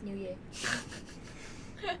Chinese New Year?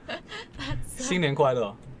 That's so 新年快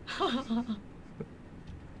乐。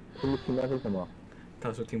听不清那是什么？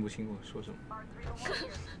他说听不清我说什么。 R301 here.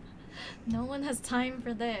 No one has time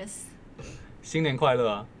for this. 新年快乐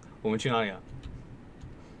啊！我们去哪里啊？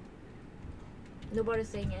 Nobody's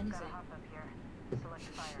saying anything. Gotta hop up here. Select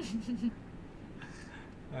fire.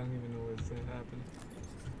 I don't even know what's happening.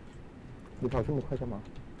 你跑这么快干嘛？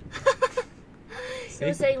 You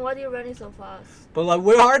were saying, why are you running so fast? But like,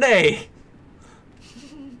 where are they?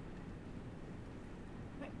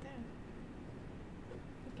 Right there.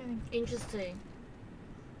 We're getting Interesting.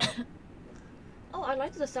 Oh, I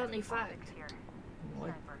like the sound effect. Here.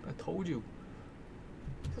 What? I told you.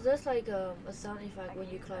 So there's like a sound effect when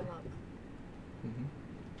you climb up. Mhm.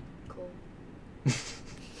 Cool.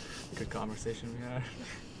 Good conversation we had.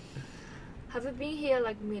 Have you been here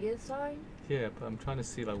like millions times? Yeah, but I'm trying to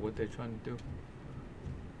see like what they're trying to do.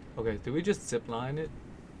 Okay, do we just zip line it?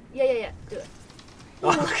 Yeah. Do it.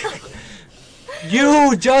 Okay.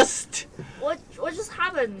 You just What just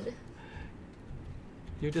happened?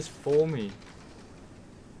 you just fool me.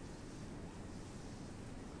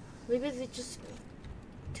 Maybe it's just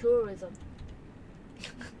tourism.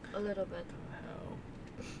 A little bit. Hell.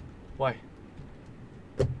 Why?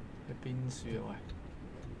 I've been why?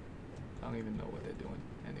 I don't even know what they're doing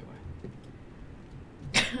anyway.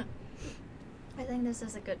 I think this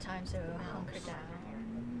is a good time to hunker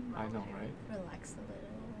down, I know, right? relax a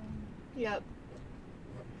little. Yep.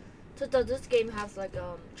 So does this game have like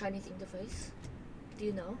Chinese interface? Do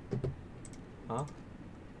you know? Huh?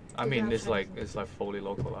 I Does it mean, have it's like Chinese? fully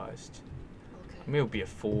localized. Okay. I mean, it would be a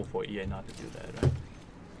fool for EA not to do that, right?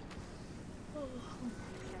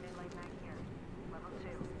 Extended light mag here. Level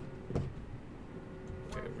 2.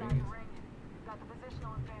 Okay, We're inside ring. the ring. Got the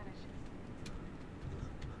positional advantage.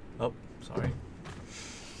 Oh, sorry.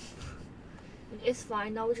 It's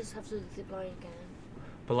fine. Now we just have to zip line again.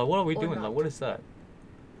 But like, what are we Or doing? not. Like, what is that?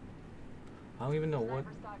 I don't even know what.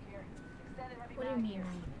 Sniper stock here. Extended heavy What do you mag mean? here.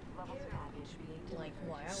 Level 2. Like,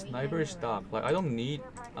 why are we Sniper hanging stock. around? Like, I don't need.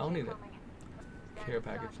 Care I don't need package it. incoming. Care Standard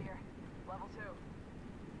stock package. here. Level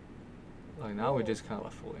 2. Like now we're Oh. just kind of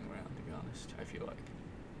like fooling around. To be honest, I feel like.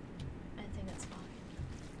 I think it's fine.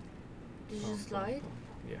 Did you Oh, just slide?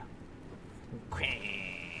 Yeah. We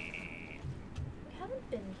haven't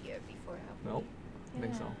been here before, have we? Nope. I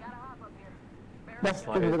think so. Yeah. Gotta hop up here. 那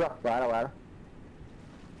Barrel 就是这个，来了。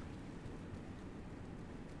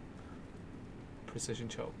 Precision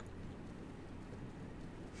choke.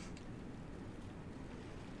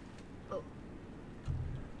 Oh.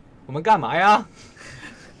 我们干嘛呀？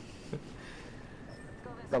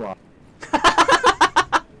干嘛？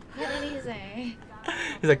 What did he say?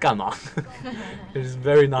 He's like 干嘛？ He's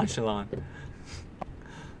very nonchalant.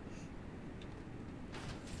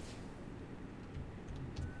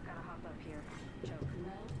 Gotta hop up here.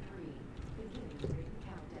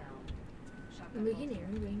 Beginning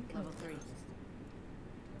ring. Level 3.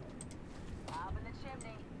 Bob in the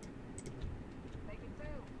chimney. Make it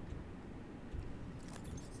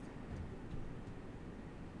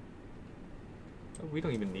 2. We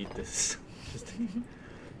don't even need this. Just Do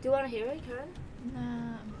you want to hear it, Karen? Nah,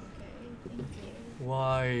 I'm okay. Thank you.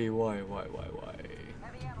 why?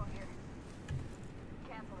 Heavy ammo here.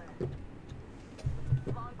 Cancel it.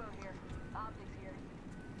 Longbow here. Optics here.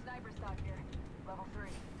 Sniper stock here. Level 3.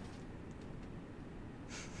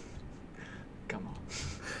 Come on.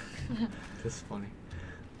 This is funny.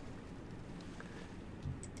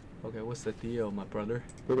 Okay, what's the deal, my brother?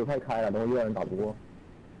 水手太开了，等会又让人打不过。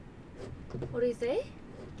 What do you say?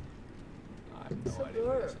 I have no So idea.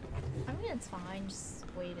 What blurred. I mean, it's fine. Just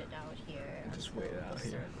wait it out here. Just until wait it out the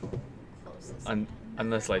here. circle closes Un in.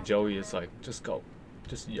 unless like Joey is like, just go,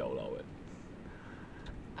 just YOLO it.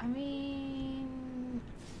 I mean,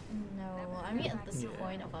 no. I mean, at this Yeah.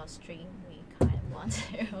 point of our stream, we kind of want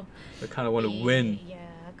to. I kind of want to be, win. Yeah,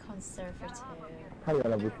 conservative. 太远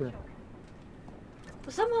了，不是。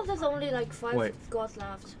 But somehow there's only like 5 Wait. squads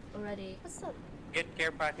left already. What's that? Get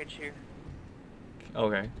care package here.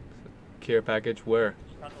 Okay. Care package where?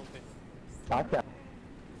 It's not open. 打起来。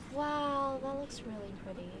 Wow, that looks really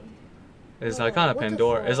pretty. It's Oh, like kind of what the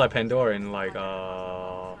Pandora. It's fuck? like Pandora in like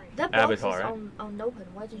That box Avatar. is Right? unopened.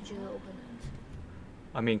 Why didn't you open it?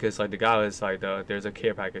 I mean, cause like the guy is like there's a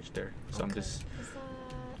care package there, so I'm Okay. just Is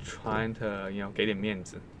that? trying to get 点面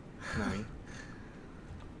子. You know what I mean?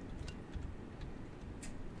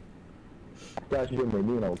 接下去就没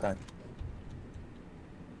命了，我看。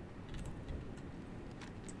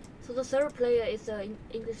 So the third player is the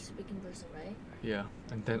English-speaking person, right? Yeah,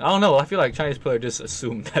 and then I don't know. I feel like Chinese players just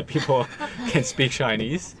assume that people can speak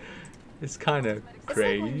Chinese. It's kind of It's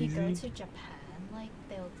like when you go crazy. to Japan, like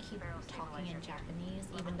they'll keep talking in Japanese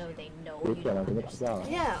even though they know 别 you 选 don't 了，准备打架了。 understand.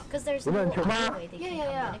 Yeah. Because there's You no know, Chuma? other way they can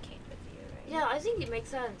Yeah. communicate with you, right? Yeah, I think it makes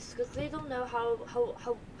sense because they don't know how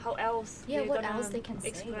else Yeah, they're what gonna else they can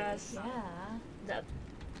express say? Yeah. that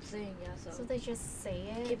thing. Yeah, so, So they just say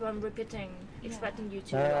it. keep on repeating, Yeah. expecting you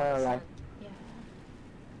to Like- understand. Yeah.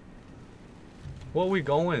 Where we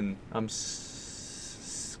going? I'm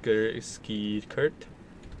ski Kurt.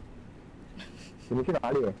 你们去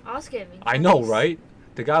哪里？ Ask him. in I know, Chinese. right?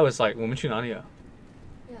 The guy was like, 我们去哪里啊?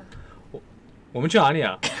 Yeah. 我们去哪里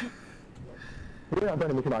啊? 我想知道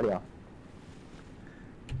你们去哪里啊？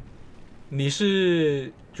你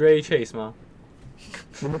是 Dre Chase 吗？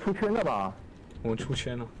你们出圈了吧？我们出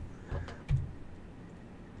圈了。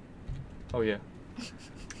Oh yeah.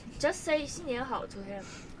 Just say 新年好 to him.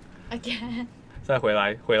 Again. 再回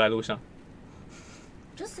来路上，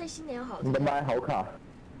 Just say 新年好 to 你的 him. 麦好卡，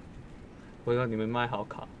我说你们麦好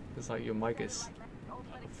卡。It's like your mic is.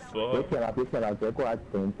 别 Fuck. 舔了，别舔了，直接过来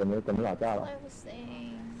等着打架了 I。was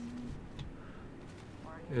saying.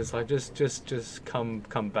 It's like just come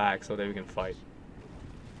back so that we can fight.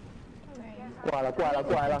 Alright. 过来了，过来了，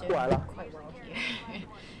过来了， We've 过来 been 了 doing，quite well here.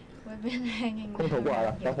 We've been hanging 空投过来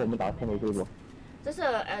了， around 待会儿我们打 here. 空投这一波。 There's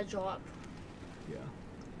a air drop, Yeah.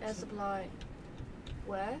 air supply.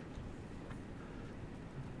 Where?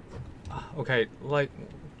 Okay, like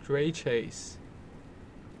Dre Chase.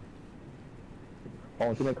 往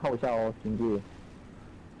我这边靠一下哦，兄弟。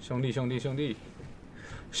兄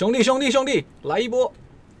弟，来一波。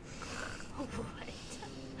 Oh boy.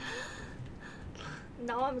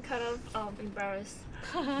 Now I'm kind of embarrassed.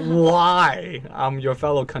 Why? I'm your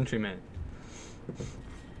fellow countryman.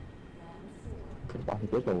 哇，你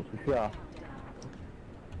别走出去啊！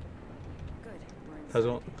他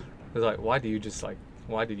说 He's like, why did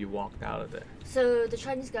you walk out of there? So the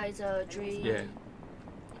Chinese guy is a Dre Yeah.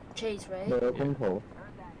 Chase, right? 没有空投，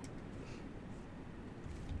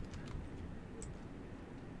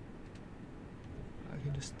 I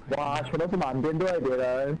can just. 哇，全都是满编队，别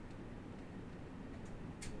人。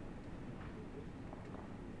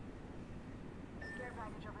 Care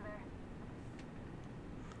package over there.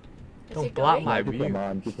 Is Don't it block going? my 你去舔 view.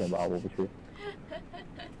 吧，你去舔吧，我不去。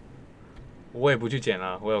我也不去捡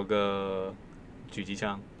了，我有个狙击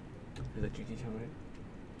枪。是狙击枪right?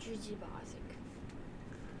 GG 吧, I think.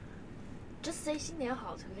 Just say 新年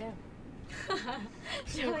好 to him.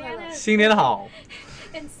 新年快乐. 新年好。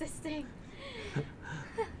 Insisting.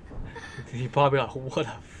 He probably like, what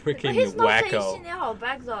a But freaking he's not saying wacko. 新年好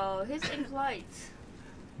back though. He's impolite.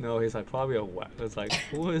 No, he's like probably a whack. It's like,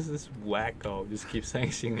 who is this wacko? Just keep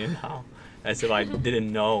saying 新年好 as if I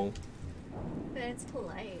didn't know. But it's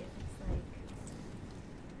polite. It's like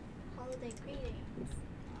holiday greetings.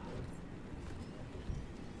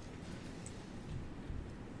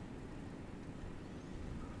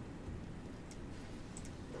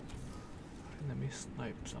 Let me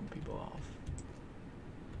snipe some people off.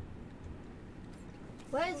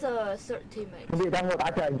 Where is the third teammate? 兄弟，待会儿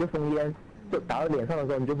打起来你就封烟，就打到脸上的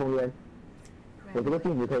时候你就封烟。我这个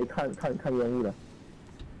镜子可以看烟雾的。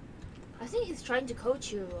 I think he's trying to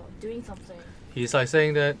coach you on doing something. He's like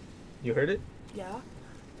saying that, you heard it? Yeah?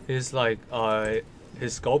 He's like,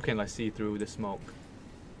 his scope can like see through the smoke.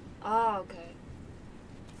 Ah, okay.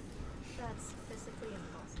 That's physically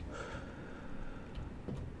impossible.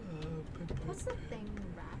 What's the thing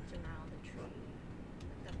wrapped around the tree?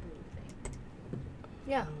 Like the blue thing.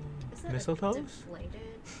 Yeah. Is it Mistletoes? a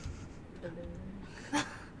deflated balloon?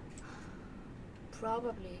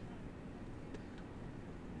 Probably.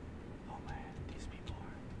 Oh man, these people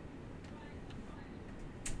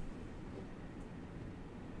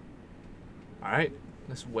are. Alright,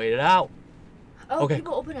 let's wait it out. Oh, Okay.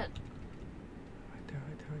 people open it. Right there.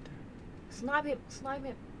 Snipe him, snipe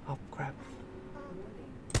him. Oh crap.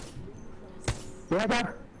 别开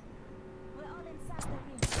枪！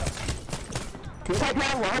别开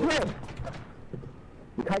枪！我要退！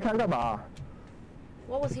你开枪干嘛？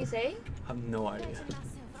 What was he saying? I have no idea.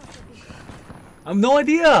 I have no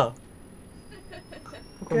idea.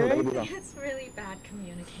 根本没听到。 It's really bad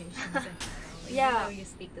communications in general. Yeah. Even though you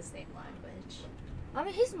speak the same language. I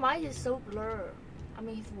mean, his mind is so blurred. I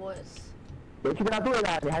mean, his voice. 别去跟他对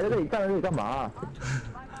了，你还在这里站在这里干嘛？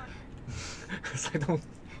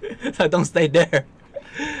 I don't stay there.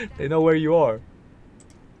 They know where you are.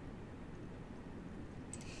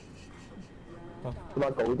 是吧？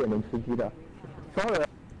狗一点能吃鸡的。Sorry.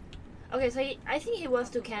 Okay, so I think he wants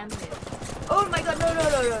to camp here. Oh my god, no.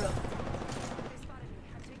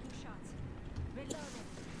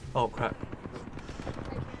 Oh crap.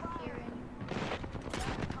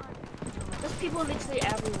 There's people literally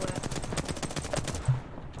everywhere.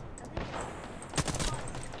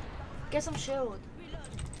 Get some shield.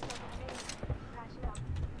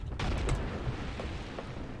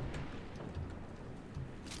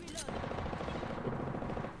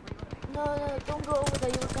 No, don't go over there,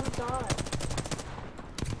 you're gonna die.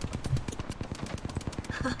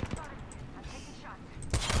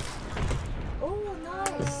 Oh,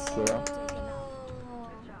 nice. Yeah.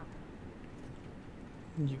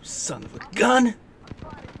 You son of a gun!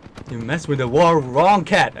 You messed with the wrong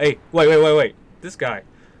cat. Hey, wait. This guy.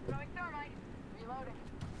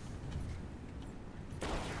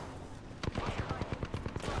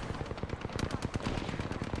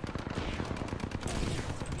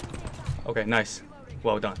 Okay, nice.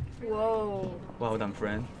 Well done. Whoa. Well done,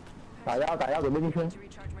 friend. 打药，准备进圈。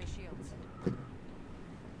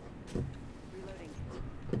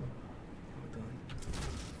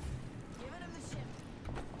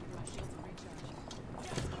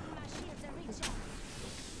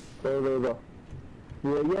 走，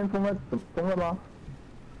你的烟封了吗？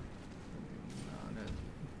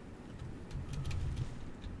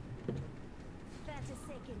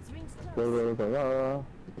走要。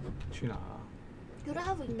去哪啊？ You don't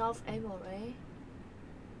have enough ammo, right?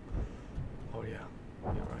 Oh yeah.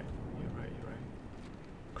 You're right.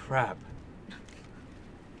 Crap.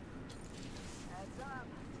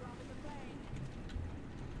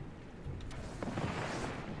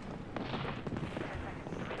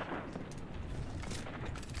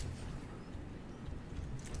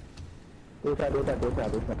 Đưa xe.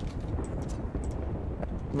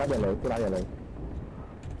拉点雷，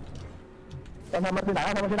让他们先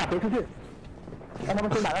打，别出去。让他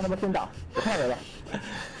们先打，我看人了。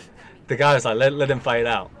 The guy is like, let them fight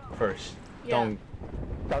out first. Yeah.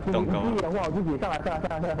 Don't go. 你自己养活好自己，上来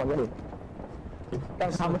房间里。让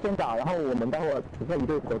他们先打，然后我们待会儿只剩一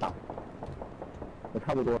队手打。也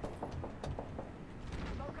差不多。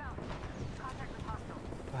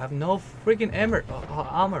 I have no freaking armor.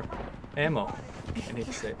 Ammo. I need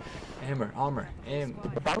to say armor. Ammo.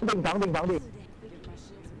 房顶。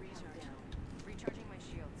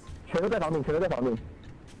全都在房顶。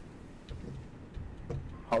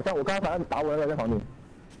好像我刚才反正打我人在房顶。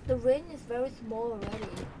 The rain is very small already.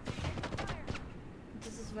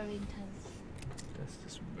 This is very intense. This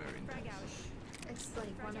is very intense. It's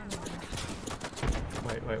like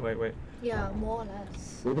 1-on-1. Wait. Yeah, more or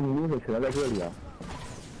less. 为什么英雄全都在这里啊？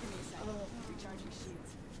 Oh.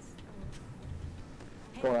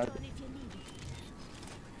 过来。 Let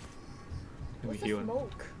me What's the heal him.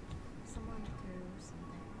 smoke? Someone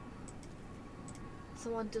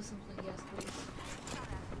Someone do threw something. something, yes, please.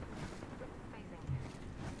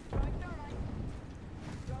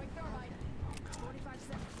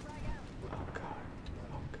 Oh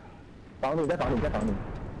god. 房顶。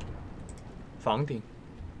房顶.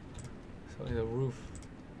 So in the roof.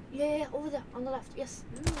 Yeah, over there, on the left, yes.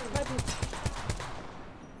 Right here.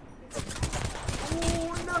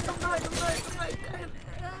 Oh, no, don't die.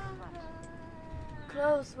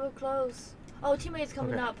 Close, we're close. Oh, teammate's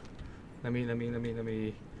coming Okay. up. Let me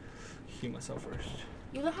heal myself first.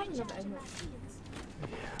 You don't have enough ammo. Yeah, I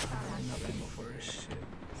don't have enough ammo for this shit.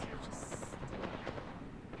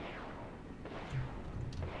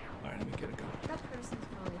 Alright, let me get a gun. That person's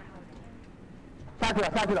probably hard. 下去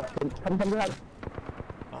了，他们下去。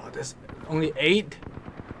 Oh, there's only 8?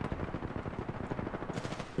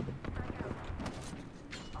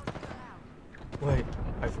 Wait,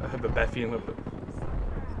 I have a bad feeling.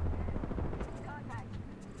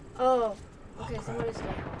 Oh, okay, crap. somebody's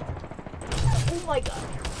there. Oh my god.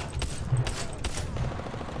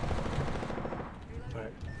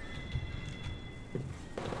 Right.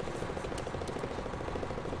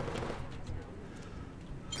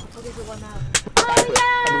 Okay, so one out. Oh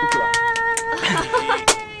yeah!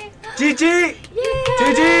 GG! Yay!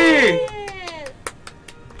 GG!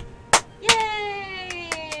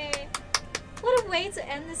 Yay! What a way to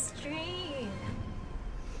end the stream.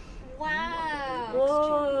 Wow.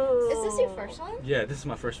 Whoa. Is this your first one? Yeah, this is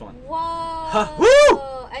my first one. Whoa. Woo!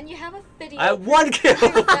 And you have a video. I have 1 kill!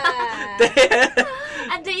 like that.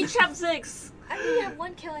 Damn! And they each have 6. I mean, you have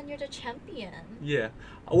 1 kill and you're the champion. Yeah.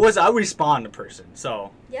 I respawned the person, so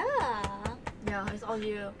Yeah. Yeah, it's on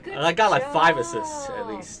you. Good I got like 5 job. assists at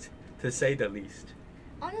least, to say the least.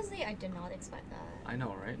 Honestly, I did not expect that. I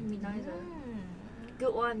know, right? Me neither. Mm,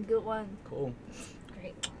 Good one, good one. Cool.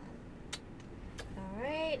 great one.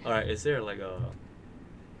 Alright. Alright, is there like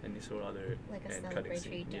any sort of other Like a end cutting celebratory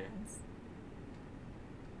scene? Yeah. dance.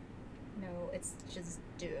 No, it's just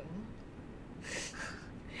doom.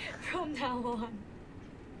 From now on.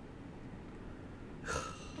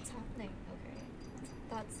 What's happening? Okay.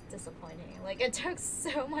 That's disappointing. Like, it took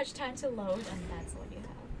so much time to load, and that's what you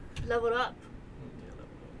have. Level up.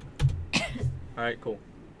 Alright, cool.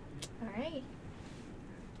 Alright.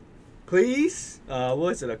 Please?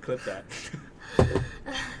 What is it? I clip that.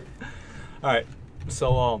 Alright,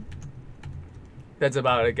 so that's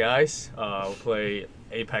about it, guys. We'll play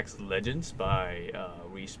Apex Legends by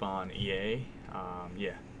Respawn EA.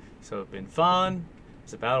 Yeah, so it's been fun.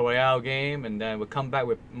 It's a battle royale game, and then we'll come back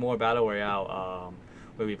with more battle royale.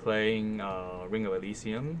 We'll be playing Ring of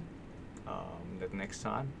Elysium the next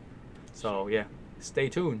time. So yeah, stay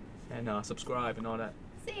tuned and subscribe and all that.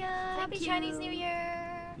 See ya! Happy you. Chinese New Year!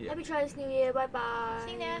 Yeah. Happy Chinese New Year. Bye bye.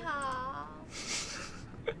 新年好!